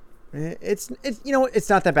 it's it's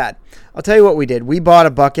not that bad. I'll tell you what we did. We bought a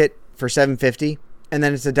bucket for $7.50, and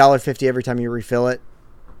then it's $1.50 every time you refill it.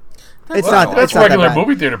 It's not That's that regular bad.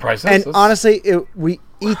 movie theater prices. And That's- honestly,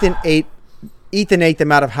 Ethan ate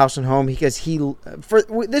them out of House and Home because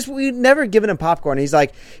we'd never given him popcorn. He's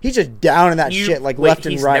just down in that shit left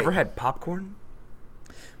and he's right. never had popcorn?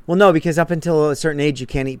 Well, no, because up until a certain age you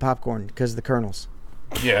can't eat popcorn because of the kernels.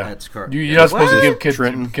 yeah, That's correct. You're not supposed to give kids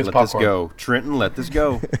Trenton, kids let popcorn. this go. Trenton, let this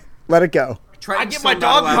go. Let it go. I Trenton's give my still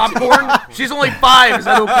not dog allowed to- popcorn. She's only 5. Is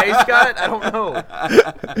that okay, Scott? I don't know.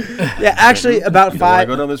 Yeah, actually, about You don't want to 5,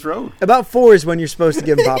 go down this road. about 4 is when you're supposed to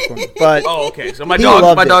give him popcorn. But Oh, okay. So my He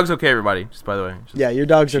loved it. dog's okay. Everybody, just by the way. Just- yeah, your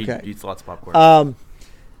dog's she okay. eats lots of popcorn.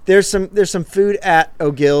 There's some food at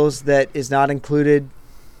O'Gill's that is not included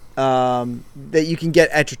that you can get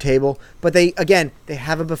at your table, but they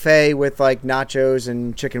have a buffet with like nachos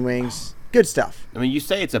and chicken wings. Good stuff. I mean, you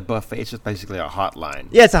say it's a buffet. It's just basically a hotline.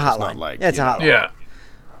 Yeah, it's a It's hotline. not like, Yeah, it's a you know, hotline.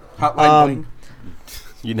 Yeah, Hotline bling.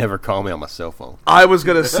 You never call me on my cell phone. I was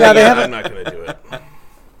gonna say Yeah, they have I'm not gonna do it.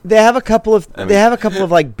 They have a couple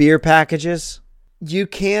of like beer packages. You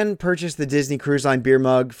can purchase the Disney Cruise Line beer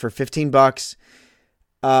mug for $15,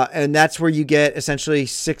 and that's where you get essentially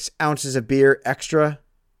 6 ounces of beer extra.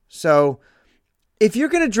 So, if you're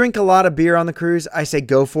gonna drink a lot of beer on the cruise, I say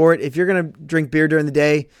go for it. If you're gonna drink beer during the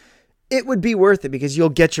day, it would be worth it because you'll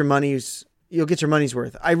get your money's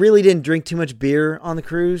worth. I really didn't drink too much beer on the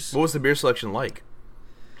cruise. What was the beer selection like?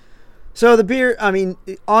 So the beer, I mean,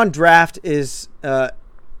 on draft is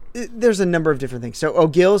there's a number of different things. So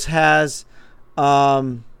O'Gill's has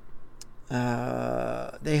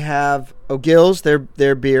they have O'Gill's their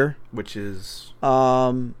beer, Which is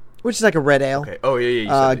which is like a red ale. okay. Oh yeah, yeah. You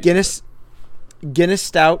said that. Guinness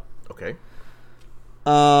Stout, Okay.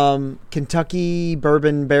 Kentucky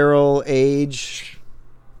Bourbon Barrel Age,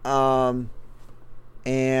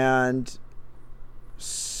 and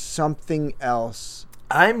something else.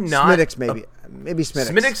 I'm not Smittix maybe. maybe Smittix.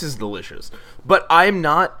 Smittix is delicious, but I'm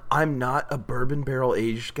not a bourbon barrel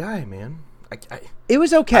aged guy, man. It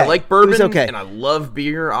was okay. I like bourbon, It was okay. and I love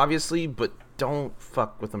beer, obviously, but don't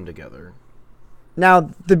fuck with them together.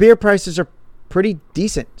 Now the beer prices are pretty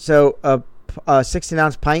decent. So a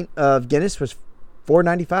 16-ounce pint of Guinness was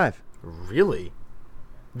 $4.95. Really?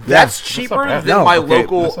 That's cheaper bad. than No, my that's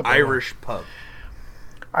local not bad. Irish pub.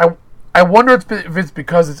 I wonder if it's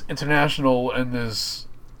because it's international and there's.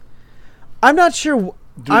 I'm not sure.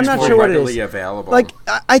 I'm not more sure what it readily is. available. Like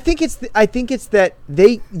I think it's that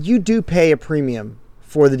you do pay a premium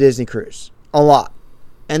for the Disney cruise a lot,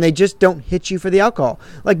 and they just don't hit you for the alcohol.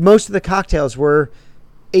 Like most of the cocktails were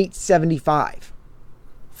 $8.75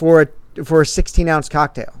 for a 16-ounce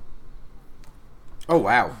cocktail. Oh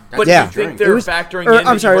wow! But Yeah. do you think It they're was- factoring or, in?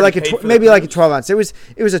 I'm that sorry, you've like already paid for the maybe like a cruise? 12 ounce. It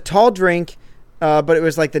was a tall drink, but it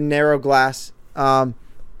was like the narrow glass.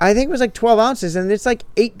 I think it was like 12 ounces, and it's like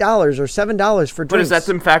 $8 or $7 for drinks. But is that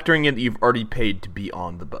them factoring in that you've already paid to be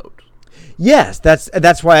on the boat? Yes,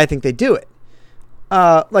 that's why I think they do it.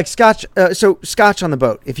 Like Scotch. So Scotch on the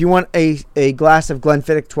boat. If you want a glass of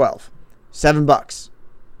Glenfiddich 12, $7.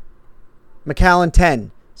 Macallan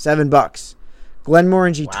 10, $7.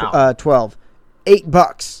 Glenmorangie Wow. 12,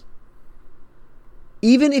 $8.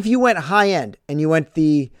 Even if you went high end and you went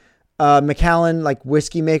the Macallan like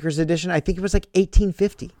whiskey makers edition, I think it was like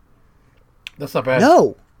 $18.50. That's not bad.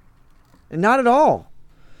 No, not at all.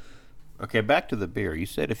 Okay, back to the beer. You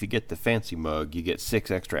said if you get the fancy mug, you get 6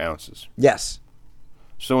 extra ounces. Yes,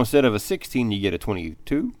 So instead of a 16, you get a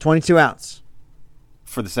 22. 22 ounce.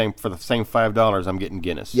 For the same $5, I'm getting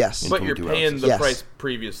Guinness. Yes. in But you're 22 paying ounces. the Yes. price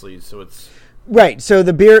previously, so it's Right. So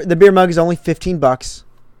the beer mug is only $15.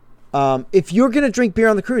 If you're gonna drink beer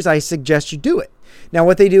on the cruise, I suggest you do it. Now,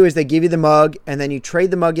 what they do is they give you the mug, and then you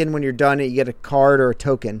trade the mug in when you're done, and you get a card or a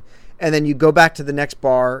token, and then you go back to the next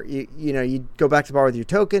bar. You go back to the bar with your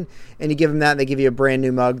token, and you give them that, and they give you a brand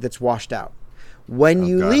new mug that's washed out. When Oh,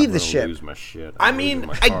 you God, leave I'm the gonna ship, lose my shit. I I'm mean, losing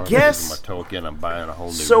my I card, guess- losing my token. I'm buying a whole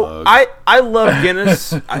new so mug. I love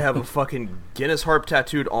Guinness. I have a fucking Guinness harp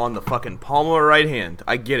tattooed on the fucking palm of my right hand.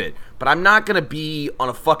 I get it, but I'm not gonna be on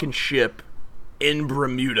a fucking ship in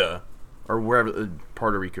Bermuda or wherever,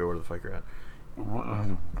 Puerto Rico, where the fuck you're at.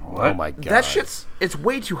 Oh my God. That it's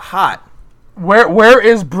way too hot. Where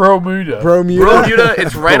is Bermuda? Bermuda,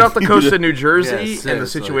 it's right off the coast of New Jersey, Yeah, and the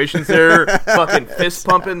seriously. situations there, fucking fist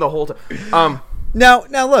pumping the whole time. now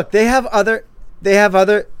look, they have other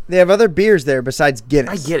beers there besides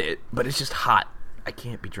Guinness. I get it, but it's just hot. I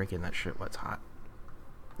can't be drinking that shit while it's hot.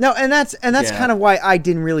 No, and that's Yeah. kind of why I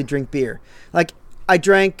didn't really drink beer. Like I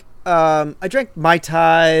drank Mai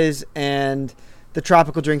Tais and the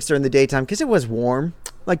tropical drinks during the daytime because it was warm.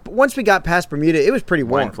 Like once we got past Bermuda, it was pretty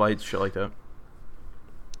warm. Wine flights, shit like that.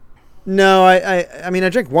 No, I mean I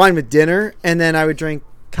drank wine with dinner, and then I would drink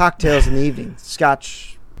cocktails in the evening,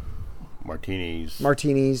 Scotch, Martinis,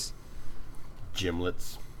 martinis.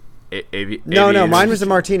 gimlets. No, mine was a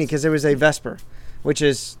martini because it was a Vesper, which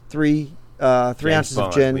is three James ounces Bond,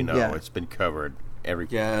 of gin. We know Yeah. it's been covered every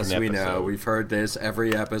Yes, we know. episode. We've heard this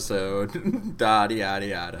every episode. Yada yada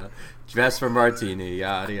yada. Vesper Martini.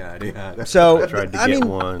 Yada yada yada. So Tried to I get mean,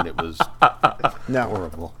 one. It was no.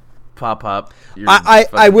 horrible. Pop. You're I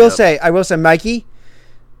fucking will up. say, Mikey,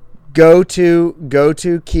 go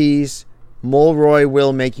to Keys. Mulroy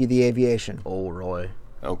will make you the aviation. Oh, Roy.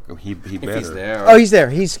 Oh, he If better. he's there. Oh, he's there.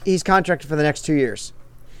 He's contracted for the next 2 years.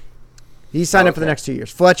 He's signed up for the Okay. next 2 years.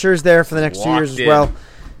 Fletcher's there for the next 2 years Locked as in. well.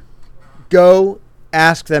 Go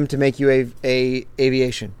ask them to make you a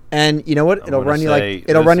aviation, and you know what? It'll gonna run you say,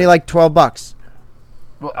 run you like $12.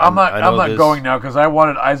 Well, I'm I know not this- going now because I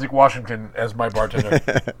wanted Isaac Washington as my bartender.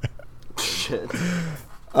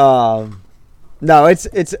 No, it's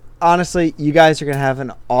honestly, you guys are gonna have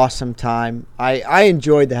an awesome time. I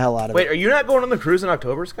enjoyed the hell out of Wait, it. are you not going on the cruise in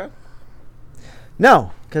October, Scott?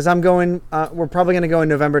 No, because I'm going. We're probably gonna go in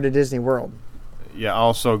November to Disney World. Yeah,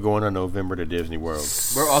 also going in November to Disney World.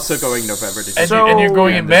 We're also going November to And and you're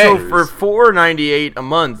going in May. So for $4.98 a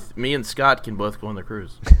month, me and Scott can both go on the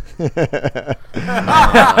cruise.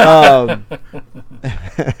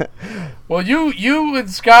 Well, you and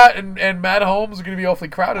Scott and Matt Holmes are going to be awfully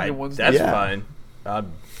crowded in one. That's Yeah. fine.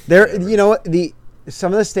 There, you know what?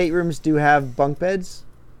 Some of the staterooms do have bunk beds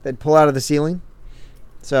that pull out of the ceiling.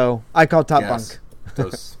 So I call top Yes. bunk.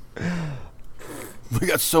 Those- We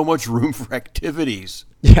got so much room for activities.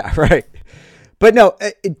 Yeah, right. But no,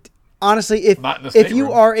 honestly, if Not in the if stateroom.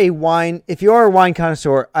 you are a wine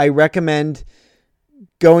connoisseur, I recommend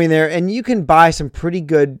going there, and you can buy some pretty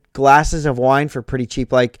good glasses of wine for pretty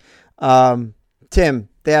cheap. Like Tim,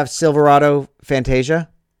 they have Silverado Fantasia,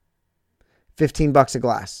 $15 a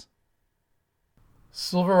glass.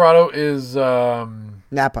 Silverado is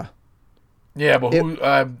Napa. yeah, but who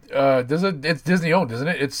does it? It's Disney owned, isn't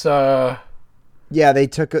it? It's Yeah, they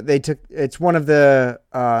took. It's one of the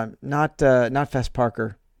not Fess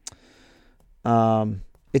Parker.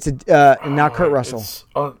 It's not Kurt Russell. It's,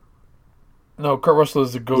 no, Kurt Russell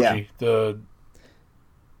is the Goji. Yeah.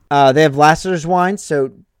 The They have Lasseter's wines,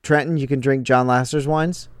 so Trenton, you can drink John Lasseter's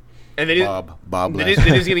wines. And then Bob then he's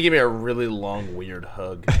gonna give me a really long, weird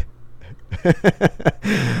hug.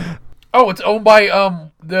 oh, it's owned by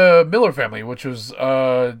the Miller family, which was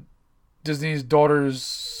Disney's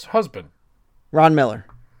daughter's husband. Ron Miller.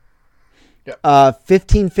 Yeah.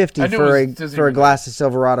 $15.50 I knew for it was Disney a related. glass of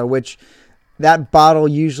Silverado, which that bottle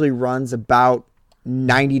usually runs about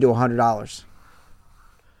 $90 to $100.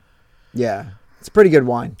 Yeah, it's a pretty good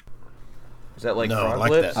wine. Is that like No, I Frog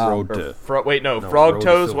like Lips? that Road Or to- Frog No, Frog Road to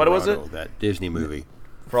Toes. What was it? Silverado, That Disney movie.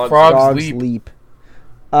 Frog's Frog's Leap.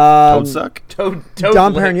 Toad Suck? Toad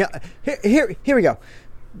Dom Lick. Perignon. Here we go.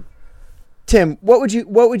 Tim, what would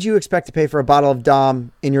you expect to pay for a bottle of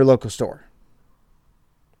Dom in your local store?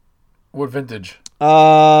 What vintage?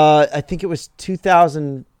 I think it was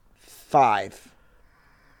 2005.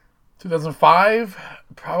 2005,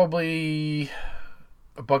 probably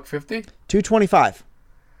 $1.50. $2.25.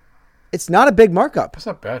 It's not a big markup. That's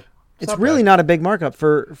not bad. It's really not a big markup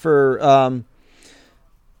for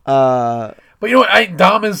But you know what?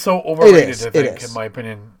 Dom is so overrated. is, I it think, is. in my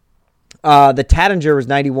opinion. The Tattinger was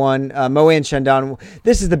 91. Moet Chandon.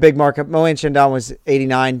 This is the big markup. Moet Chandon was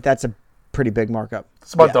 89. That's a pretty big markup.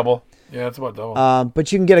 It's about Yeah. double. Yeah, it's about double.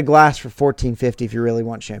 But you can get a glass for $14.50 if you really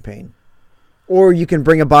want champagne, or you can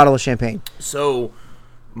bring a bottle of champagne. So,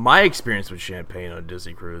 my experience with champagne on a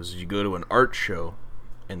Disney cruise is you go to an art show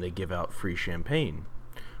and they give out free champagne.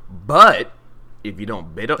 But if you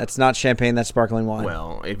don't bid on That's not champagne. That's sparkling wine.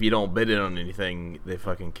 well, if you don't bid on anything, they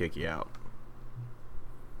fucking kick you out.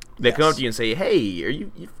 They come up to you and say, "Hey, are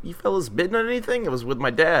you fellas bidding on anything?" It was with my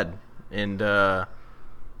dad and Toad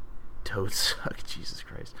Suck. Jesus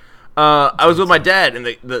Christ. I was with my dad, and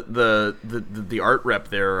the art rep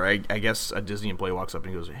there, I guess a Disney employee walks up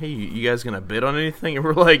and goes, "Hey, you guys gonna bid on anything?" And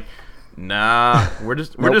we're like, "Nah, we're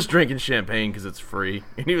just drinking champagne because it's free."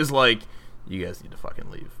 And he was like, "You guys need to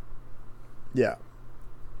fucking leave." Yeah.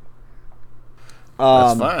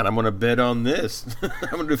 That's fine. I'm going to bid on this. I'm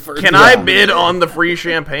going to do first. Can I bid on the free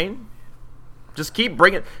champagne? Just keep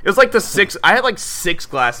bringing. It was like I had like 6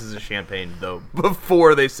 glasses of champagne though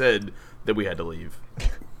before they said that we had to leave.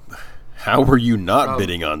 How were you not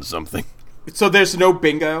bidding on something? So there's no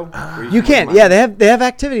bingo. You can. Yeah, they have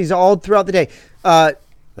activities all throughout the day.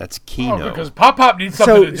 That's Oh, Keno. because Pop Pop needs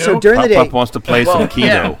something to do. So during the Pop day, Pop wants to play some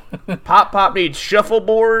Keno. Yeah. Pop needs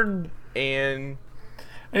shuffleboard and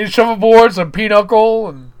I need shuffleboard, some pinochle,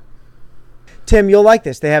 and Tim, you'll like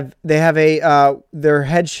this. They have a their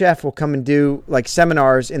head chef will come and do like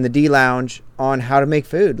seminars in the D Lounge on how to make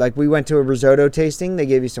food. Like we went to a risotto tasting. They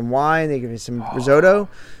gave you some wine. They gave you some risotto.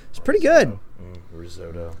 It's pretty good.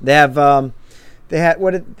 risotto. They have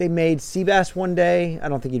they made sea bass one day. I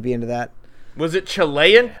don't think you'd be into that. Was it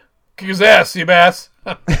Chilean? kick his ass, Seabass.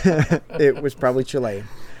 It was probably Chilean.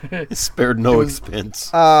 Spared no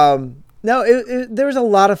expense. No, there was a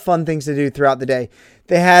lot of fun things to do throughout the day.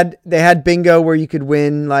 They had bingo where you could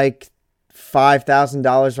win like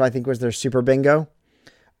 $5,000. I think was their super bingo.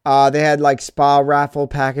 They had like spa raffle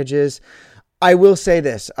packages. I will say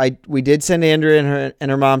this: we did send Andrea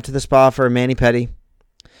and her mom to the spa for a mani-pedi.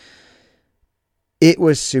 It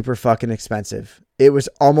was super fucking expensive. It was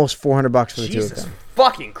almost $400 for the two of Jesus them.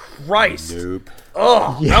 fucking Christ! Nope.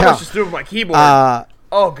 Oh, Yeah. I almost just threw it with my keyboard.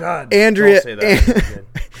 Oh God, Andrea, Don't say that.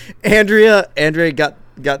 Andrea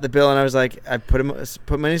got the bill, and I was like, I put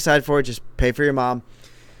money aside for it. Just pay for your mom.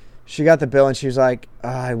 She got the bill, and she was like,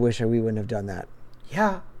 I wish we wouldn't have done that.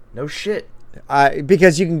 Yeah, no shit.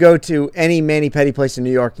 Because you can go to any mani-pedi place in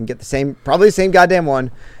New York and get probably the same goddamn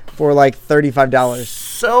one for like $35.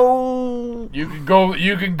 So You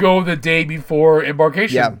can go the day before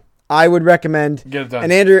embarkation. Yeah, I would recommend. Get it done.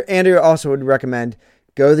 And Andrea also would recommend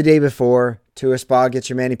go the day before to a spa, get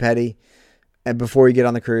your mani-pedi, and before you get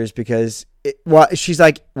on the cruise, because she's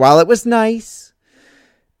like, while it was nice,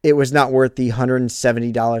 it was not worth the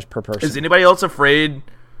 $170 per person. is anybody else afraid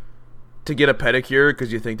to get a pedicure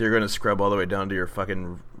because you think they're going to scrub all the way down to your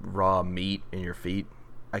fucking raw meat in your feet?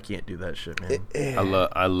 I can't do that shit, man.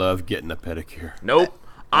 I love getting a pedicure. Nope.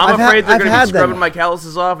 I've afraid they're I've going to had be scrubbing them. my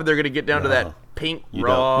calluses off, and they're going to get down to that pink You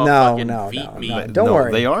raw don't. fucking No, feet no, meat. no. Don't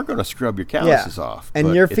worry. They are going to scrub your calluses off. And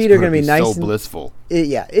but your it's feet are gonna gonna be nice so and- blissful.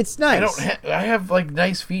 It's nice. I have like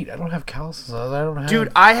nice feet. I don't have calluses. I don't have. Dude,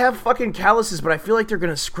 I have fucking calluses, but I feel like they're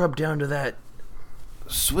going to scrub down to that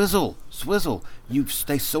Swizzle.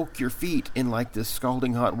 They soak your feet in like this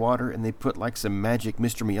scalding hot water, and they put like some magic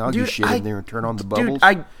Mr. Miyagi shit in there and turn on the bubbles.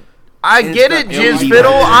 Dude, I get it, Jizz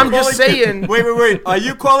Fiddle. I'm just saying. Wait. Are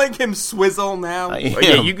you calling him Swizzle now?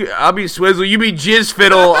 I'll be Swizzle. You be Jizz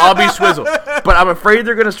Fiddle. I'll be Swizzle. But I'm afraid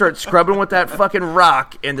they're gonna start scrubbing with that fucking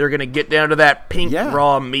rock, and they're gonna get down to that pink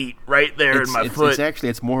raw meat right there in my foot.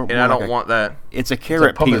 It's more. And I don't want that. It's a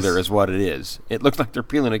carrot pumice. peeler, is what it is. It looks like they're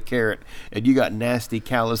peeling a carrot, and you got nasty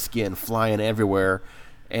callous skin flying everywhere,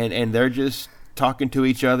 and they're just talking to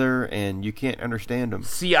each other, and you can't understand them.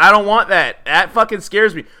 See, I don't want that. That fucking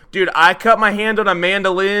scares me. Dude, I cut my hand on a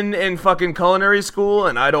mandolin in fucking culinary school,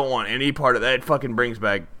 and I don't want any part of that. It fucking brings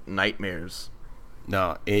back nightmares.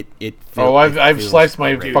 No, it I've sliced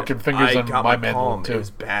my great. fucking fingers I on got my my mandolin palm. too. It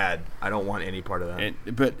was bad. I don't want any part of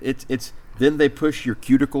that. But it's then they push your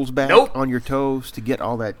cuticles back Nope. on your toes to get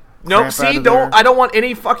all that No, crap see, out of there. I don't want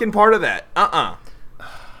any fucking part of that.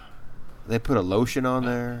 They put a lotion on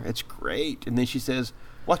there. It's great. And then she says,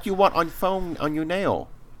 "What you want on your nail?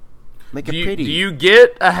 Make it pretty." Do you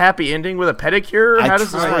get a happy ending with a pedicure? Or how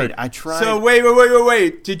does this work? I tried. So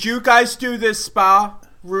wait. Did you guys do this spa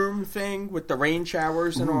room thing with the rain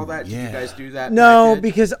showers and all that? Did you guys do that? No, package?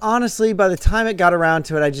 because honestly, by the time it got around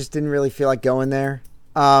to it, I just didn't really feel like going there.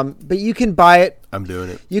 But you can buy it. I'm doing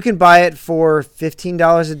it. You can buy it for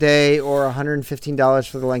 $15 a day or $115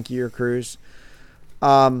 for the length of your cruise.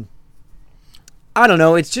 I don't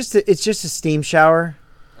know. It's just a steam shower.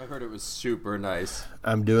 I heard it was super nice.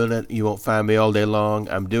 I'm doing it. You won't find me all day long.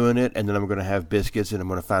 I'm doing it, and then I'm going to have biscuits, and I'm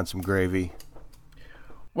going to find some gravy.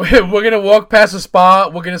 We're going to walk past a spa.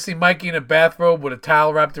 We're going to see Mikey in a bathrobe with a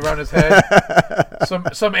towel wrapped around his head.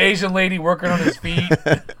 some Asian lady working on his feet.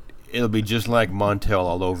 It'll be just like Montel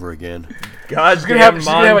all over again. God's She's going to have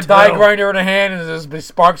a die grinder in her hand and there's be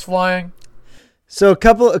sparks flying. So a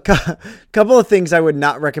couple of things I would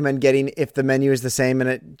not recommend getting if the menu is the same, and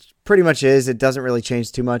it pretty much is. It doesn't really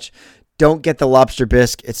change too much. Don't get the lobster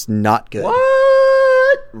bisque. It's not good.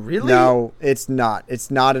 What? Really? No, it's not.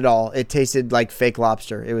 It's not at all. It tasted like fake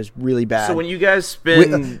lobster. It was really bad. So when you guys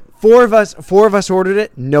spend... four of us ordered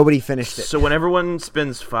it. Nobody finished it. So when everyone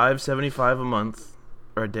spends $5.75 a month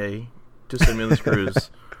or a day to send me on this cruise,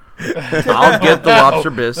 I'll get the lobster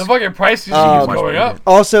bisque. The fucking price keeps going up.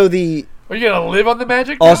 Also, the... Are you going to live on the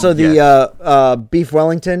magic now? Also, the beef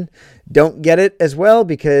Wellington, don't get it as well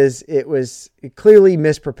because it was clearly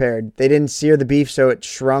misprepared. They didn't sear the beef, so it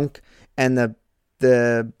shrunk, and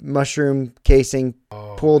the mushroom casing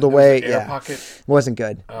pulled away. Air pocket. Wasn't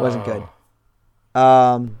good. Wasn't good.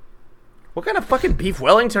 What kind of fucking beef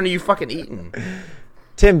Wellington are you fucking eating?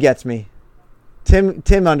 Tim gets me. Tim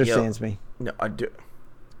understands me. No, I do.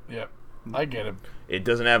 Yeah, I get him. It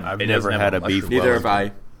doesn't have. I've it never doesn't had have a beef mushroom. Neither have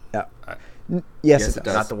I. Yeah. Yes, Yes, it it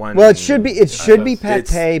does. Not the one. Well, it should be. It should be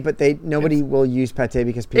It's- pate, but nobody will use pate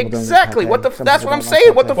because people Exactly. don't. What the? That's what I'm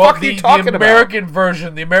saying. What the fuck are you talking the about? American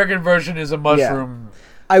version is a mushroom.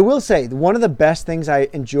 I will say one of the best things I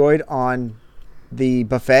enjoyed on the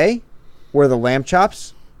buffet were the lamb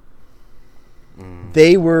chops.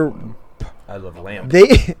 They were. I love lamb.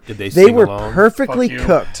 Did they They sing were along? perfectly Fuck you.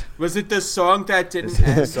 cooked. Was it the song that didn't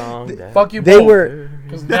end? Song. Fuck you They both. were.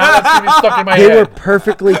 Because now it's going to be stuck in my They head. were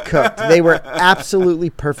perfectly cooked. They were absolutely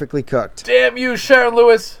perfectly cooked. Damn you, Sharon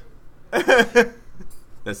Lewis.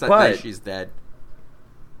 That's not But- that she's dead.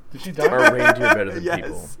 Did she die? Are reindeer better than Yes,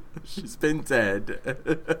 people? she's been dead.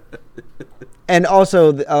 And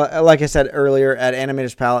also, like I said earlier, at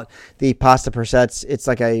Animator's Palette, the pasta prosciutto, it's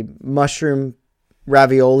like a mushroom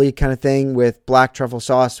ravioli kind of thing with black truffle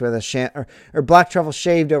sauce with a or black truffle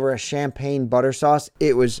shaved over a champagne butter sauce.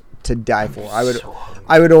 It was to die for.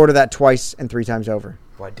 I would order that twice and 3 times over.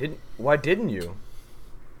 Why didn't you?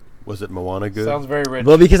 Was it Moana good? Sounds very rich.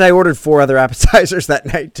 Well, because I ordered 4 other appetizers that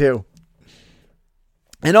night too.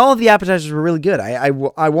 And all of the appetizers were really good. I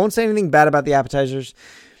won't say anything bad about the appetizers,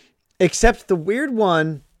 except the weird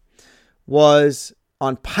one was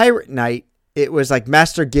on Pirate Night. It was like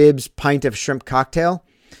Master Gibbs' pint of shrimp cocktail.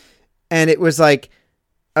 And it was like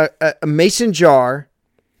a mason jar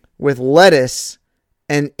with lettuce.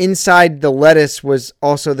 And inside the lettuce was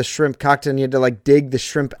also the shrimp cocktail. And you had to like dig the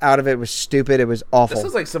shrimp out of it. It was stupid. It was awful. This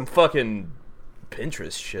is like some fucking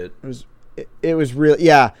Pinterest shit. It was real.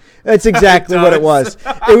 Yeah, that's exactly what it was.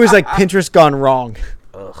 It was like Pinterest gone wrong.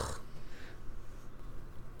 Ugh.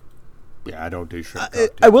 Yeah, I don't do shrimp I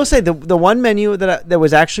cocktails. will say the one menu that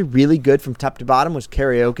was actually really good from top to bottom was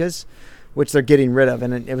Karaoke's, which they're getting rid of,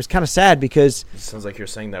 and it was kind of sad because It sounds like you're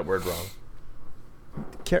saying that word wrong.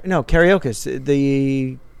 Karaoke's,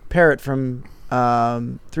 the parrot from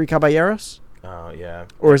Three Caballeros. Yeah.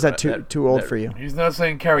 Or is that too old for you? He's not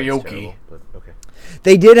saying It's karaoke. terrible, but okay.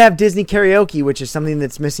 They did have Disney karaoke, which is something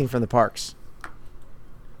that's missing from the parks.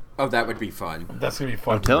 Oh, that would be fun. That's gonna be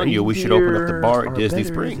fun. I'm telling you, we should open up the bar at Disney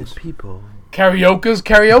Springs. People. Karaoke's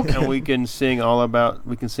karaoke. And we can sing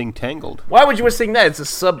Tangled. Why would you want to sing that? It's a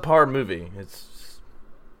subpar movie. It's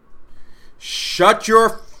Shut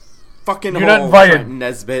your fucking You're hole, not invited. Trenton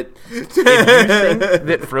Nesbitt. if you think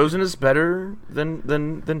that Frozen is better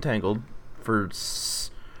than Tangled for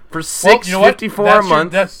 $6.54 a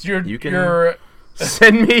month, That's your. you can your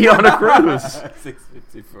send me on a cruise.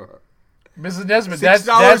 $6.54. Mrs. Nesbitt. That's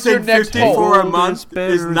your next $6.54 poll. a month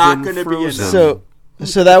is not going to be enough.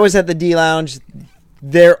 So that was at the D Lounge.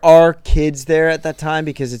 There are kids there at that time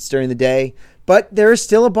because it's during the day, but there is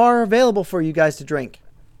still a bar available for you guys to drink.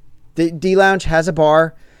 The D Lounge has a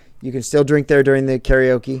bar. You can still drink there during the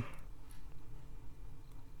karaoke.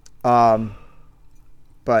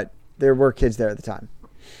 But there were kids there at the time.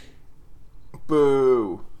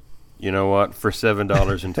 Boo. You know what? For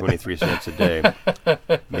 $7.23 a day,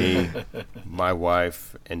 me, my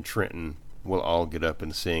wife, and Trenton will all get up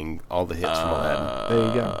and sing all the hits from Aladdin. There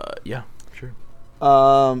you go. Yeah, sure.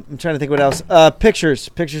 I'm trying to think what else.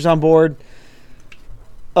 Pictures on board.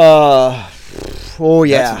 Oh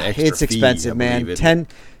yeah, an extra it's fee, expensive, I man. believe, isn't 10.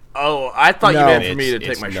 Oh, I thought No. you meant for me to It's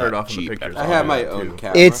take my not shirt off in the cheap pictures. at I all. have my own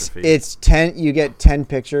camera. It's 10. You get 10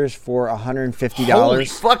 pictures for $150. Holy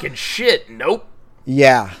fucking shit! Nope.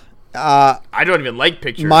 Yeah. I don't even like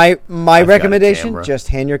pictures. My got a recommendation: camera. just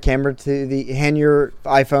hand your iPhone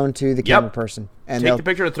to the camera person, and take they'll the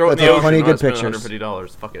picture and throw it in they'll the take ocean. plenty of good I'll spend pictures.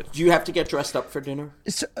 $150. Fuck it. Do you have to get dressed up for dinner?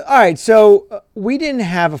 So, all right, so we didn't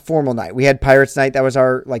have a formal night. We had Pirates Night. That was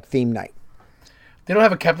our theme night. They don't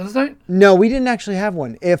have a captain's night. No, we didn't actually have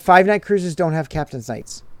one. If 5-night cruises don't have captain's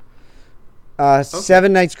nights,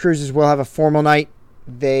 7 nights cruises will have a formal night.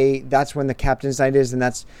 That's when the captain's night is, and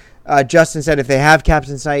that's Justin said if they have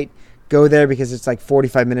captain's night, go there because it's like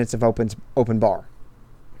 45 minutes of open bar.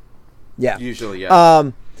 Yeah. Usually,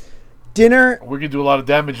 yeah. Dinner. We could do a lot of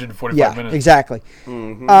damage in 45 Yeah, minutes. exactly.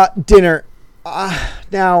 Dinner.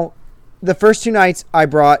 Now, the first 2 nights I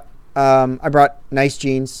brought nice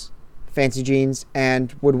jeans, fancy jeans,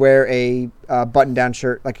 and would wear a button-down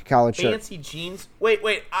shirt like a collared shirt. Fancy jeans? Wait.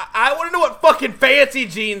 I want to know what fucking fancy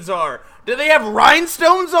jeans are. Do they have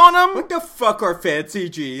rhinestones on them? What the fuck are fancy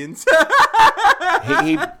jeans?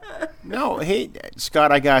 Hey,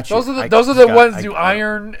 Scott, I got you. Those are the ones you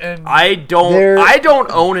iron and. I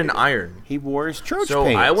don't own an iron. He wore his church So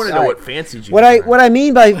pants. I want to know Alright. what fancy jeans What are. I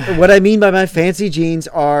mean by my fancy jeans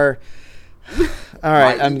are. All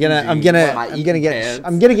right, I'm gonna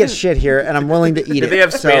get shit here, and I'm willing to eat Do it. they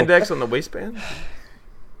have So- spandex on the waistband?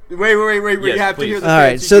 Wait. We Yes, have to please. hear the All right,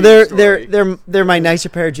 fancy so jeans story. they're my nicer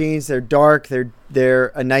pair of jeans. They're dark.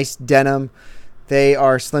 They're a nice denim. They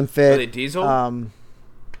are slim fit. Are they diesel?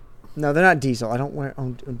 No, they're not diesel. I don't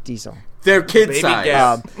own diesel. They're kid Baby size.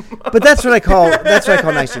 gas. But that's what I call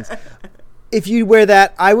nice jeans. If you wear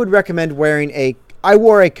that, I would recommend wearing I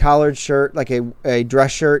wore a collared shirt, like a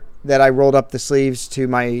dress shirt that I rolled up the sleeves to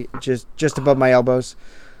my just above my elbows.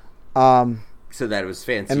 So that was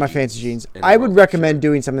fancy. And my jeans. fancy jeans. And I it would wasn't recommend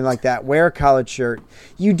doing something like that. Wear a collared shirt.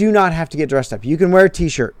 You do not have to get dressed up. You can wear a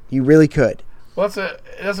t-shirt. You really could. Well,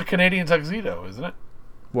 that's a Canadian tuxedo, isn't it?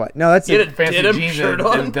 What? No, that's Get it. a Fancy denim jeans shirt and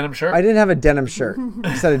on. denim shirt. I didn't have a denim shirt.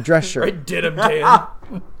 I said a dress I shirt. did them, Dan.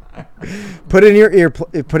 Put in your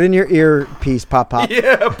earpiece, pop.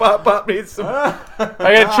 Yeah, Pop needs some. I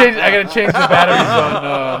gotta change the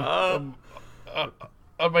batteries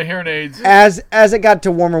on my hearing aids. As it got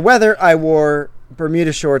to warmer weather, I wore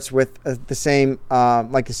Bermuda shorts with the same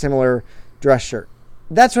like a similar dress shirt.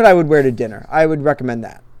 That's what I would wear to dinner. I would recommend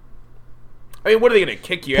that. I mean, what are they going to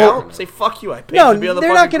kick you Well- out? Say, fuck you, I paid No, to be on the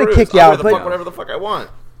they're fucking not gonna cruise. kick you I'll out, wear but- whatever the fuck I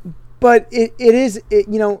want. But it is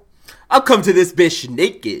I'll come to this bitch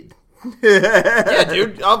naked. Yeah,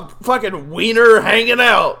 dude, I'm fucking wiener hanging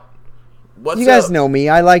out. What's you guys up? know me.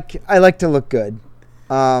 I like to look good.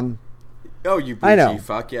 Oh, you bougie I know.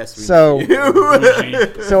 fuck. Yes, we So- do.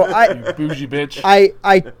 Bougie, So you bougie bitch.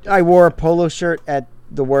 I wore a polo shirt at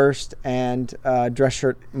the worst and a dress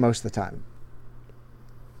shirt most of the time.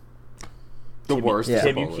 The worst. Yeah. is a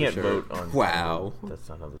Tim, you polo can't shirt. vote on. Wow. That's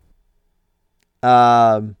not how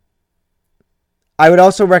the. I would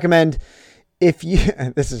also recommend if you.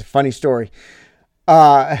 This is a funny story.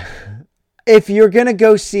 If you're gonna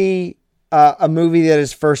go see a movie that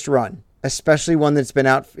is first run, especially one that's been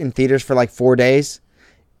out in theaters for like 4 days,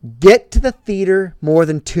 get to the theater more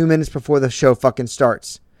than 2 minutes before the show fucking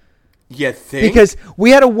starts. You think? Because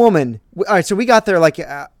we had a woman. All right, so we got there like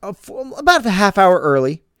about a half hour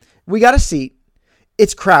early. We got a seat.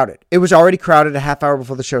 It's crowded. It was already crowded a half hour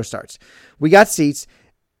before the show starts. We got seats,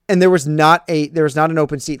 and there was not an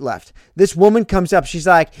open seat left. This woman comes up. She's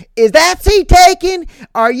like, "Is that seat taken?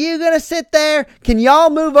 Are you gonna sit there? Can y'all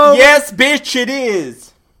move over?" Yes, bitch, it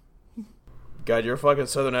is. God, your fucking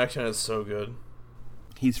southern accent is so good.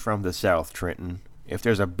 He's from the South, Trenton. If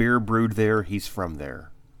there's a beer brewed there, he's from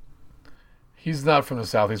there. He's not from the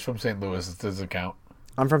South. He's from St. Louis. It's his account.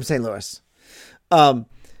 I'm from St. Louis.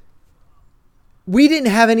 We didn't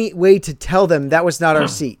have any way to tell them that was not our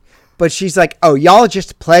seat. But she's like, "Oh, y'all are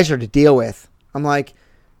just a pleasure to deal with." I'm like,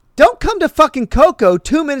 don't come to fucking Coco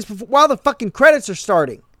 2 minutes before, while the fucking credits are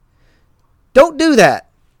starting. Don't do that.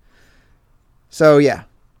 So, yeah.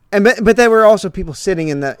 But there were also people sitting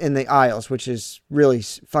in the aisles, which is really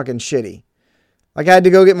fucking shitty. Like, I had to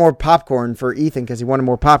go get more popcorn for Ethan because he wanted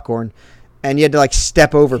more popcorn. And you had to, like,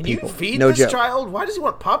 step over Can people. you feed no this joke. child? Why does he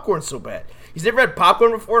want popcorn so bad? He's never had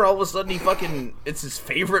popcorn before, and all of a sudden it's his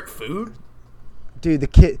favorite food? Dude, the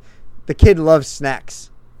kid loves snacks.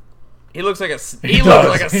 He looks like a He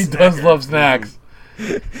snacker. does love snacks.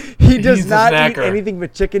 He does He's a not eat snacker. anything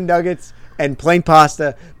but chicken nuggets and plain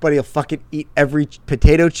pasta, but he'll fucking eat every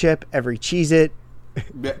potato chip, every Cheez-It.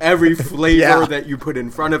 Every flavor Yeah. that you put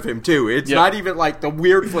in front of him, too. It's Yep. not even like the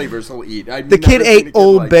weird flavors he'll eat. I've The kid never seen a ate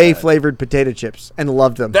Old like Bay that. flavored potato chips and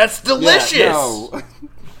loved them. That's delicious. Yeah, no.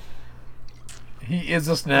 He is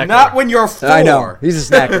a snacker. Not when you're 4. I know. He's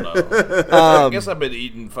a snacker. I guess I've been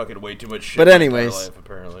eating fucking way too much shit. But my anyways. entire life,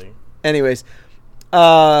 apparently. Anyways,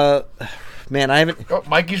 man, I haven't. Oh,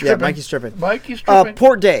 Mikey's Yeah, tripping. Mikey's tripping. Mikey's tripping.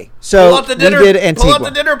 Port Day. So Pull out the dinner. we did Pull out the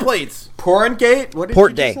Antigua. dinner plates. Porngate? What did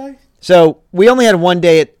Port you Day. just say? So we only had one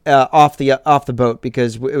day off the boat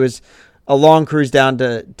because it was a long cruise down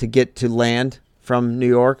to get to land from New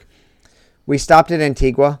York. We stopped at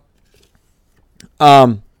Antigua.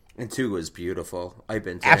 Antigua is beautiful. I've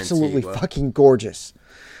been to Absolutely Antigua. fucking gorgeous.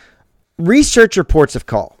 Research reports of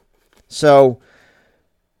call. So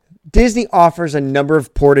Disney offers a number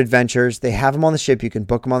of port adventures. They have them on the ship. You can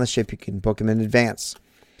book them on the ship. You can book them in advance.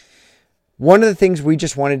 One of the things we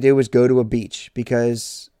just wanted to do was go to a beach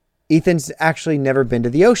because Ethan's actually never been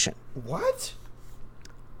to the ocean. What?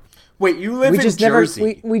 Wait, you live We in just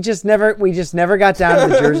Jersey. we just never got down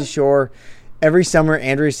to the Jersey Shore. Every summer,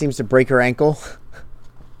 Andrea seems to break her ankle.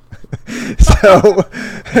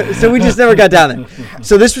 So we just never got down there.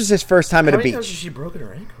 So this was his first time at How a many times beach. has she broken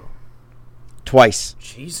her ankle? Twice.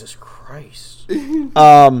 Jesus Christ.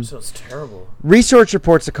 Sounds terrible. Research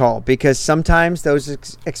reports a call because sometimes those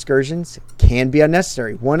excursions can be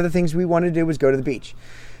unnecessary. One of the things we wanted to do was go to the beach.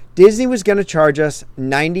 Disney was going to charge us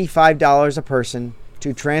 $95 a person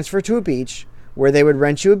to transfer to a beach where they would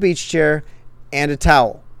rent you a beach chair and a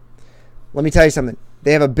towel. Let me tell you something.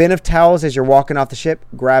 They have a bin of towels as you're walking off the ship.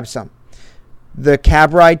 Grab some. The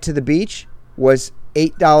cab ride to the beach was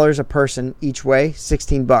 $8 a person each way,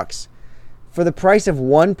 $16. For the price of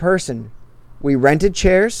one person, we rented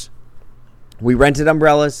chairs, we rented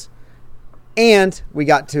umbrellas, and we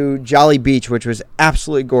got to Jolly Beach, which was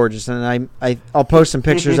absolutely gorgeous. And I'll post some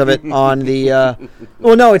pictures of it on the...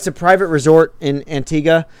 well, no, it's a private resort in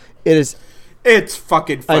Antigua. It is... It's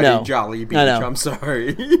fucking funny, know. Jolly Beach. I know. I'm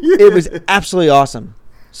sorry. It was absolutely awesome.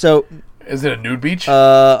 So, Is it a nude beach?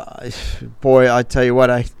 boy, I tell you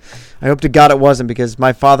what, I hope to God it wasn't because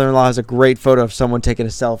my father-in-law has a great photo of someone taking a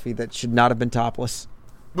selfie that should not have been topless.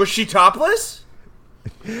 Was she topless?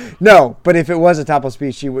 No, but if it was a topless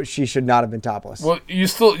beach, she should not have been topless. Well, you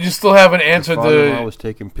still haven't answered Father-in-law the. was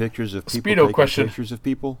taking pictures of people Speedo taking question. pictures of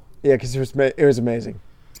people. Yeah, because it was amazing.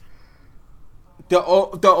 The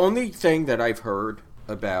only thing that I've heard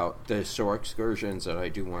about the shore excursions, and I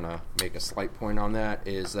do want to make a slight point on that,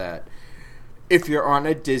 is that if you're on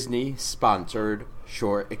a Disney-sponsored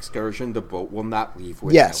shore excursion, the boat will not leave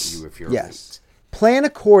without you if you're late. Plan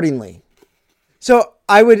accordingly. So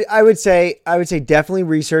I would say definitely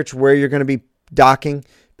research where you're going to be docking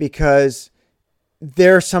because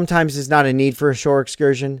there sometimes is not a need for a shore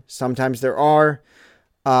excursion. Sometimes there are.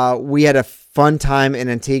 We had a fun time in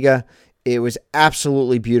Antigua. It was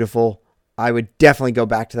absolutely beautiful. I would definitely go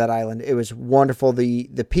back to that island. It was wonderful.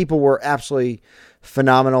 The people were absolutely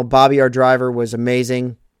phenomenal. Bobby, our driver, was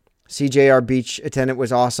amazing. CJ, our beach attendant,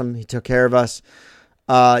 was awesome. He took care of us.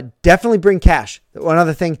 Definitely bring cash. One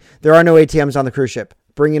other thing, there are no ATMs on the cruise ship.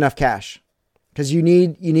 Bring enough cash because you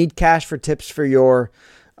need cash for tips for your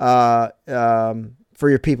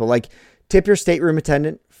people. Like tip your stateroom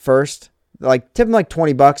attendant first. Like tip him like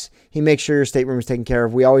 $20. He makes sure your stateroom is taken care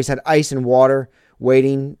of. We always had ice and water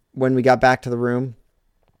waiting when we got back to the room.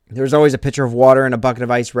 There was always a pitcher of water and a bucket of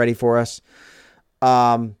ice ready for us.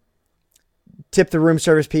 Tip the room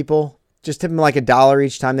service people. Just tip them like $1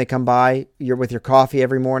 each time they come by. You're with your coffee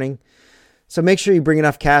every morning. So make sure you bring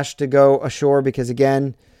enough cash to go ashore because,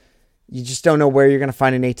 again, you just don't know where you're going to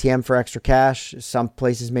find an ATM for extra cash. Some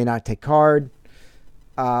places may not take card.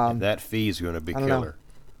 That fee is going to be I don't killer. know.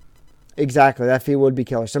 Exactly. That fee would be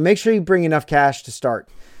killer. So make sure you bring enough cash to start.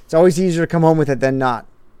 It's always easier to come home with it than not.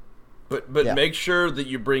 But Yeah. make sure that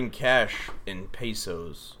you bring cash in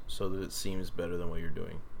pesos so that it seems better than what you're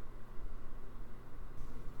doing.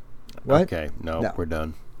 What? Okay, no, we're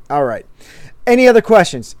done. All right. Any other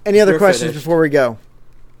questions? Any other We're questions finished. before we go?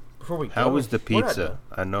 Before we How go, was the we're not pizza? done.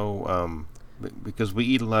 I know because we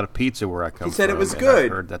eat a lot of pizza where I come from. He said it was and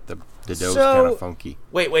good. I heard that the dough's So- kind of funky.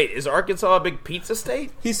 Wait, is Arkansas a big pizza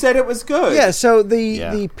state? He said it was good. Yeah, so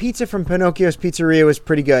Yeah. the pizza from Pinocchio's Pizzeria was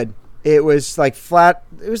pretty good. It was like flat.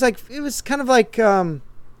 It was kind of like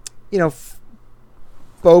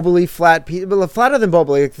Boboli flat pizza, but flatter than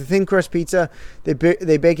Boboli, like the thin crust pizza. They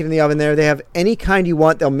bake it in the oven there. They have any kind you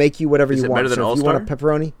want. They'll make you whatever Is you it want. better than So if you want a All-Star?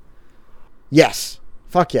 pepperoni, yes,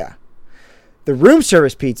 fuck yeah. The room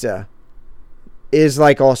service pizza is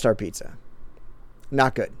like All-Star pizza,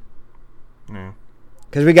 not good.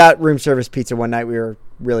 Because we got room service pizza one night. We were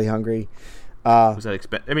really hungry. Was that is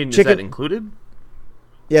Chicken- that included?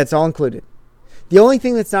 Yeah, it's all included. The only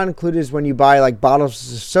thing that's not included is when you buy like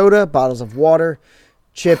bottles of soda, bottles of water,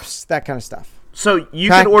 chips, that kind of stuff. So you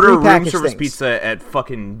can order room prepackaged service things. pizza at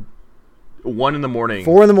fucking 1 in the morning.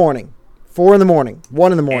 4 in the morning, 1 in the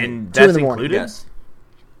morning, and 2 in that's the morning. included? Yes.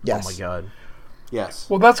 Yes. Oh my god. Yes.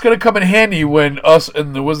 Well, that's going to come in handy when us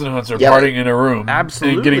and the Wisdom Hunts are Yep. partying in a room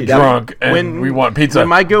Absolutely. and getting Yep. drunk, and we want pizza. When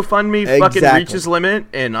my GoFundMe fucking Exactly. reaches limit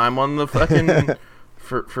and I'm on the fucking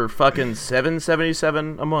for fucking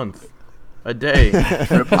 $7.77 a month a day,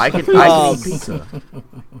 I can eat pizza.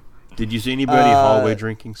 Did you see anybody hallway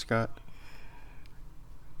drinking, Scott?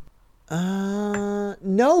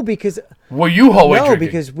 No, because Well, you hallway no, drinking.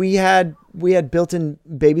 because we had built-in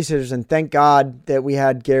babysitters, and thank God that we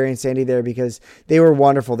had Gary and Sandy there because they were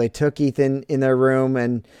wonderful. They took Ethan in their room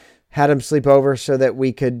and had him sleep over so that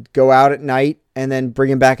we could go out at night and then bring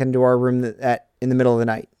him back into our room in the middle of the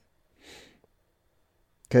night.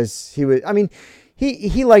 Because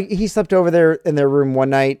he slept over there in their room one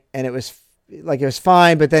night and it was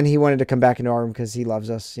fine, but then he wanted to come back into our room because he loves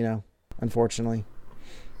us, unfortunately.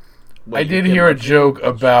 I did hear a joke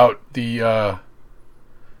about the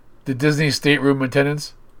Disney stateroom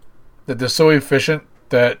attendants, that they're so efficient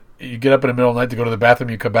that you get up in the middle of the night to go to the bathroom,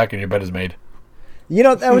 you come back and your bed is made.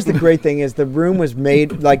 That was the great thing is the room was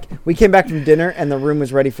made, like we came back from dinner and the room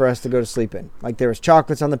was ready for us to go to sleep in. Like there was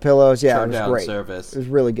chocolates on the pillows. Yeah, Turn it was down great. service. It was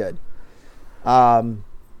really good. I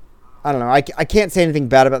don't know. I can't say anything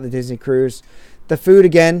bad about the Disney cruise. The food,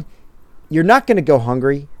 again, you're not going to go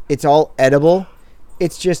hungry. It's all edible.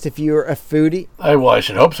 It's just if you're a foodie. I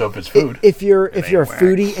should hope so if it's food. If you're a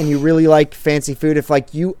foodie and you really like fancy food, if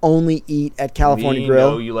like you only eat at California We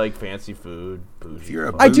Grill. know you like fancy food. Bougie If you're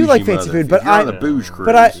a fuck. I do like bougie fancy mother- food, but if you're on I- the booze cruise.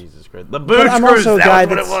 but I- Jesus Christ. The booze I'm cruise, also a guy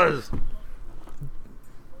that was what it was.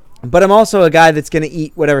 But I'm also a guy that's going to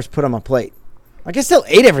eat whatever's put on my plate. Like I still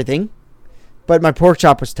ate everything, but my pork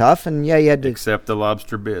chop was tough, and yeah, you had to. Except the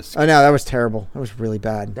lobster bisque. Oh no, that was terrible. That was really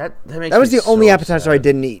bad. That makes That was me the only so appetizer I sad.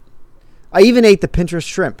 didn't eat. I even ate the Pinterest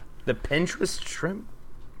shrimp, The Pinterest shrimp?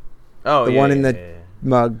 Oh, the yeah, one in yeah, the yeah.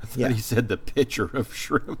 mug. But Yeah, he said the pitcher of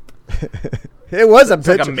shrimp. it was a It's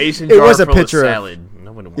picture. like a mason it jar was a full picture of of. salad.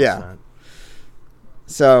 Nobody wants Yeah. that.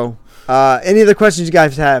 So, any other questions you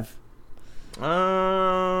guys have?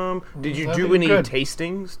 Did you That'd do be any good.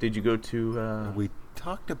 tastings? Did you go to? We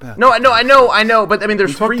talked about No, that. I know. But I mean,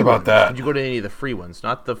 there's We talked free about ones. that. Did you go to any of the free ones?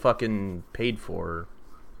 Not the fucking paid for.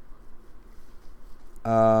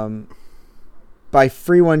 By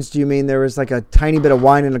free ones, do you mean there was like a tiny bit of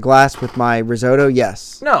wine in a glass with my risotto?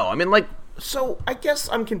 Yes. No, I mean like. So I guess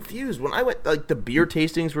I'm confused. When I went, like the beer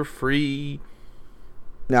tastings were free.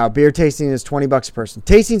 No, beer tasting is $20 a person.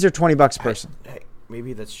 Tastings are $20 a person. Hey,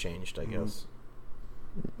 maybe that's changed. I guess.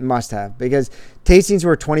 Must have, because tastings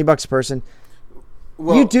were $20 a person.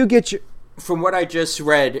 Well, You do get your. From what I just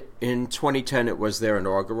read, in 2010 it was their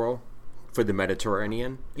inaugural for the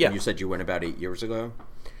Mediterranean. Yeah. And you said you went about 8 years ago.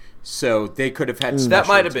 So they could have had That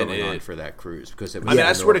might have specials been going on it. for that cruise because it was I mean, the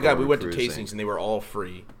I swear to God, we inaugural went to cruising. tastings and they were all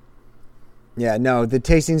free. Yeah, no, the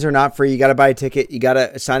tastings are not free. You got to buy a ticket. You got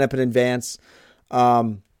to sign up in advance.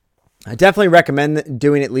 I definitely recommend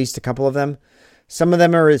doing at least a couple of them. Some of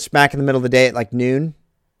them are smack in the middle of the day at like noon.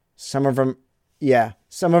 Some of them, yeah.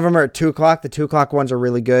 Some of them are at 2 o'clock. The 2 o'clock ones are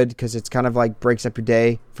really good because it's kind of like breaks up your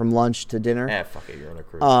day from lunch to dinner. Fuck it, you're on a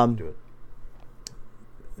cruise. Do it.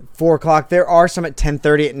 4 o'clock. There are some at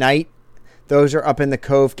 10:30 at night. Those are up in the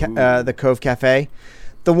Cove, the Cove Cafe.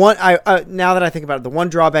 The one now that I think about it, the one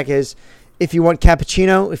drawback is if you want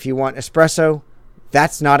cappuccino, if you want espresso,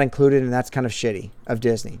 that's not included, and that's kind of shitty of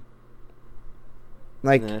Disney.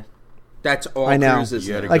 Like, that's all I know. cruises.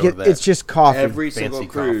 You gotta now. go to that. it's just coffee. Every Fancy single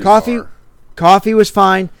cruise. Coffee, bar. coffee was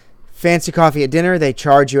fine. Fancy coffee at dinner, they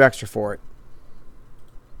charge you extra for it.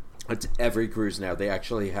 It's every cruise now. They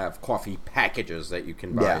actually have coffee packages that you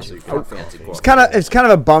can buy, Yeah. so you can have fancy coffee. It's kind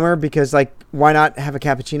of a bummer because, like, why not have a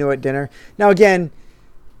cappuccino at dinner? Now again,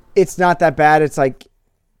 it's not that bad. It's like,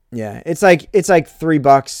 yeah, it's like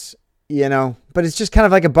 $3, you know. But it's just kind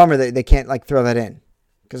of like a bummer that they can't like throw that in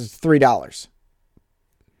because it's $3.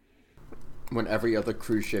 When every other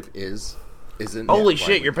cruise ship isn't. Holy that shit,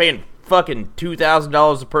 widely. you're paying fucking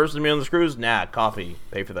 $2,000 a person to be on this cruise? Nah, coffee.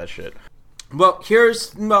 Pay for that shit. Well,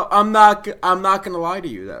 I'm not gonna lie to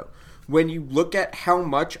you though. When you look at how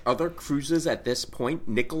much other cruises at this point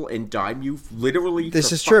nickel and dime you literally This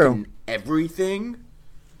for is true. fucking everything,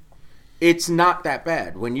 it's not that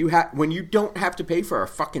bad. When you don't have to pay for a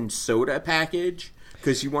fucking soda package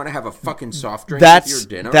because you want to have a fucking soft drink with your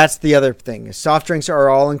dinner. That's the other thing. Soft drinks are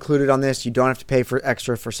all included on this. You don't have to pay for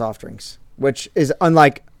extra for soft drinks, which is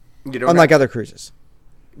unlike other cruises.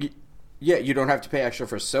 Yeah, you don't have to pay extra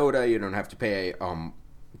for soda. You don't have to pay.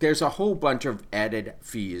 There's a whole bunch of added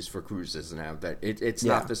fees for cruises now that it's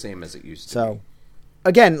not the same as it used to. So,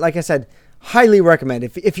 again, like I said, highly recommend.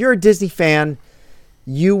 If you're a Disney fan,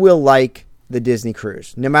 you will like the Disney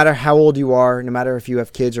cruise. No matter how old you are, no matter if you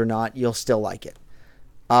have kids or not, you'll still like it.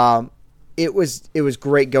 It was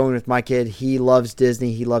great going with my kid. He loves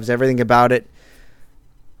Disney. He loves everything about it.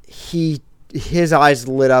 His eyes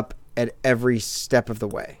lit up at every step of the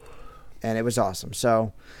way. And it was awesome.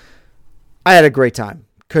 So I had a great time.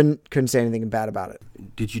 Couldn't say anything bad about it.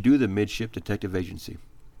 Did you do the midship detective agency?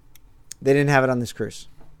 They didn't have it on this cruise.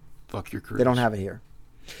 Fuck your cruise. They don't have it here.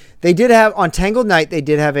 They did have on Tangled Night. They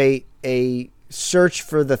did have a search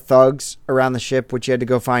for the thugs around the ship, which you had to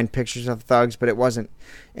go find pictures of the thugs, but it wasn't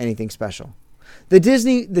anything special. The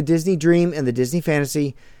Disney Dream and the Disney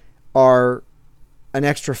Fantasy are an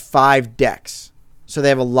extra 5 decks, so they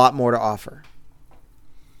have a lot more to offer.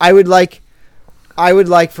 I would like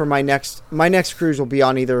for my next cruise will be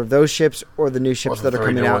on either of those ships or the new ships the that are 3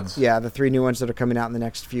 coming new out. ones. Yeah, the 3 new ones that are coming out in the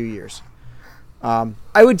next few years. I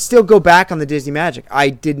would still go back on the Disney Magic. I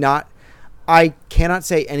cannot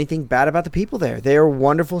say anything bad about the people there. They are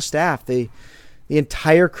wonderful staff. The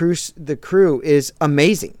entire the crew is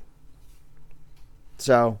amazing.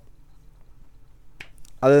 So,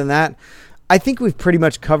 other than that, I think we've pretty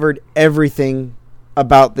much covered everything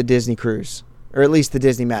about the Disney cruise, or at least the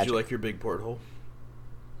Disney Magic. Did you like your big porthole?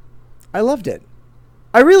 I loved it.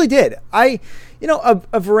 I really did. A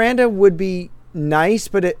veranda would be nice,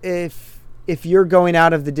 but if you're going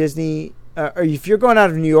out of the Disney, or if you're going out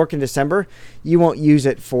of New York in December, you won't use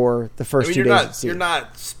it for the first 2 days at sea. You're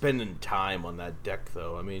not spending time on that deck,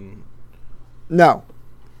 though. I mean, No.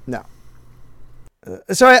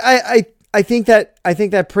 So I think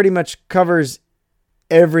that pretty much covers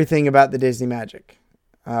everything about the Disney Magic.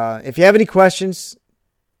 If you have any questions,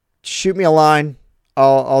 shoot me a line.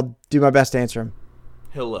 I'll do my best to answer them.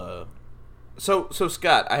 he'll. So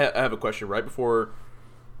Scott, I have a question. Right before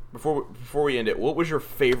we end it, what was your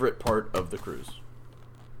favorite part of the cruise?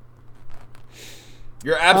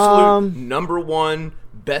 Your absolute number one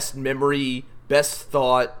best memory, best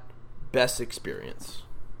thought, best experience.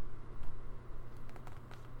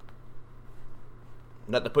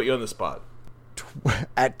 Not to put you on the spot.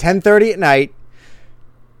 At 10:30 at night,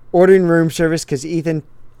 ordering room service because Ethan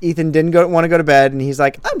didn't want to go to bed, and he's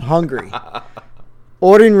like, I'm hungry.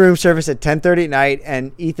 Ordering room service at 10:30 at night,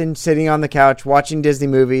 and Ethan sitting on the couch watching Disney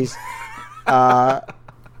movies,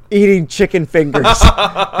 eating chicken fingers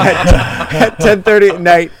at 10:30 at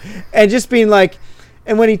night, and just being like,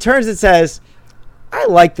 and when he turns and says, I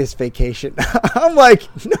like this vacation. I'm like,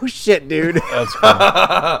 no shit, dude. That's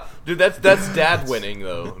cool. Dude, that's dad winning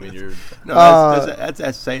though. I mean, you're No,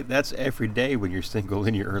 that's every day when you're single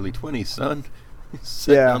in your early 20s, son.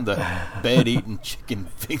 Sitting Yeah. on the bed eating chicken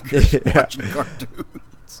fingers, watching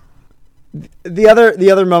cartoons. The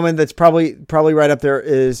other moment that's probably right up there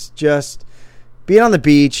is just being on the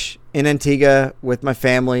beach in Antigua with my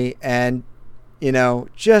family, and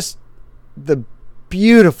just the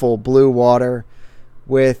beautiful blue water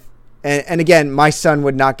with and again, my son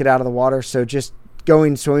would not get out of the water, so just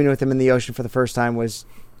going swimming with him in the ocean for the first time was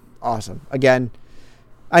awesome. Again,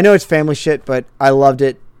 I know it's family shit, but I loved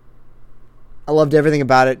it. I loved everything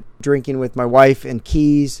about it. Drinking with my wife in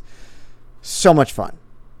Keys, so much fun.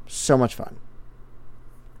 So much fun.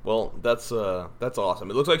 Well, that's awesome.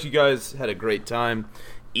 It looks like you guys had a great time.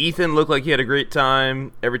 Ethan looked like he had a great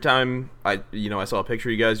time. Every time I saw a picture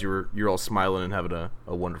of you guys, you're all smiling and having a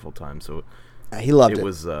wonderful time. So He loved it.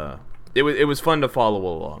 It was fun to follow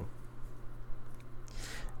along.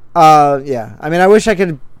 Yeah. I mean, I wish I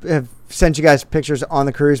could have sent you guys pictures on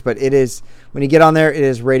the cruise, but it is, when you get on there, it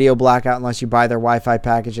is radio blackout unless you buy their Wi-Fi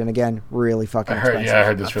package. And again, really fucking expensive. I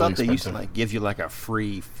heard I this really thought they used expensive. to give you a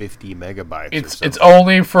free 50 megabytes. or It's something.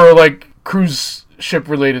 only for cruise ship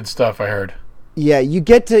related stuff. I heard. Yeah, you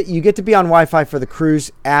get to be on Wi-Fi for the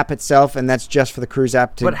cruise app itself, and that's just for the cruise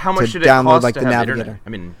app to But how much to did it download cost the to have navigator. internet? I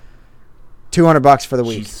mean, $200 for the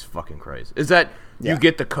week. Jesus fucking Christ! Is that Yeah. you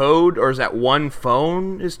get the code, or is that one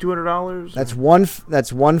phone is $200? That's one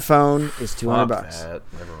phone is $200. That.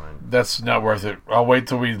 Never mind. That's not worth it. I'll wait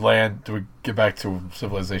till we land. Till we get back to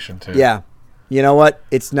civilization too. Yeah. You know what?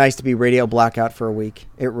 It's nice to be radio blackout for a week.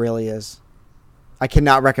 It really is. I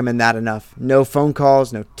cannot recommend that enough. No phone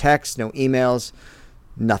calls, no texts, no emails,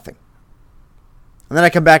 nothing. And then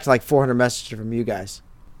I come back to 400 messages from you guys.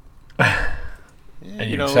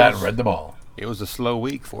 And you sat and read them all. It was a slow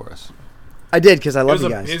week for us. I did because I It love was you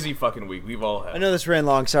a guys. busy fucking week. We've all had. I know this ran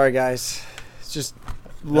long. Sorry, guys. It's just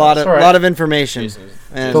a lot it's all right. of information.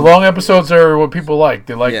 And, The long episodes are what people like.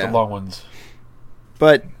 They like Yeah. the long ones.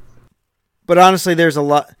 but honestly, there's a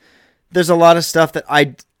lot of stuff that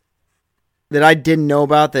I didn't know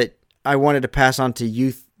about that I wanted to pass on to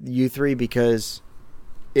you three because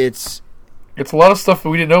it's It's a lot of stuff that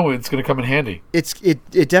we didn't know it's going to come in handy. it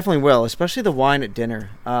definitely will, especially the wine at dinner.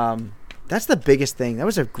 That's the biggest thing. That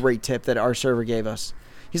was a great tip that our server gave us.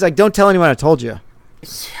 He's like, "Don't tell anyone I told you."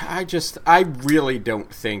 I really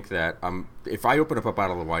don't think that if I open up a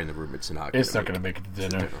bottle of wine in the room, it's not going to make it to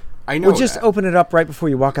dinner. I know. Well, just that. open it up right before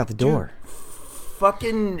you walk out the door.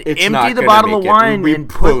 Fucking It's empty not the gonna bottle of make it. wine We and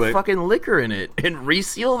pull put it. fucking liquor in it and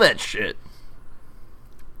reseal that shit.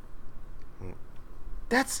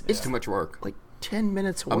 It's too much work. 10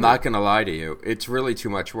 minutes away. I'm not going to lie to you. It's really too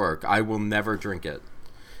much work. I will never drink it.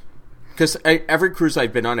 Because every cruise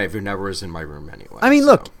I've been on, I've never was in my room anyway. I mean, so.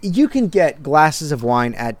 look, you can get glasses of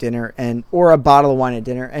wine at dinner or a bottle of wine at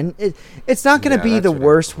dinner, and it's not going to be that's the what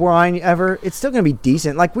worst wine ever. It's still going to be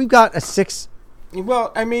decent. We've got a 6.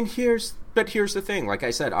 Well, I mean, here's the thing. Like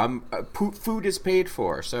I said, food is paid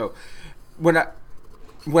for. So when I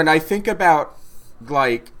think about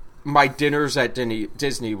my dinners at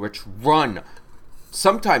Disney, which run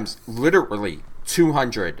sometimes literally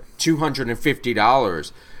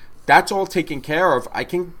 $250, that's all taken care of. I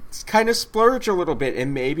can kind of splurge a little bit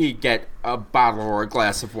and maybe get a bottle or a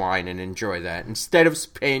glass of wine and enjoy that instead of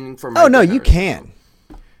paying for my Oh, no, dinner. you can.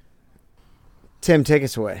 Tim, take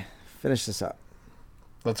us away. Finish this up.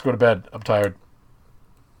 Let's go to bed. I'm tired.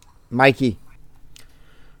 Mikey.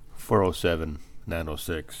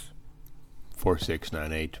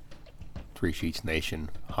 407-906-4698. Three Sheets Nation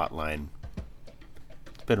hotline.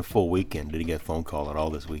 It's been a full weekend. Didn't get a phone call at all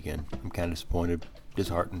this weekend. I'm kind of disappointed,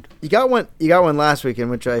 disheartened. You got one last weekend,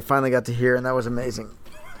 which I finally got to hear, and that was amazing.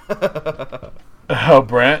 Oh,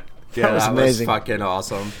 Brant? Yeah, That was that amazing. was fucking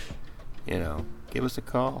awesome. Give us a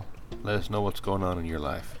call. Let us know what's going on in your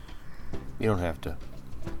life. You don't have to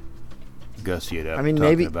gussy it up. I mean, talking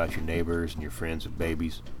maybe- about your neighbors and your friends and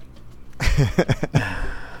babies.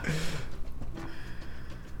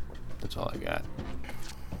 That's all I got.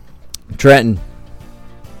 Trenton.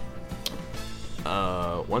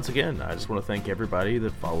 Once again, I just want to thank everybody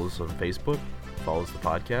that follows on Facebook, follows the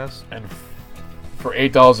podcast. And for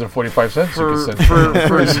 $8.45, you can send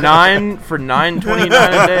For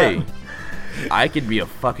 $9.29 a day, I could be a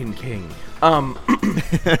fucking king.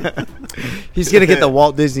 He's going to get the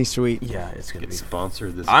Walt Disney suite. Yeah, it's gonna Get be.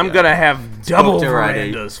 sponsored this I'm guy. gonna have double booked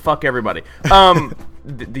already. verandas. Fuck everybody.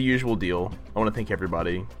 The usual deal. I want to thank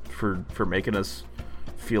everybody for making us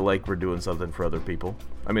feel like we're doing something for other people.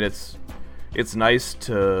 I mean, it's nice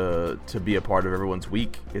to be a part of everyone's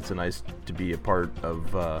week. It's nice to be a part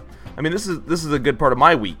of. I mean, this is a good part of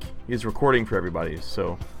my week. Is recording for everybody.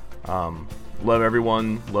 So, love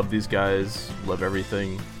everyone. Love these guys. Love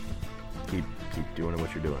everything. Keep doing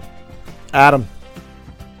what you're doing. Adam.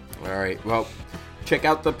 All right. Well, check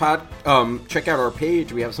out the check out our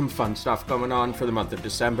page. We have some fun stuff going on for the month of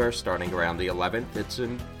December, starting around the 11th. It's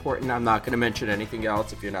important. I'm not going to mention anything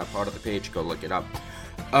else. If you're not part of the page, go look it up.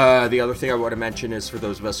 The other thing I want to mention is for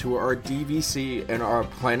those of us who are DVC and are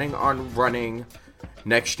planning on running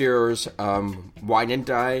next year's Wine and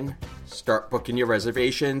Dine, start booking your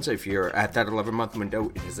reservations. If you're at that 11-month window,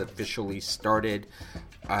 it has officially started.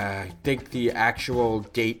 I think the actual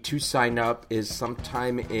date to sign up is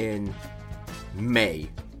sometime in May,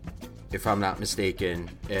 if I'm not mistaken,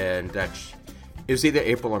 and it was either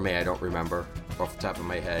April or May, I don't remember off the top of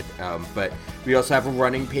my head. But we also have a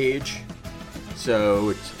running page. So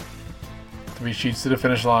it's 3 sheets to the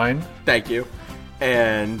finish line. Thank you.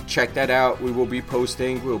 And check that out. We will be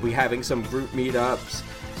posting. We'll be having some group meetups.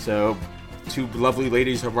 So 2 lovely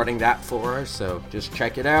ladies are running that for us. So just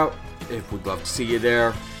check it out. We'd love to see you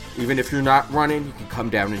there. Even if you're not running, you can come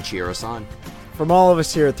down and cheer us on. From all of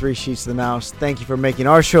us here at 3 Sheets to the Mouse, thank you for making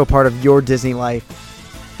our show part of your Disney life.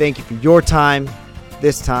 Thank you for your time,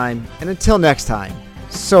 this time, and until next time,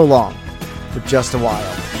 so long for just a while.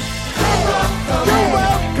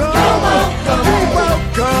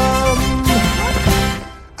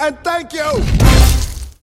 And thank you.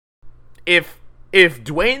 If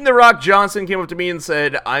Dwayne The Rock Johnson came up to me and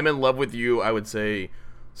said, "I'm in love with you," I would say,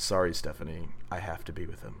 "Sorry, Stephanie, I have to be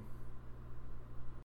with him."